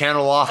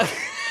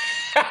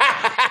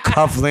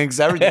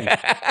 cufflinks, everything,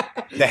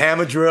 the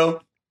hammer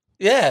drill,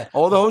 yeah,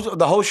 all the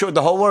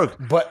whole work.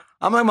 But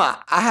I'm like, Ma,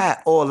 I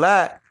had all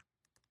that,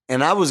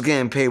 and I was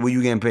getting paid. What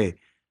you getting paid?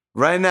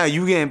 Right now,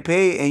 you getting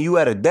paid, and you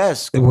at a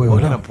desk,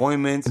 working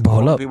appointments,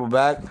 calling people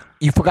back.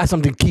 You forgot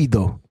something key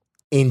though.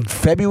 In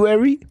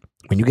February,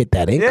 when you get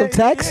that income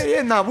tax,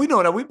 nah, we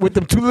know that. With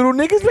them two little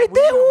niggas right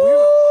there.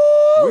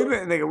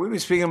 We've been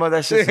speaking about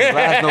that shit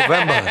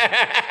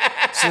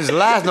since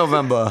last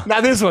November.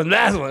 Not this one,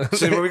 last one.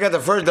 Since when we got the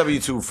first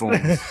W-2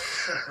 phone.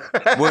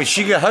 When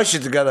she got her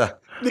shit together.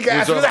 Nigga,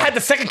 as soon as I had the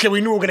second kid,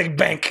 we knew we were gonna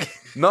bank.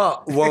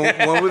 No, when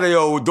we like,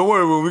 yo, don't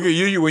worry,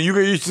 when you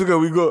get your shit together,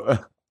 we go.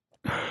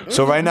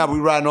 So right now we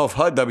riding off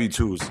her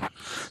W-2s.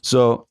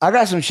 So I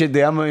got some shit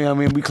there.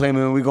 We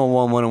claiming we going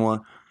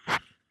 1-1-1.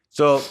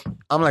 So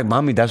I'm like,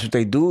 Mommy, that's what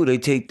they do. They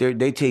take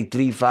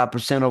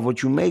 3-5% of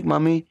what you make,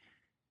 Mommy.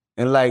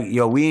 And like,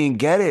 yo, we ain't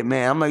get it,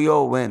 man. I'm like,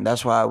 yo, man,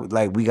 that's why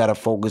like we gotta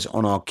focus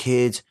on our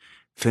kids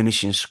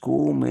finishing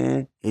school,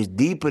 man. It's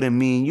deeper than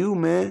me and you,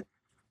 man.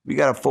 We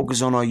gotta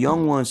focus on our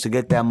young ones to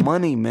get that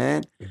money,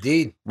 man.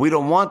 Indeed. We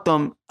don't want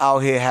them out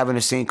here having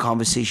the same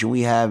conversation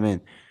we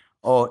having.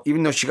 Or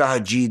even though she got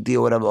her GD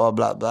or whatever, or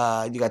blah,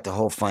 blah, you got the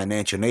whole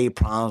financial aid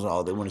problems.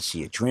 Oh, they want to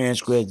see a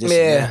transcript. This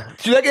and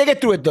that. She get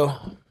through it though.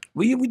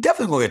 We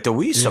definitely gonna get through.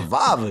 We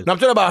surviving. No, I'm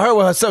talking about her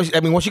with herself.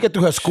 I mean, once she get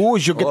through her school,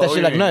 she'll get that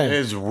shit like nothing.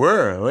 It's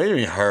her. What do you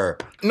mean her?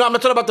 No, I'm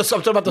not talking about the.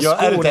 I'm talking about the Yo,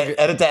 school.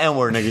 edit the N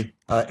word, nigga.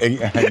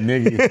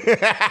 Nigga.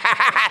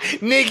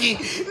 Niggy.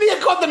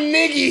 Nigga called them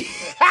niggy.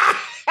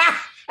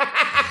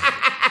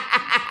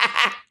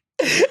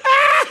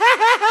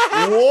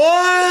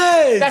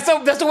 What?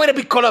 That's the way to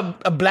be called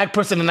a black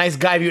person, a nice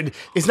guy.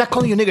 It's not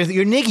calling you nigga.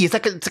 You're niggy. It's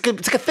like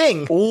a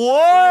thing.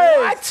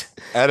 What?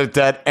 Edit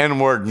that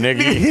N-word,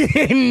 nigga.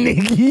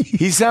 Niggy.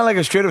 He sound like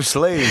a straight up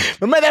slave.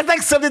 But man, that's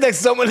like something that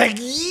someone like,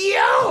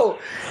 yo.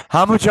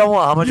 How much y'all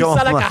want? You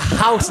sound like a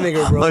house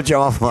nigga, bro. How much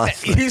y'all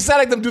want? You sound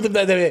like them dudes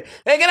that hey,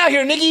 get out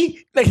here,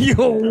 niggy. Like,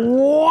 yo,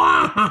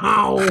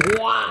 wow.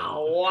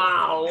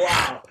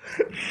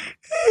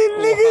 Hey,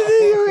 nigga,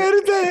 you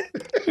edit that.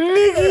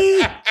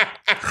 Nigga.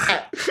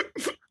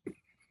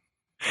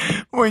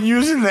 When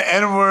using the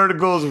N-word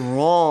goes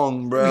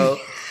wrong, bro.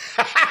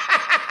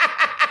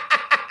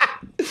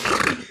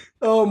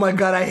 Oh my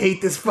God, I hate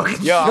this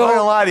fucking Yo, show. I'm not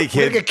gonna lie to you, We're kid.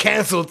 gonna get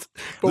canceled.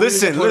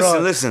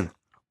 Listen.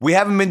 We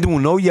haven't been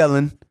doing no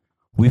yelling.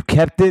 We've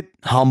kept it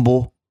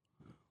humble.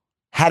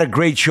 Had a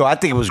great show. I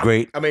think it was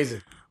great.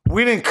 Amazing.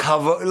 We didn't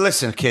cover.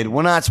 Listen, kid,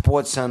 we're not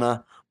Sports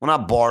Center. We're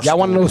not Barstool. Y'all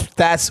want to know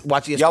stats?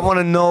 Watch ESPN. Y'all want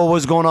to know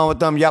what's going on with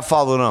them? Y'all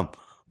follow them.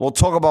 We'll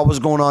talk about what's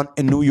going on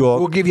in New York.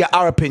 We'll give you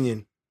our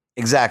opinion.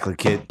 Exactly,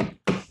 kid.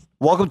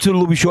 Welcome to the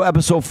Loopy Show,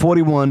 episode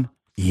 41.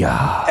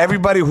 Yeah.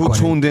 Everybody who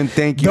tuned in,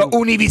 thank you. The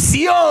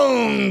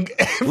Univision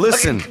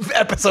Listen.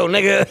 episode,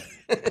 nigga.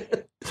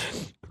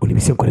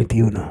 Univision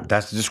 41.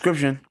 That's the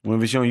description.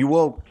 Univision, you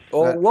woke.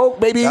 Oh, woke,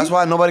 baby. That's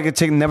why nobody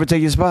can never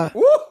take your spot.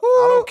 Woo-hoo.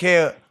 I don't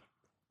care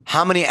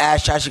how many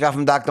ass shots you got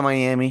from Dr.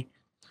 Miami.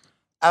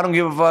 I don't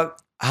give a fuck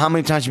how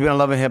many times you been on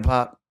Love and Hip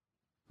Hop.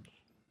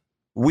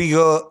 We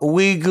good.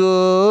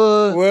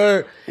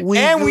 We're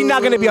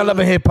not gonna be on Love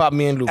and Hip Hop,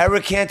 me and Luke.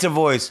 Eric Cantor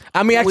voice.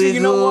 I mean, actually, We you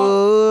know what?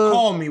 good.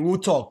 Call me. We'll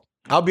talk.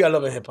 I'll be all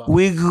over hip hop.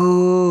 We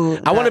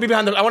good. I want to be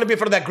behind. I want to be in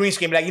front of that green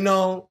screen, like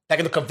like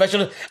in the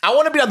confessional. I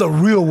want to be on the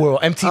Real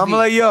World MTV. I'm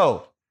like,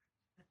 yo,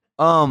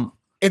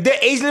 if they're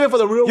age limit for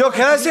the Real yo, World,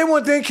 can I say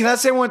one thing? Can I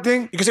say one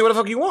thing? you can say what the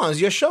fuck you want. It's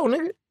your show,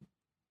 nigga.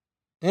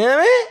 You know what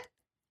I mean?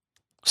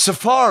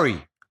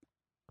 Safari.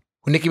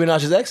 With Nicki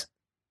Minaj's ex.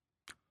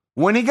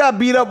 When he got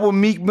beat up with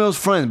Meek Mill's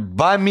friends,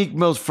 by Meek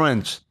Mill's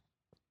friends,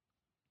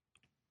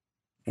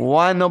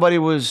 why nobody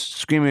was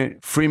screaming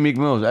free Meek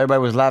Mills? Everybody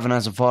was laughing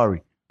at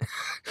Safari.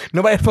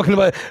 Nobody fucking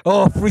about,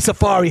 oh, free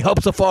Safari,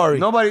 help Safari.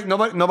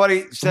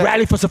 Nobody said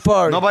Rally for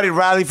Safari. Nobody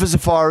rallied for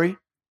Safari.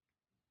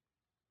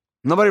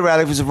 Nobody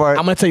rallied for Safari.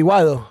 I'm gonna tell you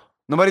why though.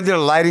 Nobody did a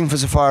lighting for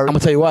Safari. I'm gonna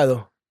tell you why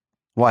though.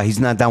 Why? He's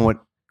not down with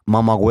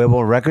Mama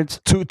Huevo Records?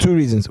 Two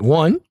reasons.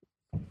 One,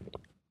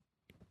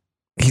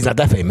 he's not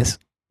that famous.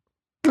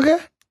 Okay.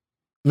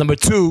 Number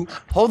two,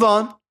 Hold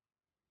on.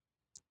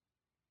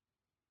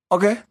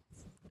 Okay.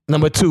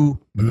 Number two,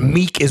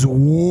 Meek is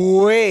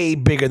way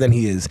bigger than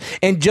he is.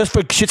 And just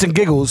for shits and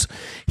giggles,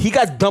 he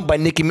got dumped by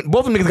Nicki.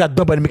 Both of them niggas got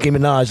dumped by Nicki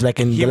Minaj. Like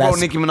in He the wrote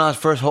last. Nicki Minaj's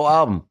first whole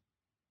album.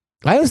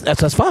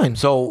 That's fine.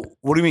 So,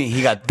 what do you mean?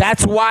 He got...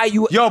 That's why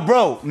you. Yo,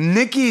 bro,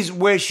 Nicki's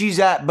where she's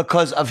at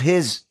because of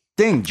his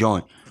thing,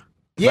 joint.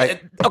 Yeah.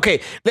 Like-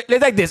 Okay.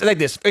 Like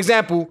this. For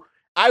example,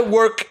 I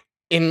work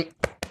in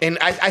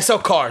I sell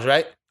cars,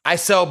 right? I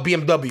sell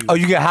BMW. Oh,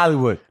 you get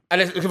Hollywood. And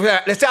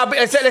let's say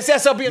I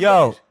sell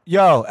BMW.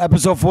 Yo,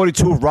 episode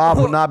 42, Rob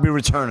will not be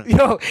returning.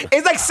 Yo,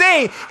 it's like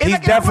saying He's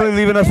definitely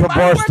leaving us for If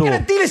I work Barstool.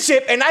 at a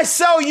dealership and I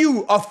sell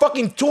you a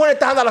fucking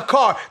 $200,000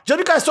 car, just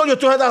because I sold you a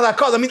 $200,000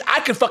 car, that means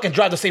I can fucking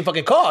drive the same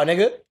fucking car,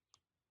 nigga.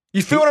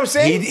 You feel what I'm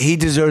saying? He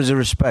deserves the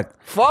respect.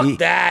 Fuck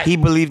that. He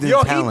believed in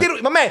talent. He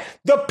did. My man,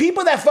 the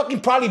people that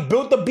fucking probably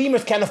built the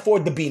Beamers can't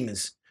afford the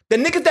Beamers. The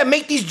niggas that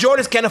make these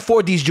Jordans can't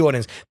afford these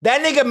Jordans.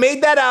 That nigga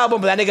made that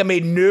album, but that nigga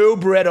made no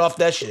bread off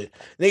that shit.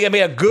 Nigga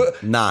made a good...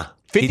 Nah.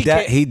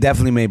 50K. He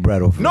definitely made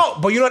bread off it. No,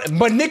 but you know what?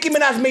 But Nicki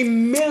Minaj made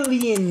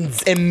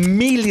millions and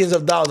millions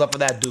of dollars off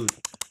of that dude.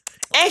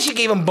 And she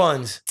gave him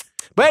buns.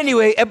 But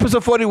anyway,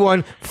 episode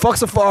 41, fuck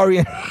Safari.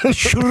 Nah,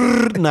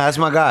 that's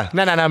my guy.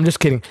 No, I'm just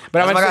kidding.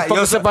 But I'm That's my going guy. to fuck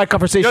the Safari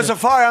conversation. Yo,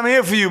 Safari, I'm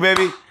here for you,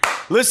 baby.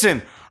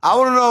 Listen, I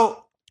want to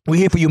know, We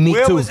here for you, Meek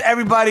where too. was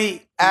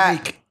everybody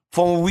at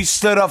from when we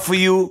stood up for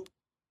you,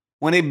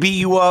 when they beat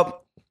you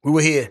up? We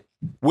were here.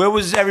 Where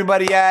was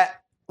everybody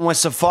at when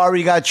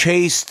Safari got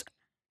chased?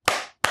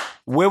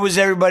 Where was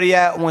everybody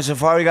at when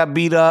Safari got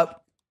beat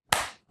up?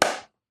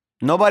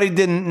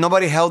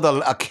 Nobody held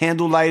a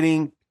candle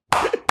lighting.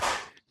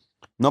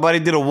 Nobody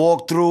did a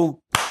walkthrough.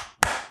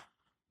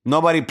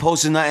 Nobody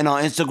posted nothing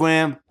on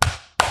Instagram.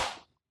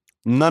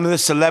 None of the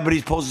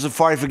celebrities posted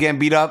Safari for getting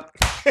beat up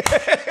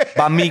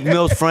by Meek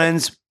Mill's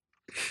friends.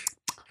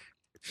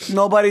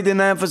 Nobody did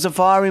nothing for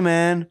Safari,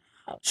 man.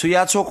 So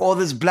y'all talk all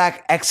this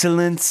black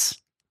excellence,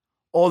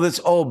 all this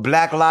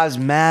Black Lives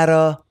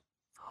Matter,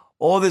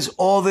 all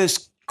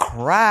this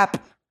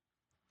crap.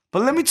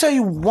 But let me tell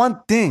you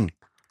one thing.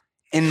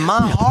 In my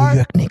heart, New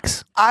York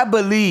Knicks. I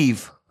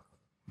believe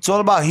it's all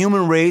about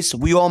human race.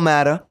 We all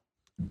matter.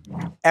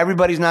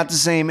 Everybody's not the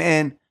same.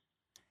 And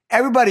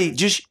everybody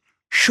just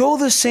show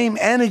the same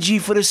energy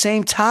for the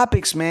same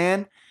topics,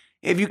 man.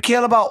 If you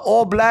care about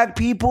all black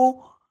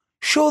people,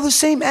 show the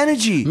same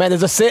energy. Man,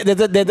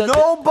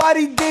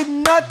 Nobody did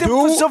nothing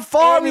for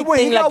Safari when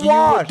he got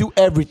washed. Do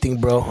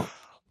everything, bro.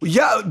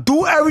 Yeah,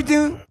 do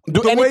everything.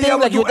 Do the way anything y'all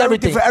like do you do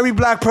everything. for every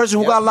black person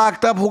who got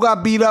locked up, who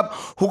got beat up,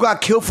 who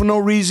got killed for no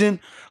reason.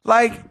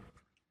 Like,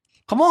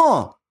 come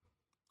on,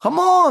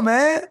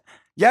 man.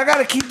 Y'all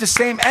gotta keep the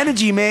same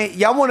energy, man.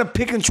 Y'all wanna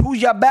pick and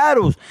choose your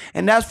battles.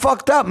 And that's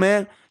fucked up,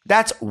 man.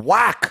 That's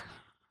whack.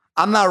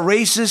 I'm not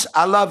racist.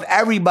 I love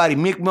everybody.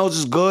 Meek Mills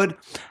is good.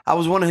 I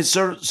was one of his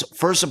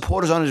first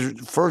supporters on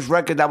his first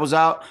record that was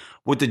out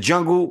with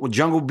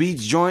Jungle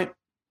Beats joint.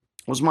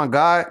 Was my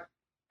guy.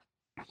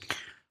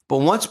 But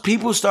once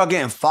people start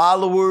getting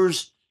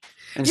followers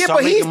and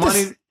start making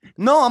money,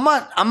 no,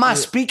 I'm not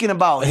speaking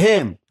about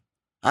him.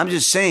 I'm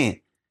just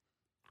saying,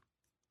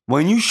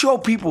 when you show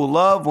people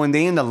love, when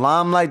they in the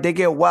limelight, they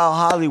get wild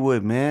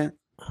Hollywood, man.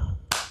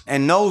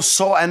 And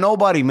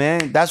nobody,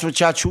 man. That's what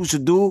y'all choose to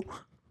do.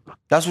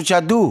 That's what y'all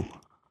do.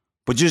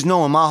 But just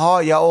know, in my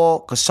heart, y'all all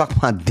can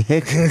suck my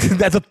dick.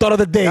 That's the thought of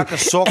the day. Y'all can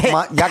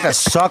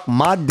suck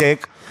my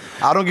dick.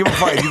 I don't give a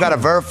fuck. If you got a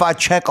verified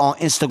check on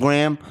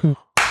Instagram,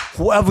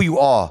 whoever you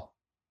are,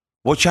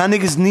 what y'all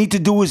niggas need to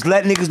do is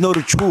let niggas know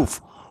the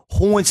truth.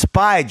 Who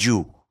inspired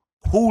you?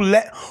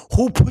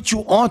 Who put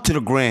you onto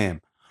the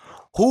gram?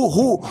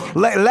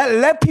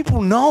 Let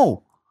people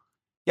know.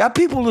 Y'all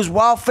people is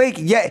wild fake.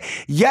 Yeah,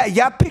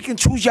 y'all pick and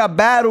choose your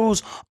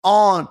battles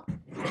on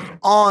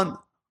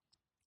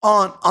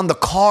the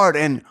card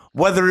and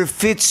whether it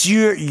fits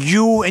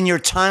you and your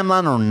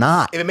timeline or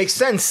not. If it makes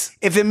sense.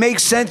 If it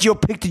makes sense, you'll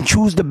pick and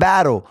choose the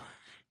battle.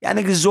 Y'all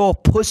niggas is all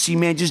pussy,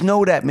 man. Just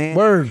know that, man.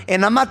 Word.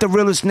 And I'm not the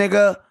realest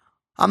nigga.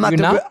 I'm not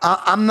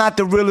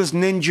the realest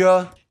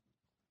ninja.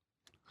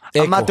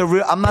 I'm not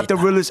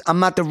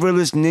the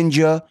realest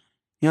ninja.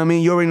 You know what I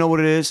mean? You already know what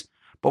it is.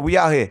 But we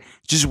out here.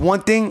 Just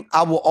one thing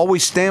I will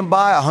always stand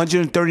by,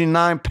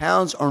 139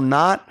 pounds or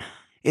not,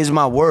 is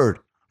my word.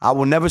 I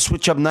will never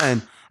switch up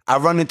nothing. I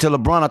run into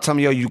LeBron, I tell him,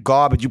 yo, you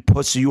garbage, you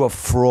pussy, you a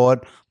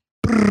fraud.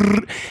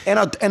 And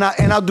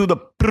I'll do the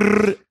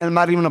and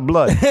not even the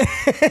blood.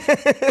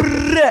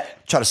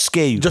 Try to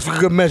scare you. Just for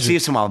good measure. See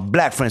if some of my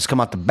black friends come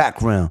out the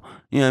background.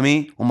 You know what I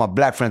mean? All my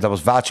black friends that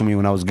was vouching me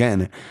when I was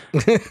getting it.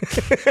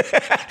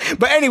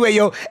 But anyway,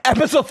 yo,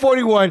 episode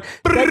 41.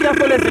 Thank y'all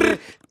for listening.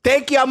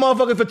 Thank y'all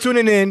motherfuckers for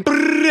tuning in.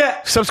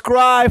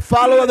 Subscribe,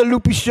 follow the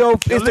Loopy Show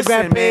Instagram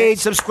listen, page. man.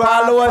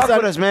 Subscribe, follow us fuck on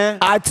with us, man.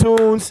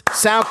 iTunes,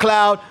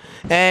 SoundCloud.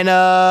 And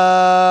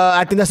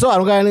I think that's all. I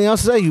don't got anything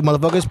else to say. You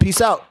motherfuckers,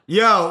 peace out.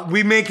 Yo,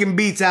 we making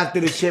beats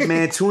after this shit,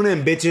 man. Tune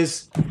in,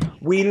 bitches.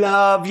 We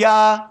love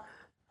ya.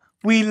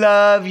 We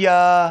love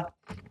ya.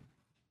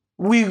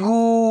 We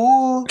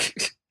go.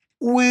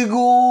 We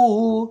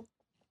go.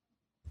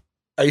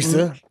 Are you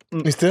still?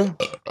 You still?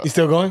 You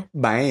still going?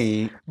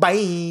 Bye.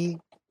 Bye.